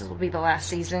watched it, because this will be the last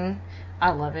season.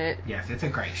 I love it. Yes, it's a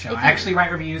great show. I actually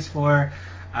write reviews for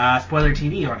Spoiler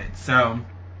TV on it, so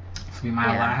this will be my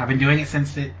last. I've been doing it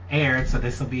since it aired, so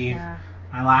this will be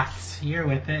my last year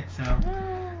with it. So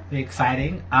it'll be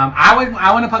exciting.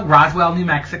 I want to plug Roswell, New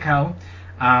Mexico.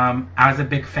 I was a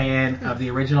big fan of the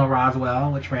original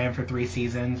Roswell, which ran for 3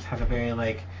 seasons. Has a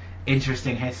very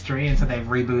interesting history, and so they've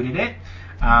rebooted it,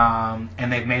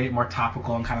 and they've made it more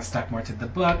topical and kind of stuck more to the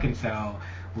book. And so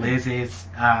Liz is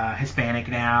Hispanic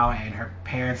now, and her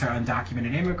parents are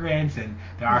undocumented immigrants, and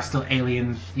there are still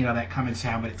aliens, that come into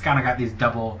town, but it's kind of got these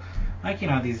double,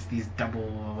 these double,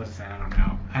 what is that? I don't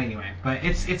know. Anyway, but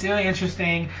it's really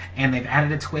interesting, and they've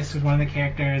added a twist with one of the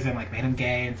characters and made him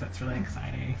gay, and so it's really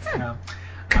exciting. So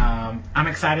I'm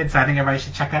excited, so I think everybody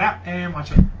should check that out and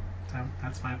watch it. So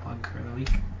that's my plug for the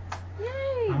week.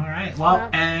 Yay! All right. Well,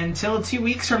 until 2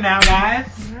 weeks from now, guys.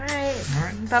 All right. All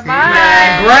right.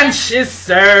 Bye-bye. Brunch is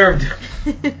served.